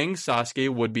 Meaning Sasuke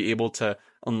would be able to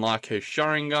unlock his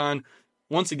Sharingan,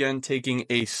 once again taking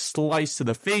a slice to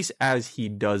the face as he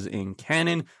does in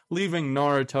canon, leaving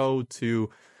Naruto to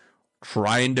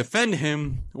try and defend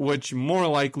him, which more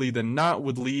likely than not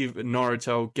would leave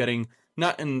Naruto getting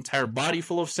not an entire body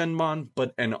full of Senbon,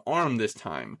 but an arm this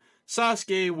time.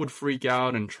 Sasuke would freak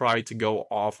out and try to go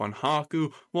off on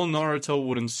Haku, while Naruto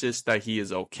would insist that he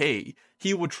is okay.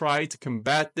 He would try to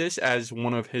combat this as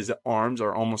one of his arms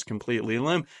are almost completely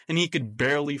limp, and he could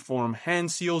barely form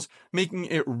hand seals, making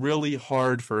it really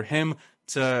hard for him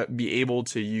to be able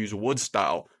to use wood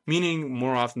style. Meaning,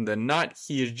 more often than not,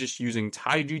 he is just using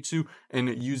taijutsu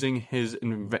and using his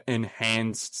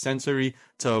enhanced sensory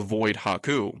to avoid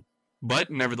Haku.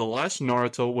 But nevertheless,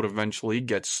 Naruto would eventually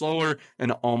get slower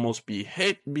and almost be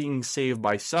hit, being saved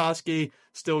by Sasuke,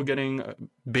 still getting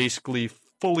basically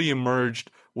fully emerged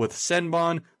with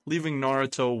Senbon, leaving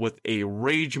Naruto with a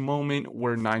rage moment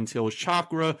where Nine-Tails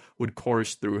chakra would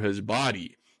course through his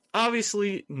body.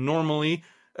 Obviously, normally,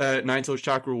 Nine-Tails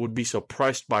chakra would be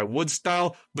suppressed by wood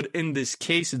style, but in this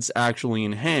case, it's actually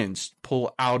enhanced.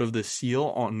 Pull out of the seal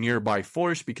on nearby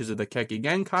force because of the Keki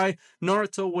Genkai,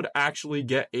 Naruto would actually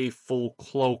get a full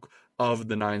cloak of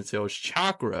the Nine-Tails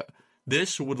chakra.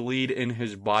 This would lead in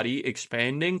his body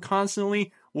expanding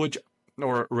constantly,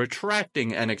 or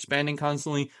retracting and expanding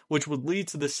constantly, which would lead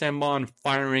to the Senbon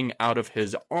firing out of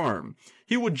his arm.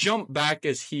 He would jump back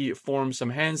as he formed some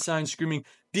hand signs screaming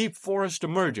 "Deep Forest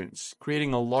Emergence,"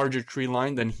 creating a larger tree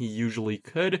line than he usually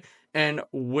could, and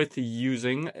with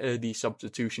using the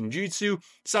substitution jutsu,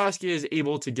 Sasuke is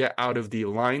able to get out of the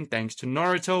line thanks to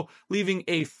Naruto, leaving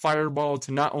a fireball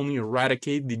to not only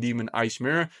eradicate the Demon Ice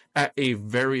Mirror at a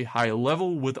very high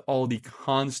level with all the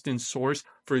constant source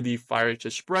for the fire to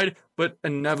spread, but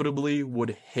inevitably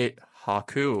would hit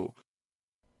Haku.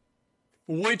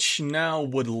 Which now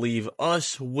would leave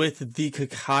us with the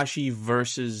Kakashi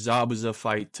versus Zabuza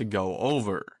fight to go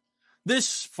over.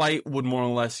 This fight would more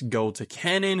or less go to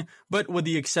canon, but with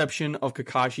the exception of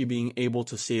Kakashi being able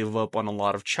to save up on a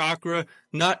lot of chakra,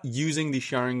 not using the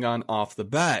Sharingan off the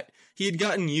bat. He had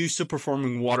gotten used to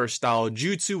performing water-style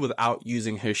jutsu without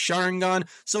using his Sharingan,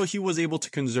 so he was able to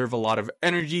conserve a lot of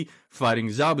energy fighting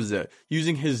Zabuza.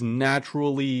 Using his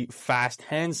naturally fast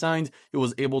hand signs, he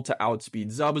was able to outspeed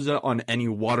Zabuza on any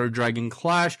water dragon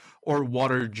clash or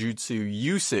water jutsu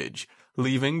usage,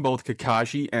 leaving both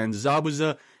Kakashi and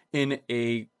Zabuza in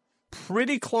a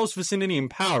pretty close vicinity in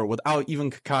power without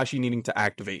even Kakashi needing to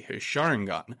activate his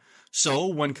Sharingan. So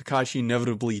when Kakashi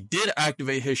inevitably did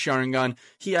activate his Sharingan,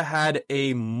 he had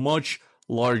a much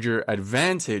larger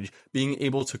advantage, being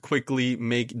able to quickly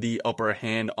make the upper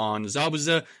hand on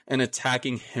Zabuza and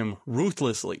attacking him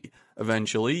ruthlessly,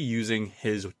 eventually using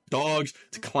his dogs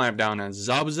to clamp down on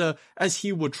Zabuza as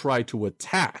he would try to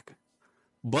attack.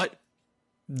 But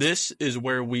this is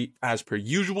where we, as per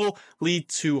usual, lead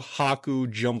to Haku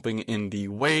jumping in the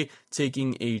way,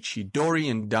 taking a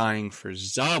Chidori and dying for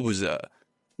Zabuza.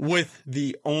 With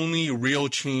the only real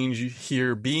change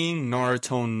here being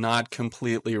Naruto not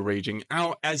completely raging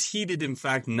out, as he did in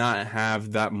fact not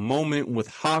have that moment with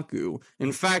Haku.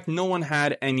 In fact, no one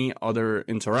had any other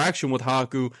interaction with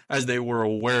Haku as they were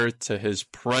aware to his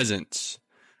presence.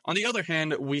 On the other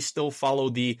hand, we still follow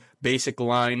the basic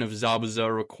line of Zabuza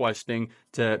requesting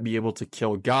to be able to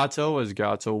kill Gato, as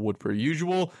Gato would per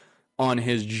usual, on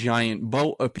his giant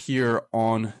boat appear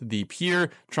on the pier,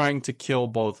 trying to kill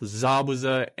both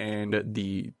Zabuza and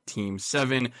the Team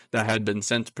 7 that had been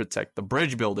sent to protect the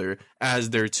bridge builder,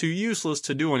 as they're too useless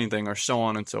to do anything, or so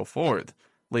on and so forth,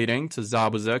 leading to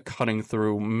Zabuza cutting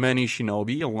through many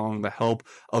shinobi along the help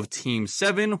of Team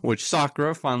 7, which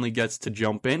Sakura finally gets to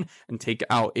jump in and take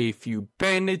out a few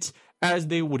bandits as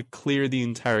they would clear the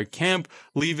entire camp,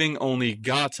 leaving only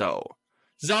Gato.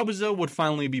 Zabuza would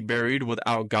finally be buried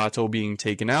without Gato being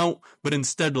taken out, but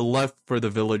instead left for the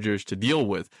villagers to deal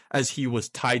with, as he was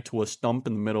tied to a stump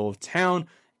in the middle of town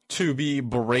to be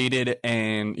berated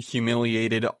and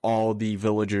humiliated all the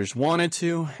villagers wanted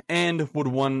to, and would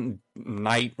one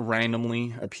night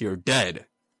randomly appear dead.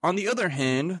 On the other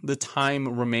hand, the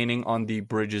time remaining on the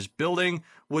bridge's building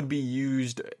would be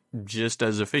used just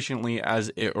as efficiently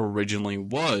as it originally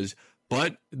was,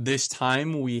 but this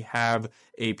time we have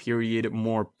a period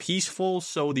more peaceful,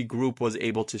 so the group was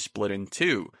able to split in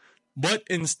two. But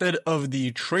instead of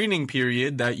the training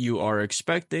period that you are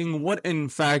expecting, what in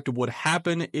fact would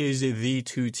happen is the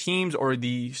two teams, or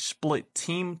the split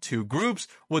team, two groups,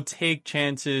 would take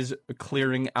chances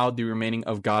clearing out the remaining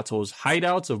of Gato's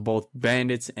hideouts of both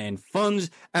bandits and funds,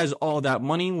 as all that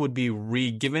money would be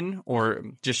re-given or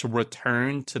just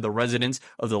returned to the residents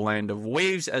of the Land of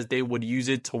Waves, as they would use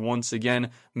it to once again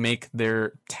make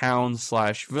their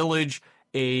town/village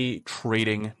a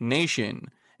trading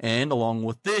nation. And along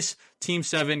with this, Team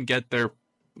 7 get their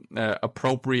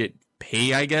appropriate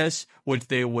pay, I guess, which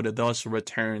they would thus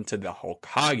return to the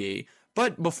Hokage.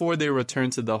 But before they return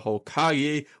to the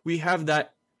Hokage, we have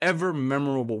that ever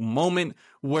memorable moment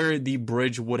where the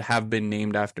bridge would have been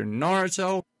named after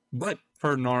Naruto, but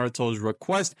per Naruto's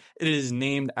request, it is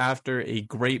named after a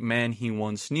great man he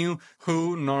once knew,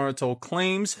 who Naruto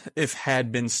claims, if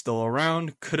had been still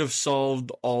around, could have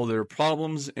solved all their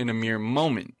problems in a mere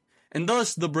moment. And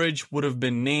thus, the bridge would have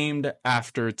been named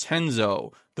after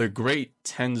Tenzo, the Great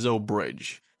Tenzo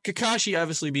Bridge. Kakashi,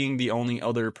 obviously being the only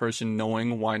other person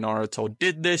knowing why Naruto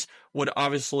did this, would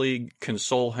obviously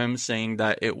console him, saying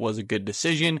that it was a good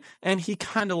decision, and he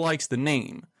kinda likes the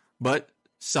name. But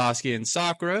Sasuke and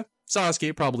Sakura,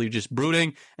 Sasuke probably just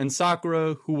brooding, and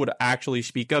Sakura, who would actually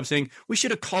speak up, saying, we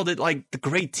should have called it like the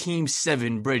Great Team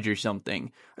 7 Bridge or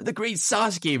something, or the Great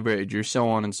Sasuke Bridge, or so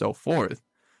on and so forth.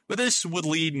 But this would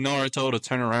lead Naruto to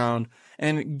turn around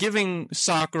and giving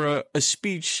Sakura a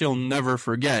speech she'll never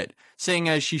forget, saying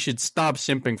as she should stop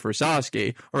simping for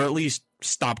Sasuke, or at least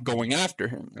stop going after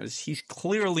him, as he's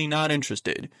clearly not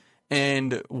interested,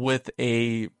 and with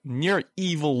a near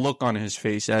evil look on his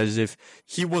face, as if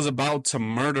he was about to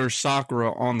murder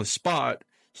Sakura on the spot.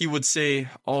 He would say,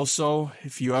 also,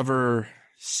 if you ever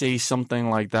say something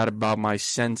like that about my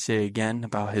sensei again,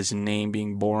 about his name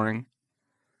being boring,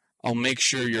 I'll make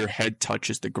sure your head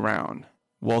touches the ground,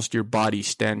 whilst your body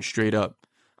stands straight up.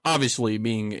 Obviously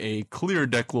being a clear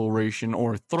declaration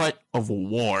or threat of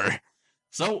war.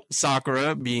 So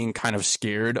Sakura, being kind of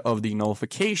scared of the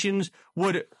nullifications,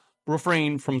 would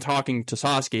refrain from talking to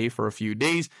Sasuke for a few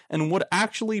days and would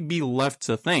actually be left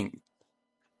to think.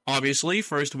 Obviously,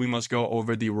 first we must go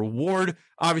over the reward.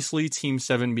 Obviously, Team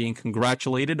 7 being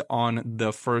congratulated on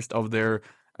the first of their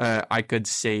I could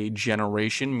say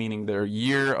generation, meaning their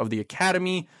year of the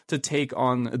academy, to take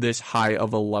on this high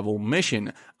of a level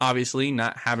mission. Obviously,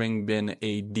 not having been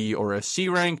a D or a C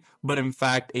rank, but in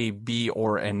fact a B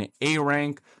or an A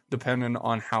rank, depending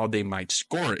on how they might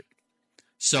score it.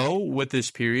 So, with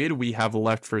this period we have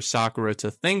left for Sakura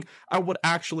to think, I would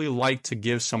actually like to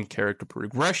give some character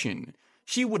progression.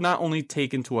 She would not only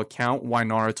take into account why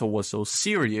Naruto was so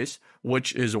serious,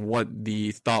 which is what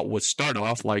the thought would start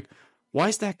off like, why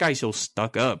is that guy so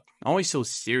stuck up? Always so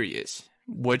serious.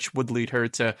 Which would lead her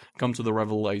to come to the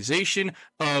realization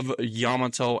of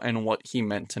Yamato and what he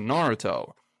meant to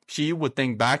Naruto. She would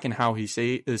think back and how he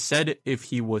said if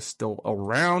he was still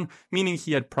around, meaning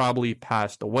he had probably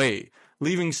passed away,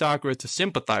 leaving Sakura to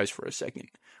sympathize for a second,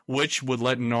 which would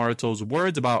let Naruto's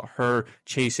words about her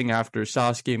chasing after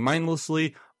Sasuke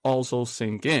mindlessly also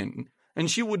sink in.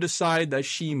 And she would decide that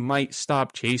she might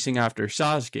stop chasing after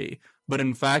Sasuke, but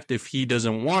in fact, if he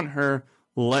doesn't want her,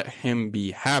 let him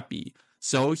be happy.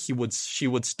 So she would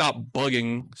stop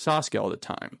bugging Sasuke all the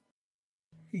time.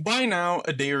 By now,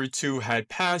 a day or two had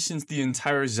passed since the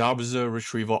entire Zabuza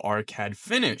retrieval arc had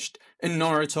finished, and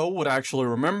Naruto would actually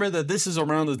remember that this is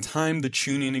around the time the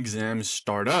Chunin exams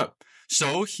start up.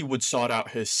 So he would sought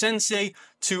out his sensei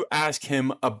to ask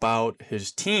him about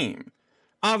his team.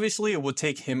 Obviously, it would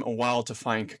take him a while to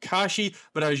find Kakashi,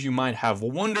 but as you might have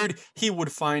wondered, he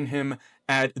would find him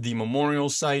at the memorial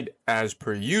site as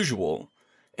per usual.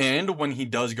 And when he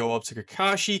does go up to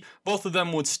Kakashi, both of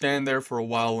them would stand there for a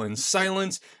while in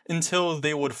silence until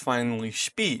they would finally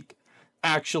speak.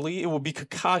 Actually, it would be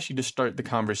Kakashi to start the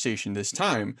conversation this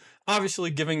time, obviously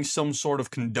giving some sort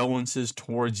of condolences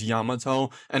towards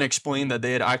Yamato and explain that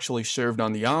they had actually served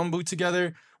on the Anbu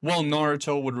together, while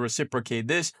Naruto would reciprocate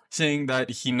this, saying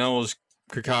that he knows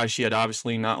Kakashi had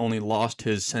obviously not only lost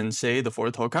his sensei, the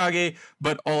fourth Hokage,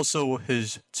 but also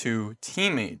his two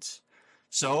teammates.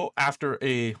 So, after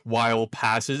a while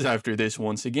passes after this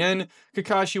once again,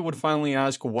 Kakashi would finally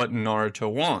ask what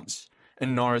Naruto wants.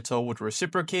 And Naruto would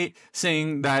reciprocate,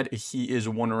 saying that he is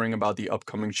wondering about the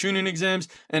upcoming Chunin exams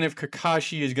and if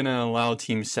Kakashi is going to allow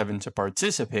Team 7 to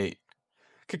participate.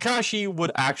 Kakashi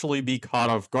would actually be caught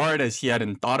off guard as he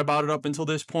hadn't thought about it up until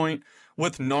this point,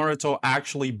 with Naruto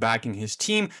actually backing his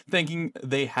team, thinking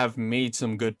they have made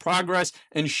some good progress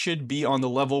and should be on the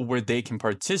level where they can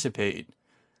participate.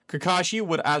 Kakashi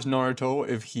would ask Naruto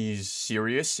if he's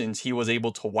serious since he was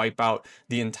able to wipe out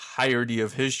the entirety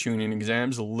of his Chunin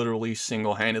exams literally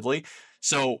single-handedly,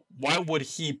 so why would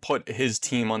he put his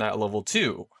team on that level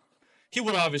too? He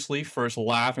would obviously first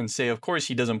laugh and say of course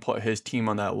he doesn't put his team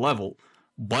on that level,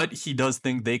 but he does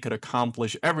think they could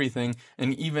accomplish everything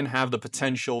and even have the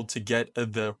potential to get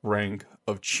the rank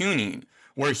of Chunin.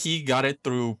 Where he got it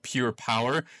through pure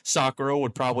power, Sakura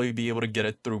would probably be able to get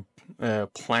it through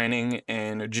planning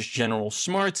and just general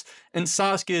smarts, and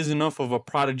Sasuke is enough of a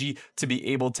prodigy to be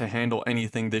able to handle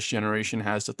anything this generation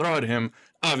has to throw at him,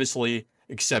 obviously,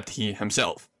 except he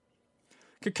himself.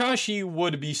 Kakashi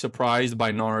would be surprised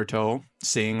by Naruto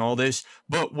saying all this,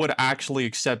 but would actually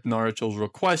accept Naruto's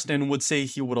request and would say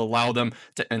he would allow them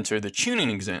to enter the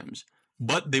Chunin exams,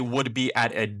 but they would be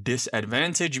at a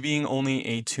disadvantage being only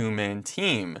a two-man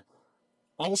team.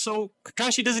 Also,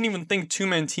 Kakashi doesn't even think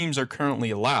two-man teams are currently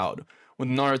allowed, with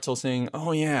Naruto saying,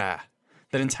 oh yeah,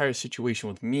 that entire situation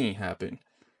with me happened.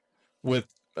 With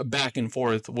a back and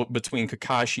forth between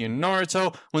Kakashi and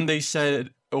Naruto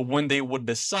when they would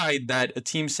decide that a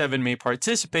Team 7 may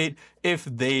participate if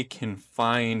they can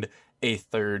find a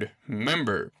third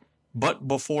member. But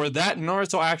before that,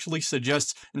 Naruto actually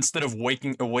suggests instead of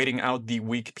waiting out the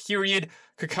week period,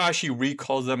 Kakashi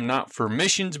recalls them not for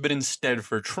missions, but instead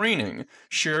for training.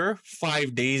 Sure,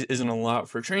 5 days isn't a lot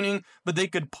for training, but they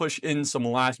could push in some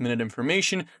last-minute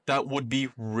information that would be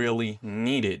really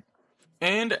needed.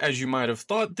 And as you might have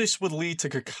thought, this would lead to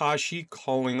Kakashi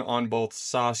calling on both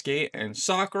Sasuke and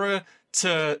Sakura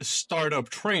to start up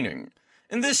training.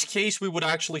 In this case, we would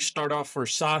actually start off for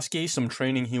Sasuke, some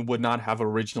training he would not have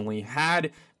originally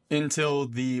had until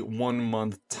the 1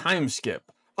 month time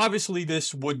skip. Obviously,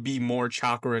 this would be more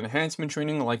chakra enhancement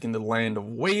training like in the Land of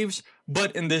Waves,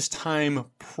 but in this time,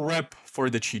 prep for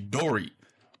the Chidori.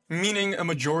 Meaning a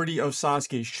majority of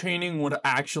Sasuke's training would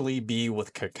actually be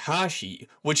with Kakashi,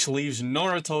 which leaves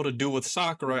Naruto to do with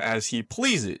Sakura as he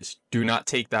pleases. Do not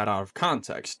take that out of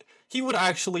context. He would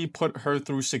actually put her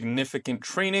through significant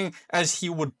training as he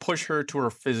would push her to her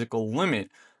physical limit,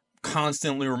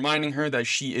 constantly reminding her that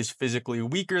she is physically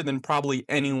weaker than probably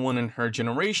anyone in her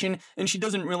generation and she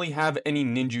doesn't really have any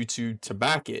ninjutsu to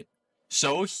back it.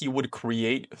 So he would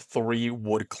create 3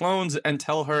 wood clones and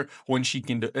tell her when she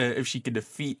can, if she can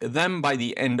defeat them by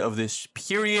the end of this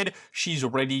period, she's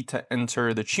ready to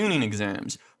enter the Chunin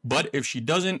exams. But if she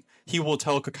doesn't, he will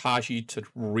tell Kakashi to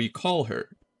recall her.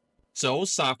 So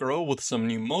Sakura, with some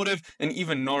new motive, and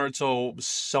even Naruto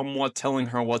somewhat telling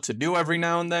her what to do every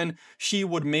now and then, she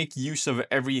would make use of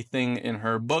everything in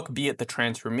her book, be it the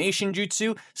transformation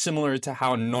jutsu, similar to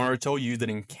how Naruto used it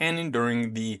in canon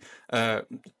during the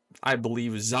I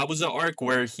believe Zabuza arc,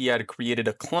 where he had created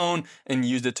a clone and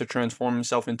used it to transform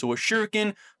himself into a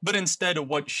shuriken, but instead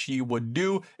what she would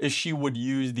do is she would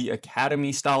use the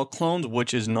academy style clones,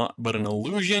 which is not but an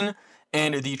illusion,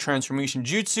 and the transformation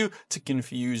jutsu to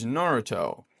confuse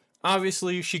Naruto.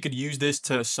 Obviously, she could use this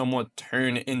to somewhat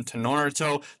turn into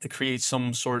Naruto to create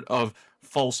some sort of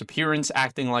false appearance,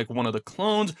 acting like one of the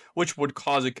clones, which would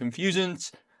cause a confusion,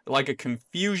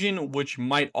 which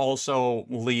might also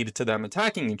lead to them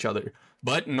attacking each other.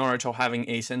 But Naruto, having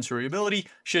a sensory ability,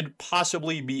 should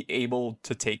possibly be able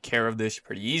to take care of this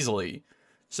pretty easily.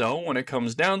 So, when it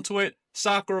comes down to it,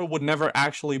 Sakura would never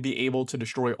actually be able to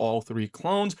destroy all 3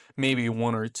 clones, maybe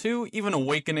 1 or 2, even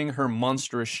awakening her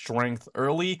monstrous strength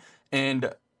early,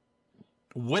 and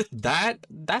with that,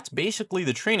 that's basically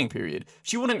the training period.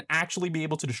 She wouldn't actually be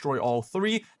able to destroy all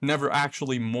 3, never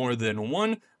actually more than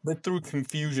 1, but through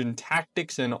confusion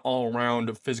tactics and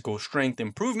all-around physical strength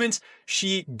improvements,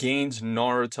 she gains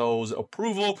Naruto's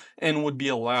approval and would be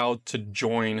allowed to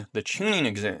join the tuning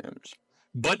exams.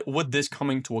 But with this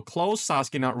coming to a close,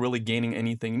 Sasuke not really gaining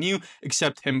anything new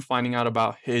except him finding out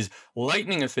about his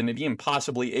lightning affinity and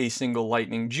possibly a single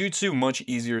lightning jutsu, much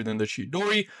easier than the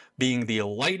Chidori, being the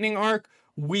lightning arc.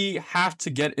 We have to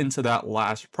get into that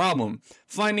last problem,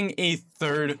 finding a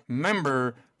 3rd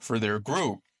member for their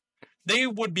group. They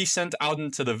would be sent out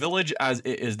into the village as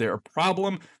it is their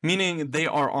problem, meaning they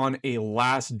are on a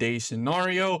last day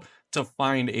scenario to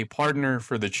find a partner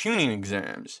for the tuning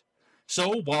exams.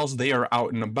 So, whilst they are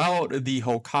out and about, the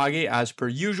Hokage, as per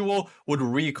usual, would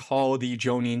recall the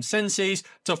Jonin senseis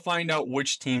to find out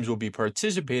which teams will be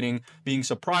participating, being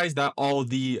surprised that all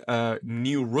the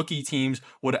new rookie teams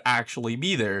would actually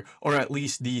be there, or at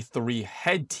least the 3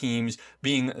 head teams,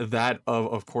 being that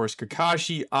of course,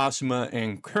 Kakashi, Asuma,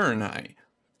 and Kurenai.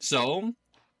 So,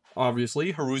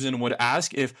 obviously, Hiruzen would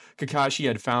ask if Kakashi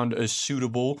had found a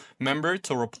suitable member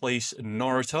to replace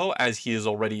Naruto, as he is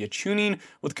already a Chunin,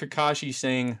 with Kakashi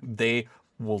saying they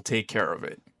will take care of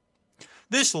it.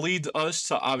 This leads us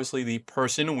to obviously the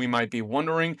person we might be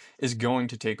wondering is going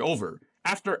to take over.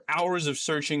 After hours of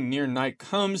searching, near night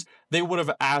comes, they would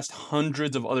have asked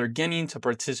hundreds of other Genin to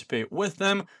participate with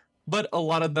them, but a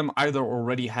lot of them either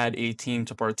already had a team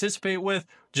to participate with,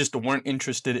 just weren't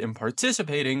interested in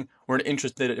participating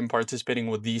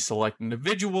with these select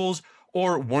individuals,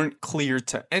 or weren't clear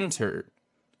to enter.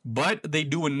 But they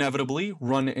do inevitably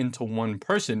run into one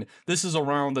person. This is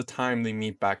around the time they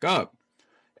meet back up.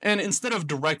 And instead of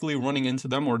directly running into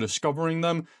them or discovering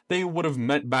them, they would have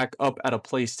met back up at a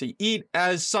place to eat,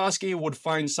 as Sasuke would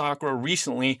find Sakura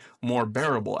recently more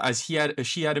bearable, as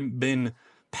she hadn't been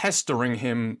pestering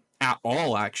him at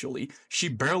all, actually. She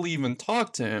barely even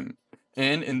talked to him.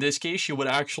 And in this case, she would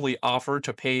actually offer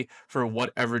to pay for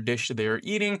whatever dish they are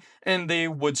eating, and they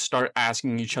would start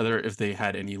asking each other if they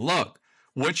had any luck,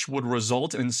 which would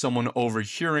result in someone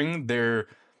overhearing their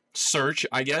search,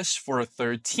 I guess, for a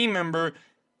 3rd team member,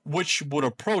 which would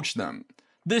approach them.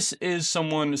 This is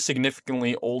someone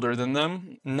significantly older than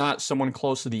them, not someone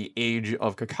close to the age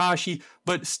of Kakashi,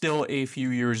 but still a few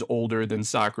years older than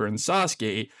Sakura and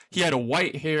Sasuke. He had a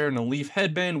white hair and a leaf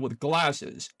headband with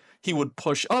glasses. He would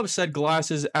push up said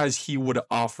glasses as he would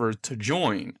offer to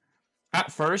join.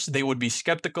 At first, they would be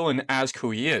skeptical and ask who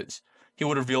he is. He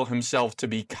would reveal himself to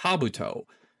be Kabuto.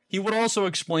 He would also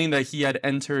explain that he had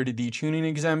entered the tuning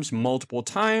exams multiple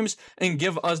times and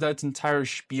give us that entire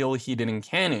spiel he did in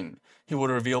canon. He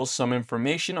would reveal some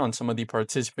information on some of the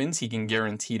participants he can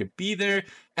guarantee to be there,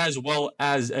 as well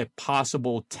as a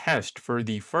possible test for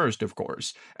the first, of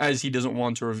course, as he doesn't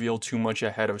want to reveal too much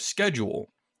ahead of schedule.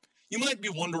 You might be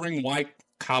wondering why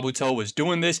Kabuto was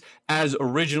doing this, as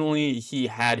originally he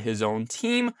had his own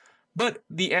team, but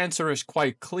the answer is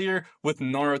quite clear. With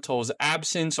Naruto's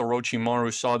absence,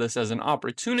 Orochimaru saw this as an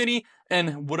opportunity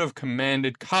and would have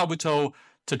commanded Kabuto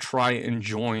to try and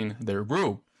join their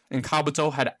group. And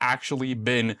Kabuto had actually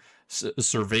been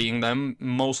surveying them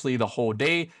mostly the whole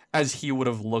day, as he would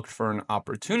have looked for an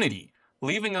opportunity,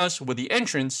 leaving us with the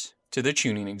entrance to the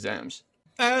tuning exams.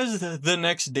 As the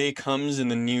next day comes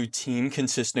and the new team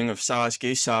consisting of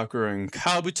Sasuke, Sakura, and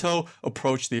Kabuto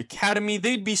approach the academy,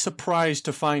 they'd be surprised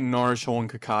to find Naruto and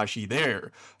Kakashi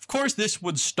there. Of course, this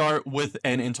would start with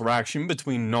an interaction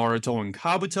between Naruto and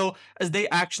Kabuto, as they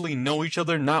actually know each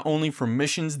other not only from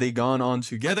missions they gone on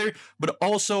together, but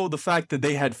also the fact that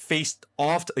they had faced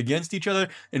off against each other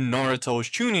in Naruto's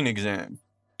tuning exam.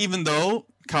 Even though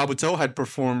Kabuto had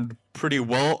performed pretty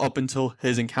well up until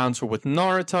his encounter with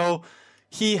Naruto,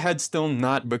 he had still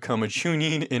not become a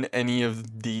Chunin in any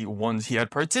of the ones he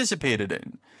had participated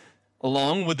in.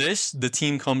 Along with this, the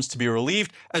team comes to be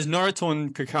relieved, as Naruto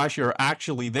and Kakashi are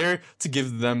actually there to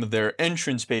give them their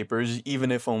entrance papers, even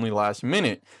if only last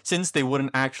minute, since they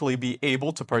wouldn't actually be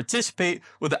able to participate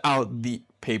without the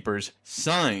papers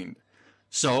signed.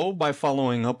 So, by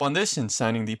following up on this and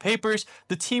signing the papers,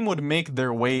 the team would make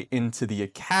their way into the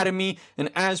academy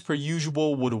and, as per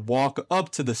usual, would walk up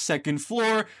to the second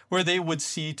floor where they would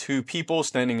see two people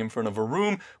standing in front of a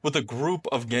room with a group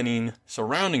of genin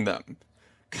surrounding them.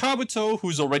 Kabuto,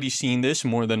 who's already seen this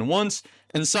more than once,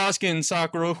 and Sasuke and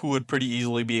Sakura, who would pretty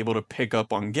easily be able to pick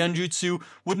up on genjutsu,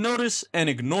 would notice and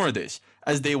ignore this,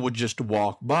 as they would just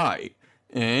walk by.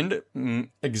 And,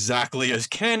 exactly as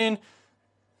canon,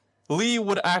 Lee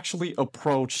would actually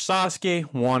approach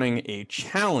Sasuke wanting a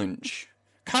challenge.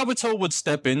 Kabuto would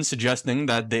step in, suggesting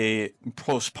that they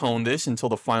postpone this until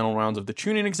the final rounds of the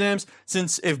Chunin exams,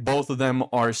 since if both of them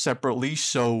are separately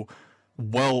so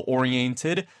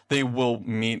well-oriented, they will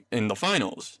meet in the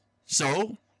finals.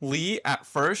 So, Lee at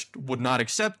first would not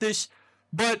accept this,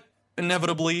 but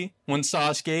inevitably, when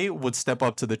Sasuke would step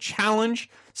up to the challenge,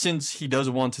 since he does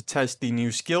want to test the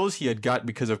new skills he had got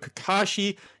because of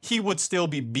Kakashi, he would still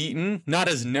be beaten, not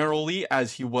as narrowly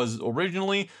as he was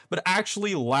originally, but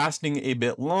actually lasting a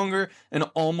bit longer and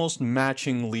almost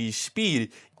matching Lee's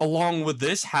speed. Along with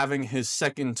this, having his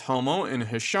second Tomo in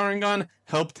his Sharingan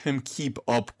helped him keep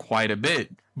up quite a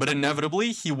bit. But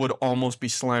inevitably, he would almost be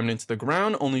slammed into the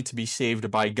ground, only to be saved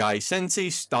by Gai Sensei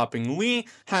stopping Lee,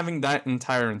 having that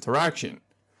entire interaction.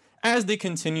 As they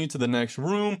continue to the next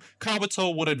room,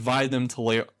 Kabuto would advise them to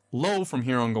lay low from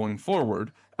here on going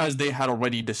forward, as they had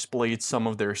already displayed some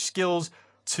of their skills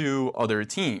to other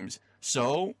teams.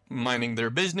 So, minding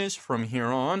their business from here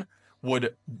on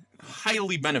would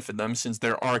highly benefit them, since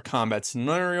there are combat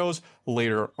scenarios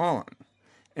later on.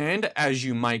 And as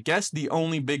you might guess, the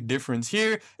only big difference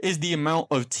here is the amount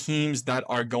of teams that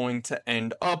are going to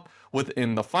end up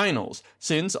within the finals,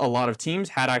 since a lot of teams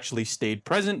had actually stayed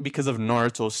present because of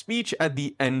Naruto's speech at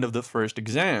the end of the first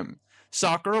exam.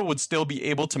 Sakura would still be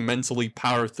able to mentally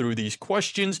power through these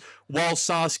questions, while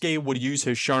Sasuke would use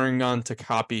his Sharingan to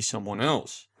copy someone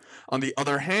else. On the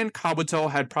other hand,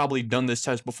 Kabuto had probably done this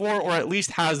test before, or at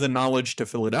least has the knowledge to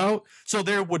fill it out, so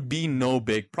there would be no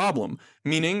big problem,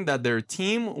 meaning that their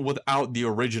team, without the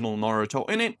original Naruto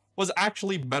in it, was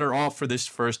actually better off for this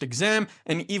first exam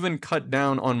and even cut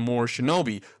down on more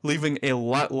shinobi, leaving a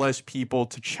lot less people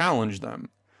to challenge them.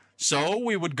 So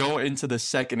we would go into the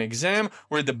second exam,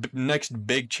 where the next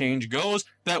big change goes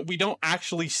that we don't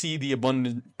actually see the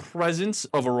abundant presence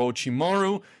of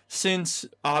Orochimaru, since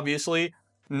obviously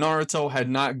Naruto had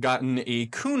not gotten a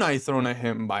kunai thrown at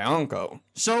him by Anko.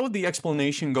 So the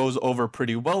explanation goes over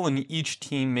pretty well, and each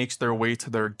team makes their way to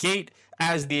their gate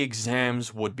as the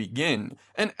exams would begin.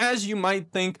 And as you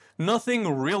might think,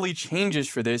 nothing really changes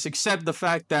for this except the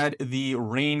fact that the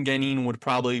Rain Genin would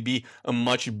probably be a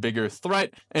much bigger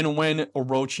threat, and when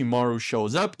Orochimaru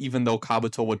shows up, even though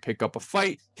Kabuto would pick up a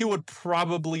fight, he would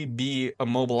probably be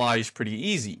immobilized pretty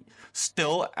easy.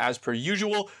 Still, as per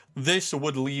usual, this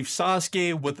would leave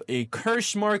Sasuke with a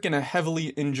curse mark and a heavily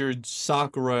injured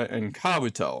Sakura and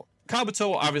Kabuto.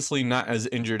 Kabuto obviously not as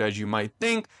injured as you might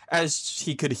think, as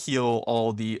he could heal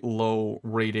all the low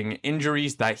rating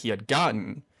injuries that he had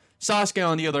gotten. Sasuke,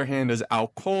 on the other hand, is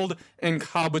out cold, and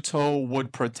Kabuto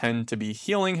would pretend to be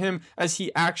healing him, as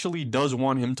he actually does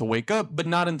want him to wake up, but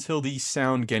not until the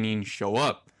Sound Genin show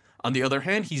up. On the other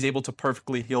hand, he's able to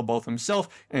perfectly heal both himself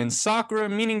and Sakura,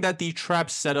 meaning that the trap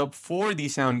setup for the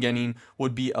Sound Genin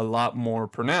would be a lot more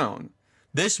pronounced.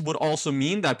 This would also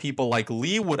mean that people like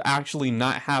Lee would actually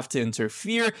not have to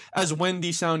interfere, as when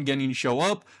the Sound Genin show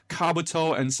up,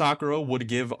 Kabuto and Sakura would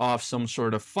give off some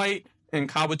sort of fight, and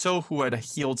Kabuto, who had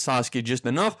healed Sasuke just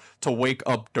enough to wake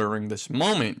up during this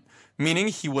moment, meaning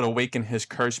he would awaken his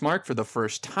curse mark for the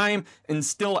first time and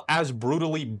still as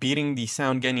brutally beating the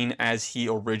Sound Genin as he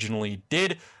originally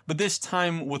did, but this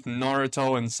time with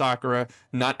Naruto and Sakura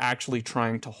not actually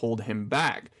trying to hold him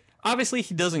back. Obviously,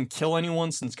 he doesn't kill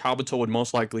anyone, since Kabuto would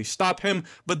most likely stop him,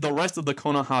 but the rest of the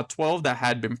Konoha 12 that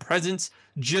had been present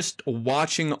just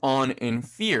watching on in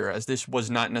fear, as this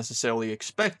was not necessarily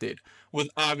expected, with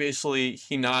obviously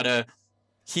Hinata,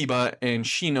 Hiba, and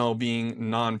Shino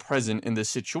being non-present in this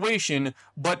situation,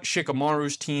 but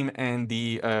Shikamaru's team and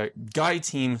the Guy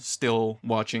team still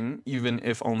watching, even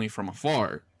if only from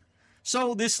afar.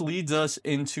 So this leads us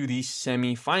into the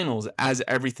semi-finals, as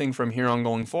everything from here on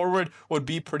going forward would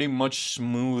be pretty much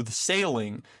smooth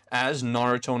sailing, as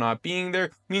Naruto not being there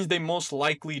means they most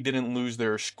likely didn't lose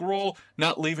their scroll,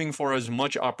 not leaving for as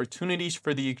much opportunities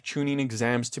for the Chunin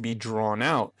exams to be drawn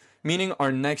out. Meaning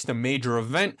our next major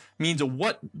event means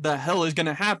what the hell is going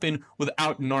to happen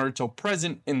without Naruto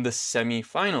present in the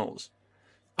semi-finals.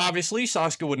 Obviously,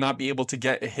 Sasuke would not be able to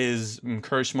get his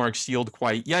curse mark sealed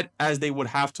quite yet, as they would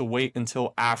have to wait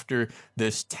until after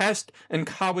this test, and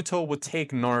Kabuto would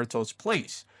take Naruto's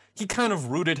place. he kind of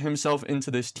rooted himself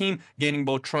into this team, gaining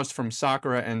both trust from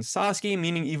Sakura and Sasuke,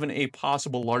 meaning even a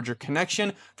possible larger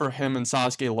connection for him and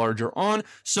Sasuke larger on.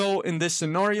 So in this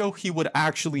scenario, he would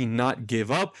actually not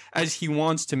give up, as he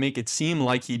wants to make it seem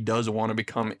like he does want to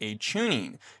become a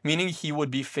Chunin, meaning he would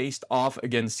be faced off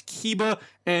against Kiba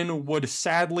and would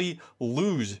sadly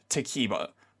lose to Kiba.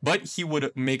 But he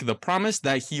would make the promise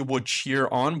that he would cheer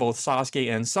on both Sasuke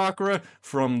and Sakura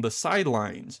from the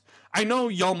sidelines. I know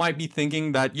y'all might be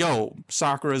thinking that, yo,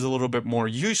 Sakura is a little bit more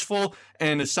useful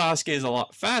and Sasuke is a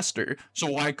lot faster,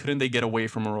 so why couldn't they get away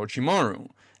from Orochimaru?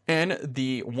 And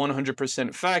the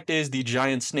 100% fact is the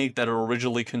giant snake that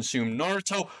originally consumed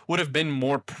Naruto would have been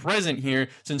more present here,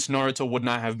 since Naruto would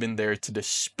not have been there to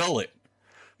dispel it.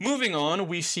 Moving on,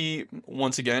 we see,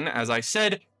 once again, as I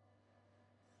said,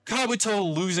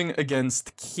 Kabuto losing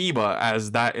against Kiba,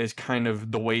 as that is kind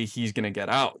of the way he's gonna get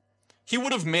out. He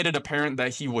would have made it apparent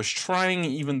that he was trying,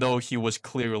 even though he was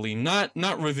clearly not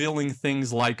revealing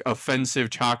things like offensive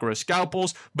chakra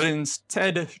scalpels, but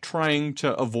instead trying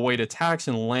to avoid attacks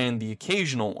and land the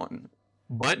occasional one.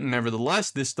 But nevertheless,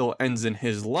 this still ends in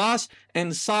his loss,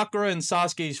 and Sakura and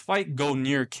Sasuke's fight go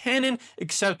near canon,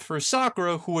 except for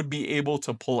Sakura, who would be able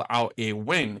to pull out a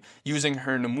win, using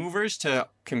her maneuvers to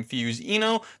confuse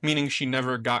Ino, meaning she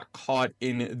never got caught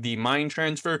in the mind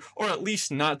transfer, or at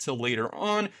least not till later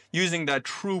on, using that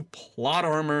true plot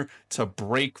armor to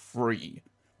break free.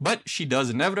 But she does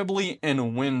inevitably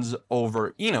and wins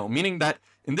over Ino, meaning that,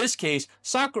 in this case,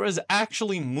 Sakura is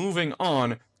actually moving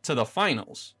on to the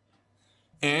finals.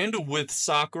 And with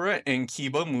Sakura and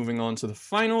Kiba moving on to the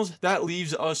finals, that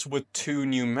leaves us with two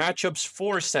new matchups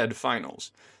for said finals.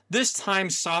 This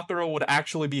time, Sakura would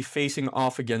actually be facing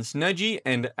off against Neji,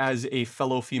 and as a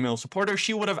fellow female supporter,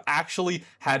 she would have actually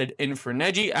had it in for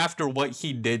Neji after what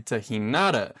he did to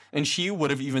Hinata, and she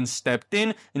would have even stepped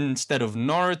in instead of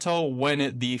Naruto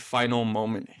when the final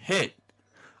moment hit.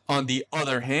 On the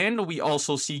other hand, we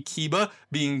also see Kiba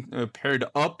being paired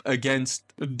up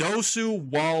against Dosu,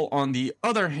 while on the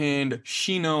other hand,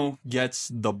 Shino gets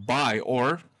the bye,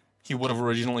 or he would have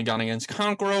originally gone against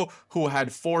Kankuro, who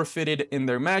had forfeited in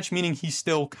their match, meaning he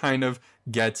still kind of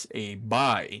gets a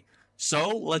bye. So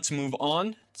let's move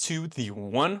on to the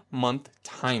 1 month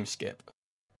time skip.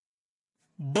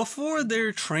 Before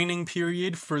their training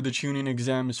period for the Chunin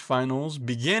exams finals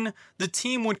begin, the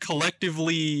team would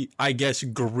collectively, I guess,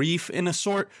 grieve in a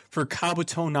sort for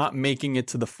Kabuto not making it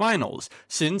to the finals,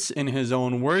 since, in his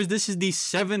own words, this is the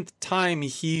 7th time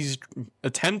he's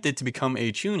attempted to become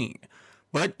a Chunin.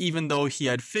 But even though he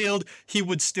had failed, he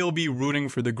would still be rooting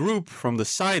for the group from the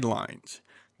sidelines.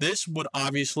 This would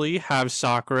obviously have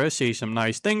Sakura say some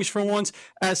nice things for once,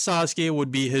 as Sasuke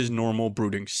would be his normal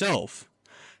brooding self.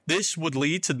 This would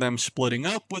lead to them splitting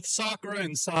up, with Sakura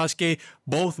and Sasuke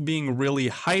both being really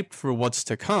hyped for what's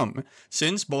to come,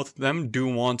 since both of them do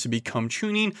want to become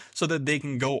Chunin so that they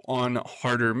can go on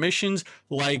harder missions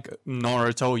like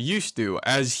Naruto used to,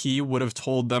 as he would have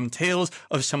told them tales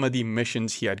of some of the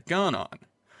missions he had gone on.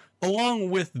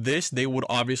 Along with this, they would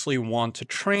obviously want to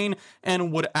train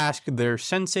and would ask their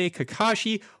sensei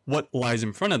Kakashi what lies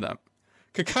in front of them.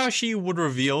 Kakashi would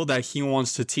reveal that he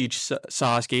wants to teach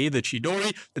Sasuke the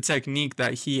Chidori, the technique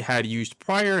that he had used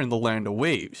prior in the Land of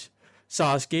Waves.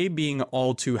 Sasuke, being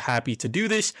all too happy to do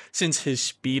this since his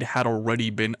speed had already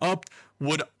been upped,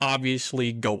 would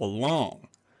obviously go along.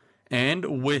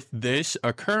 And with this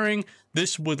occurring,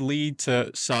 this would lead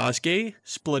to Sasuke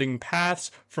splitting paths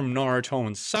from Naruto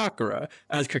and Sakura,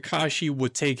 as Kakashi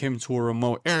would take him to a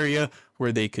remote area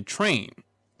where they could train.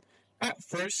 At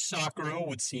first, Sakura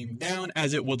would seem down,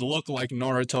 as it would look like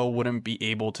Naruto wouldn't be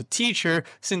able to teach her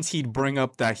since he'd bring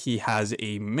up that he has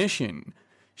a mission.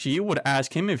 She would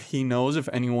ask him if he knows of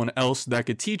anyone else that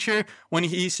could teach her, when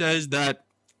he says that,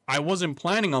 "I wasn't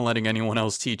planning on letting anyone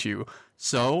else teach you."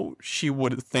 So she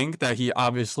would think that he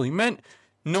obviously meant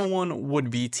no one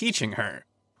would be teaching her.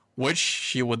 Which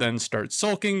she would then start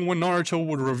sulking when Naruto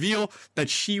would reveal that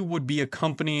she would be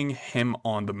accompanying him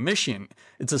on the mission.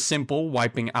 It's a simple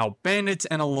wiping out bandits,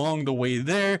 and along the way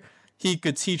there, he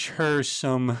could teach her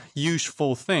some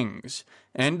useful things.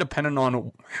 And depending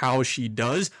on how she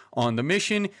does on the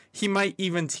mission, he might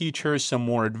even teach her some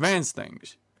more advanced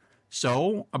things.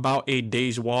 So, about a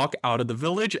day's walk out of the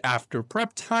village after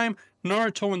prep time,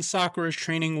 Naruto and Sakura's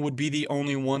training would be the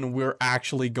only one we're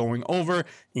actually going over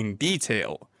in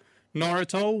detail.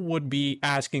 Naruto would be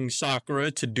asking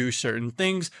Sakura to do certain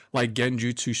things, like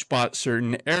genjutsu spot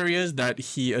certain areas that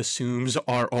he assumes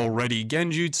are already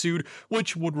genjutsu'd,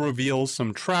 which would reveal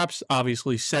some traps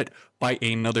obviously set by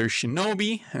another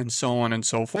shinobi, and so on and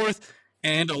so forth.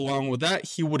 And along with that,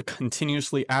 he would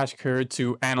continuously ask her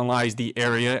to analyze the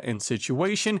area and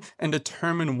situation and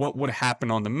determine what would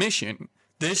happen on the mission.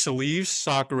 This leaves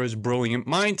Sakura's brilliant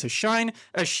mind to shine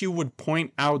as she would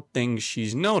point out things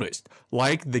she's noticed,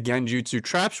 like the genjutsu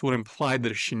traps would imply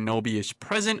that a shinobi is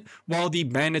present. While the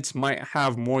bandits might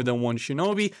have more than one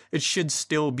shinobi, it should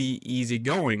still be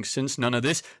easygoing since none of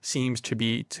this seems to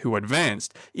be too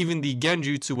advanced. Even the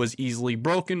genjutsu was easily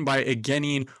broken by a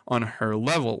genin on her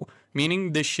level,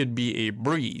 meaning this should be a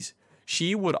breeze.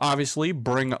 She would obviously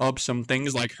bring up some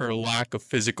things like her lack of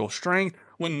physical strength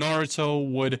when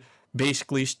Naruto would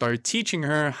basically start teaching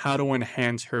her how to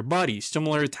enhance her body,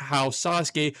 similar to how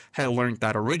Sasuke had learned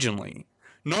that originally.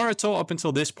 Naruto, up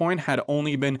until this point, had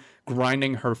only been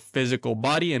grinding her physical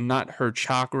body and not her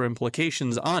chakra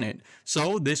implications on it,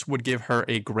 so this would give her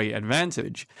a great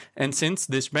advantage. And since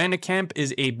this bandit camp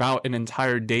is about an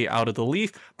entire day out of the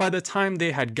leaf, by the time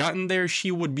they had gotten there,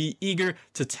 she would be eager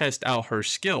to test out her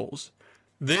skills.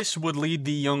 This would lead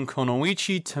the young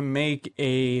Konoichi to make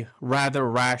a rather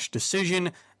rash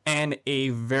decision and a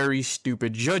very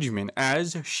stupid judgment,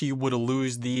 as she would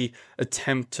lose the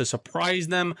attempt to surprise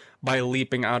them by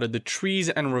leaping out of the trees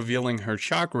and revealing her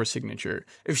chakra signature.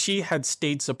 If she had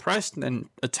stayed suppressed and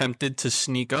attempted to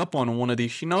sneak up on one of the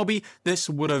shinobi, this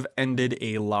would have ended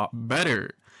a lot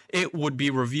better. It would be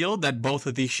revealed that both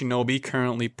of the shinobi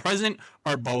currently present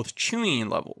are both Chunin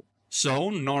level.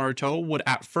 So Naruto would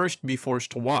at first be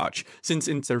forced to watch, since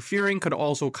interfering could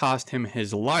also cost him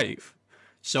his life.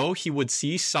 So he would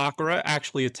see Sakura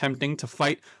actually attempting to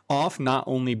fight off not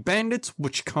only bandits,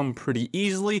 which come pretty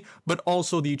easily, but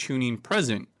also the Chunin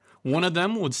present. One of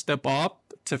them would step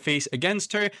up to face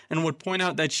against her and would point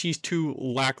out that she's too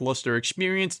lackluster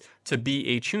experienced to be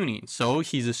a Chunin, so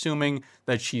he's assuming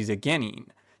that she's a Genin.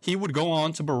 He would go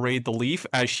on to berate the Leaf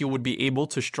as she would be able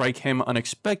to strike him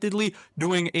unexpectedly,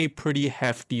 doing a pretty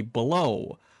hefty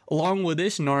blow. Along with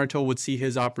this, Naruto would see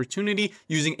his opportunity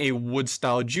using a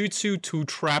wood-style jutsu to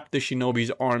trap the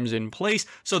shinobi's arms in place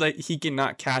so that he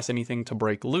cannot cast anything to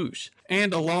break loose.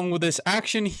 And along with this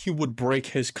action, he would break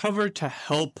his cover to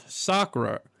help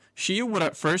Sakura. She would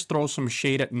at first throw some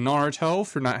shade at Naruto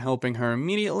for not helping her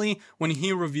immediately when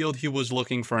he revealed he was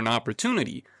looking for an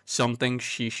opportunity, something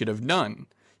she should have done.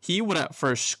 He would at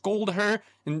first scold her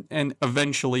and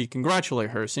eventually congratulate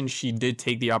her, since she did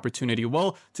take the opportunity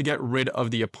well to get rid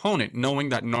of the opponent, knowing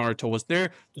that Naruto was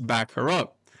there to back her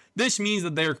up. This means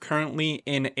that they're currently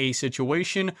in a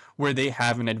situation where they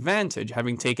have an advantage,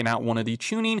 having taken out one of the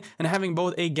Chunin and having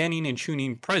both a Genin and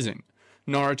Chunin present.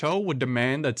 Naruto would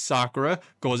demand that Sakura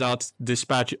goes out to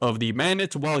dispatch of the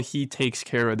bandits while he takes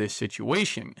care of this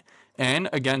situation. And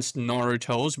against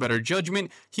Naruto's better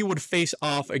judgment, he would face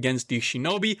off against the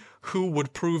shinobi, who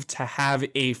would prove to have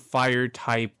a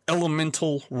fire-type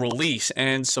elemental release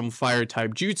and some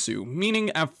fire-type jutsu, meaning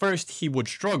at first he would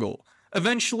struggle.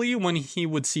 Eventually, when he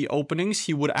would see openings,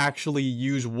 he would actually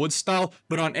use wood style,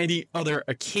 but on any other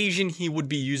occasion, he would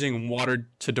be using water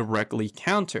to directly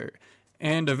counter.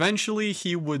 And eventually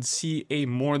he would see a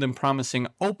more than promising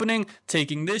opening,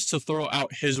 taking this to throw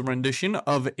out his rendition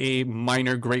of a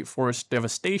minor Great Forest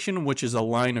devastation, which is a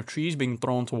line of trees being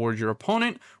thrown towards your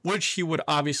opponent, which he would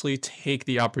obviously take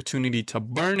the opportunity to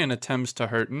burn in attempts to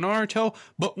hurt Naruto,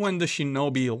 but when the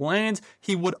shinobi lands,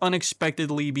 he would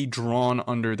unexpectedly be drawn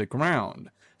under the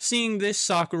ground. Seeing this,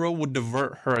 Sakura would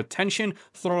divert her attention,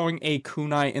 throwing a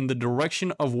kunai in the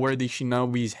direction of where the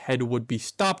shinobi's head would be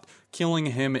stopped, killing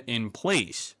him in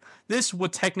place. This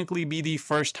would technically be the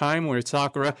first time where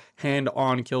Sakura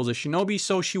hand-on kills a shinobi,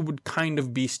 so she would kind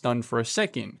of be stunned for a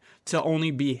second, to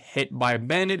only be hit by a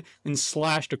bandit and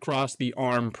slashed across the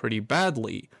arm pretty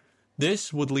badly.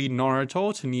 This would lead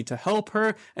Naruto to need to help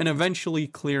her and eventually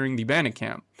clearing the bandit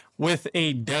camp, with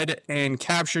a dead and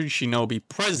captured shinobi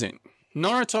present.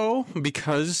 Naruto,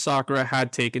 because Sakura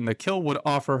had taken the kill, would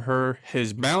offer her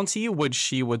his bounty, which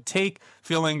she would take,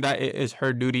 feeling that it is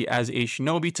her duty as a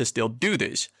shinobi to still do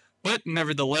this. But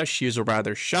nevertheless, she is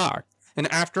rather shocked. And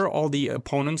after all the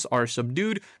opponents are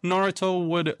subdued, Naruto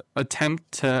would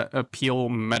attempt to appeal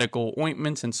medical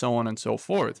ointments and so on and so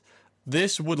forth.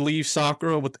 This would leave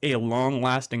Sakura with a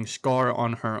long-lasting scar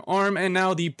on her arm, and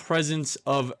now the presence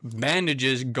of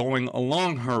bandages going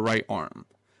along her right arm.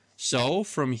 So,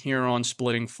 from here on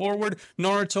splitting forward,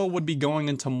 Naruto would be going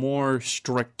into more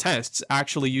strict tests,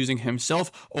 actually using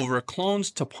himself over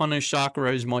clones to punish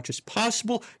Sakura as much as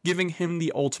possible, giving him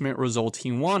the ultimate result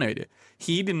he wanted.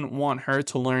 He didn't want her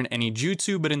to learn any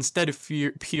jutsu, but instead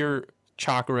pure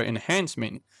chakra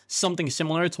enhancement, something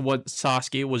similar to what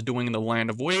Sasuke was doing in the Land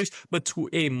of Waves, but to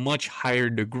a much higher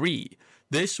degree.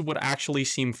 this would actually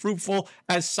seem fruitful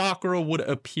as Sakura would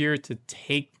appear to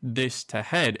take this to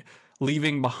head,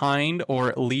 leaving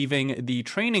the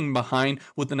training behind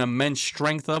with an immense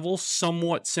strength level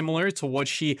somewhat similar to what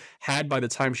she had by the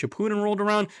time Shippuden rolled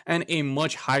around, and a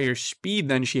much higher speed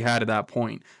than she had at that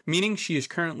point, meaning she is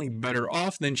currently better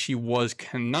off than she was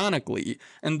canonically,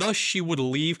 and thus she would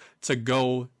leave to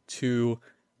go to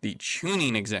the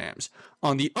tuning exams.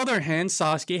 On the other hand,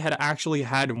 Sasuke had actually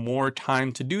had more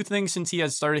time to do things since he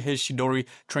had started his Chidori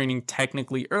training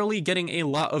technically early, getting a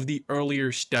lot of the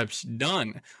earlier steps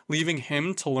done, leaving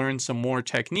him to learn some more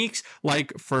techniques,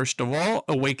 like first of all,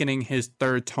 awakening his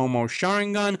third Tomo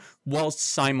Sharingan, whilst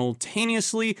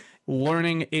simultaneously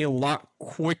learning a lot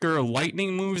quicker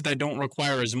lightning moves that don't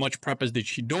require as much prep as the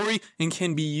Chidori and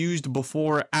can be used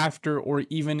before, after, or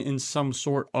even in some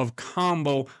sort of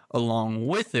combo along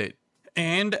with it.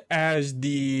 And as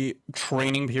the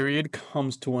training period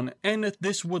comes to an end,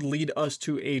 this would lead us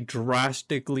to a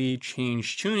drastically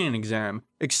changed tuning exam,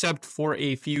 except for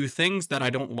a few things that I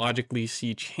don't logically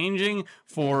see changing.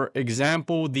 For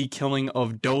example, the killing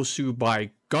of Dosu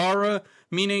by Gaara,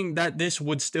 meaning that this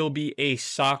would still be a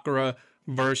Sakura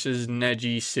versus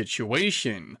Neji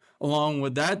situation. Along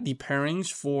with that, the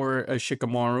pairings for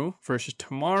Shikamaru versus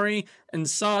Tamari and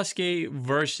Sasuke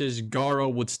versus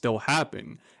Gaara would still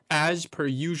happen. As per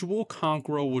usual,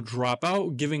 Kankuro would drop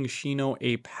out, giving Shino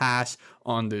a pass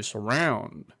on this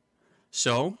round.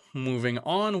 So, moving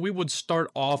on, we would start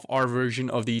off our version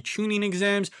of the tuning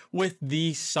exams with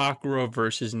the Sakura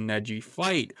versus Neji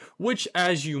fight, which,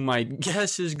 as you might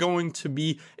guess, is going to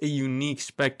be a unique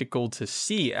spectacle to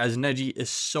see, as Neji is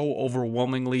so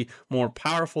overwhelmingly more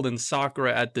powerful than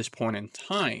Sakura at this point in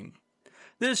time.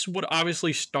 This would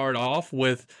obviously start off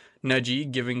with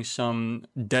Neji giving some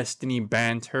destiny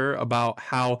banter about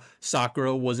how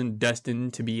Sakura wasn't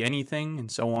destined to be anything, and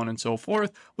so on and so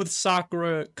forth, with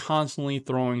Sakura constantly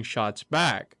throwing shots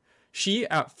back. She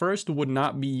at first would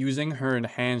not be using her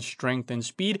enhanced strength and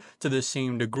speed to the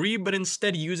same degree, but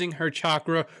instead using her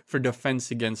chakra for defense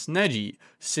against Neji,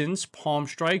 since palm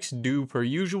strikes do per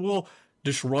usual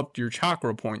disrupt your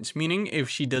chakra points, meaning if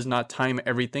she does not time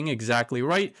everything exactly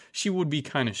right, she would be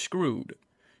kind of screwed.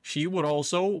 She would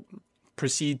also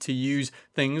proceed to use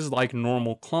things like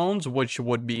normal clones, which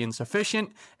would be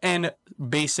insufficient, and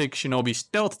basic shinobi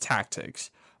stealth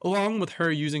tactics. Along with her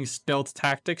using stealth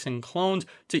tactics and clones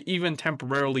to even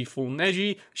temporarily fool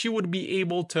Neji, she would be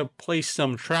able to place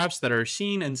some traps that are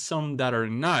seen and some that are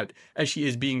not, as she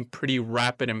is being pretty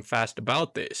rapid and fast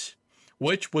about this,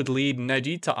 which would lead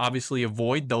Neji to obviously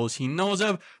avoid those he knows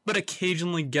of, but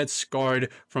occasionally get scarred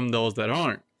from those that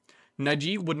aren't.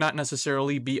 Neji would not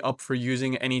necessarily be up for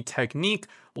using any technique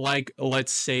like,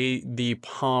 let's say, the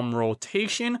palm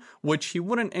rotation, which he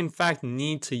wouldn't in fact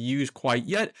need to use quite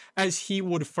yet, as he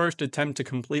would first attempt to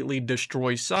completely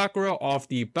destroy Sakura off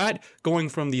the bat, going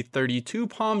from the 32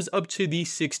 palms up to the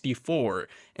 64.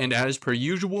 And as per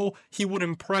usual, he would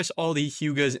impress all the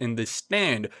Hyugas in the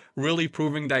stand, really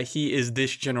proving that he is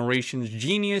this generation's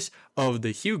genius of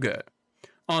the Hyuga.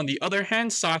 On the other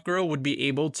hand, Sakura would be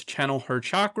able to channel her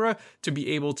chakra to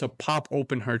be able to pop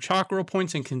open her chakra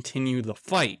points and continue the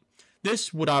fight.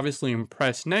 This would obviously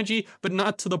impress Neji, but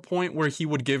not to the point where he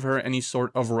would give her any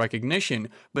sort of recognition,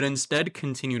 but instead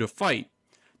continue to fight.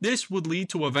 This would lead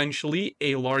to eventually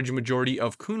a large majority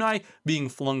of kunai being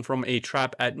flung from a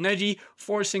trap at Neji,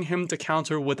 forcing him to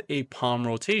counter with a palm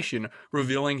rotation,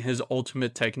 revealing his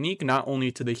ultimate technique not only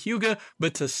to the Hyuga,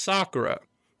 but to Sakura.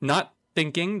 Not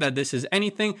thinking that this is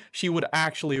anything, she would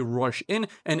actually rush in,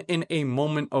 and in a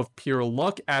moment of pure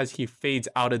luck as he fades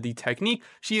out of the technique,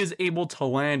 she is able to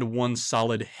land one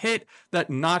solid hit that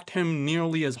knocked him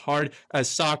nearly as hard as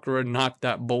Sakura knocked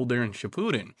that boulder in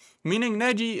Shippuden, meaning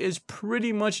Neji is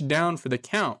pretty much down for the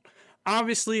count.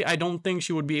 Obviously, I don't think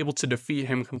she would be able to defeat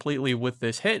him completely with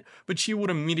this hit, but she would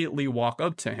immediately walk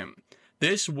up to him.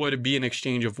 This would be an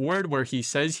exchange of word where he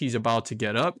says he's about to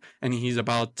get up and he's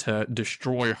about to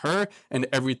destroy her and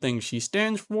everything she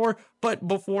stands for, but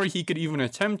before he could even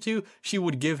attempt to, she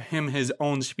would give him his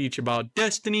own speech about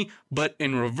destiny, but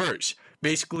in reverse,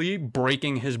 basically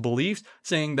breaking his beliefs,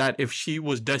 saying that if she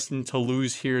was destined to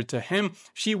lose here to him,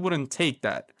 she wouldn't take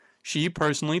that. She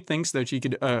personally thinks that she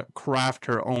could craft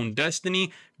her own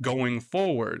destiny going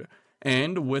forward.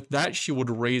 And with that, she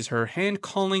would raise her hand,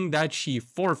 calling that she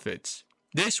forfeits.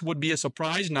 This would be a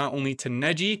surprise not only to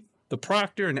Neji, the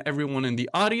proctor, and everyone in the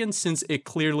audience, since it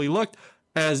clearly looked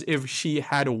as if she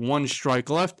had one strike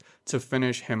left to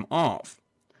finish him off.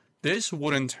 This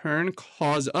would in turn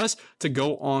cause us to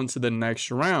go on to the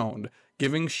next round,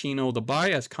 giving Shino the bye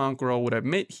as Kankuro would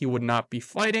admit he would not be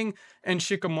fighting, and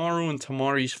Shikamaru and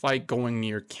Tamari's fight going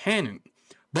near canon.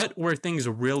 But where things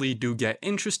really do get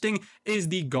interesting is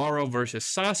the Gaara versus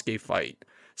Sasuke fight.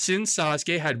 Since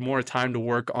Sasuke had more time to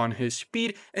work on his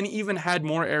speed and even had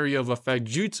more area of effect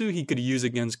jutsu he could use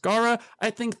against Gaara,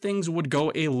 I think things would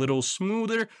go a little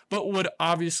smoother, but would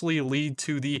obviously lead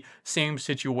to the same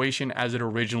situation as it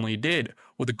originally did,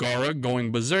 with Gaara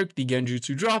going berserk, the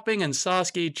genjutsu dropping, and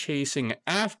Sasuke chasing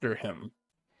after him.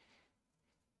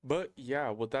 But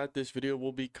yeah, with that, this video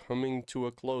will be coming to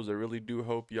a close. I really do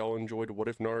hope y'all enjoyed What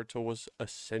If Naruto Was a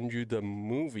Senju the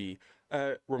Movie.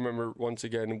 Remember, once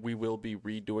again, we will be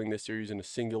redoing this series in a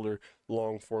singular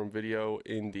long-form video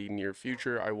in the near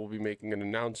future. I will be making an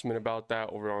announcement about that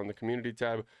over on the community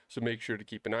tab, so make sure to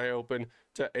keep an eye open.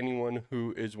 To anyone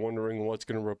who is wondering what's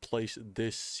going to replace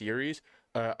this series,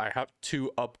 I have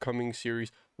 2 upcoming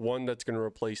series. One that's going to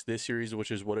replace this series,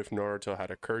 which is What If Naruto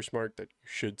Had a Curse Mark, that you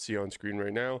should see on screen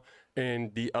right now.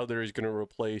 And the other is going to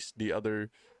replace the other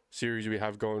series we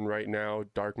have going right now,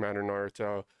 Dark Matter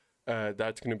Naruto.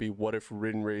 That's going to be What If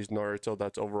Rin Raised Naruto.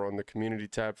 That's over on the community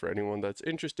tab for anyone that's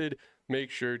interested.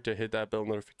 Make sure to hit that bell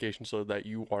notification so that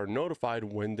you are notified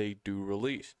when they do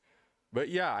release. But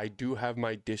yeah, I do have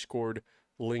my Discord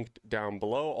linked down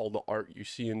below. All the art you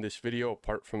see in this video,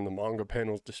 apart from the manga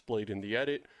panels displayed in the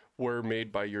edit, were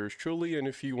made by yours truly. And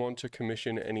if you want to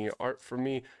commission any art from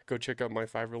me, go check out my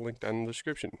Fiverr link down in the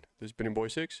description. This has been your boy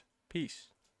Six. Peace.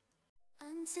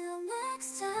 Until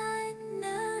next time,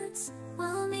 nerds,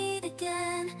 we'll meet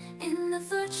again in the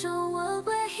virtual world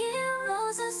where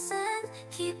heroes ascend.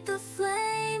 Keep the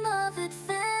flame of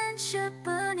adventure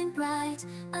burning bright.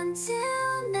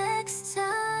 Until next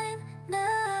time,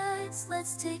 nerds,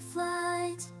 let's take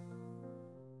flight.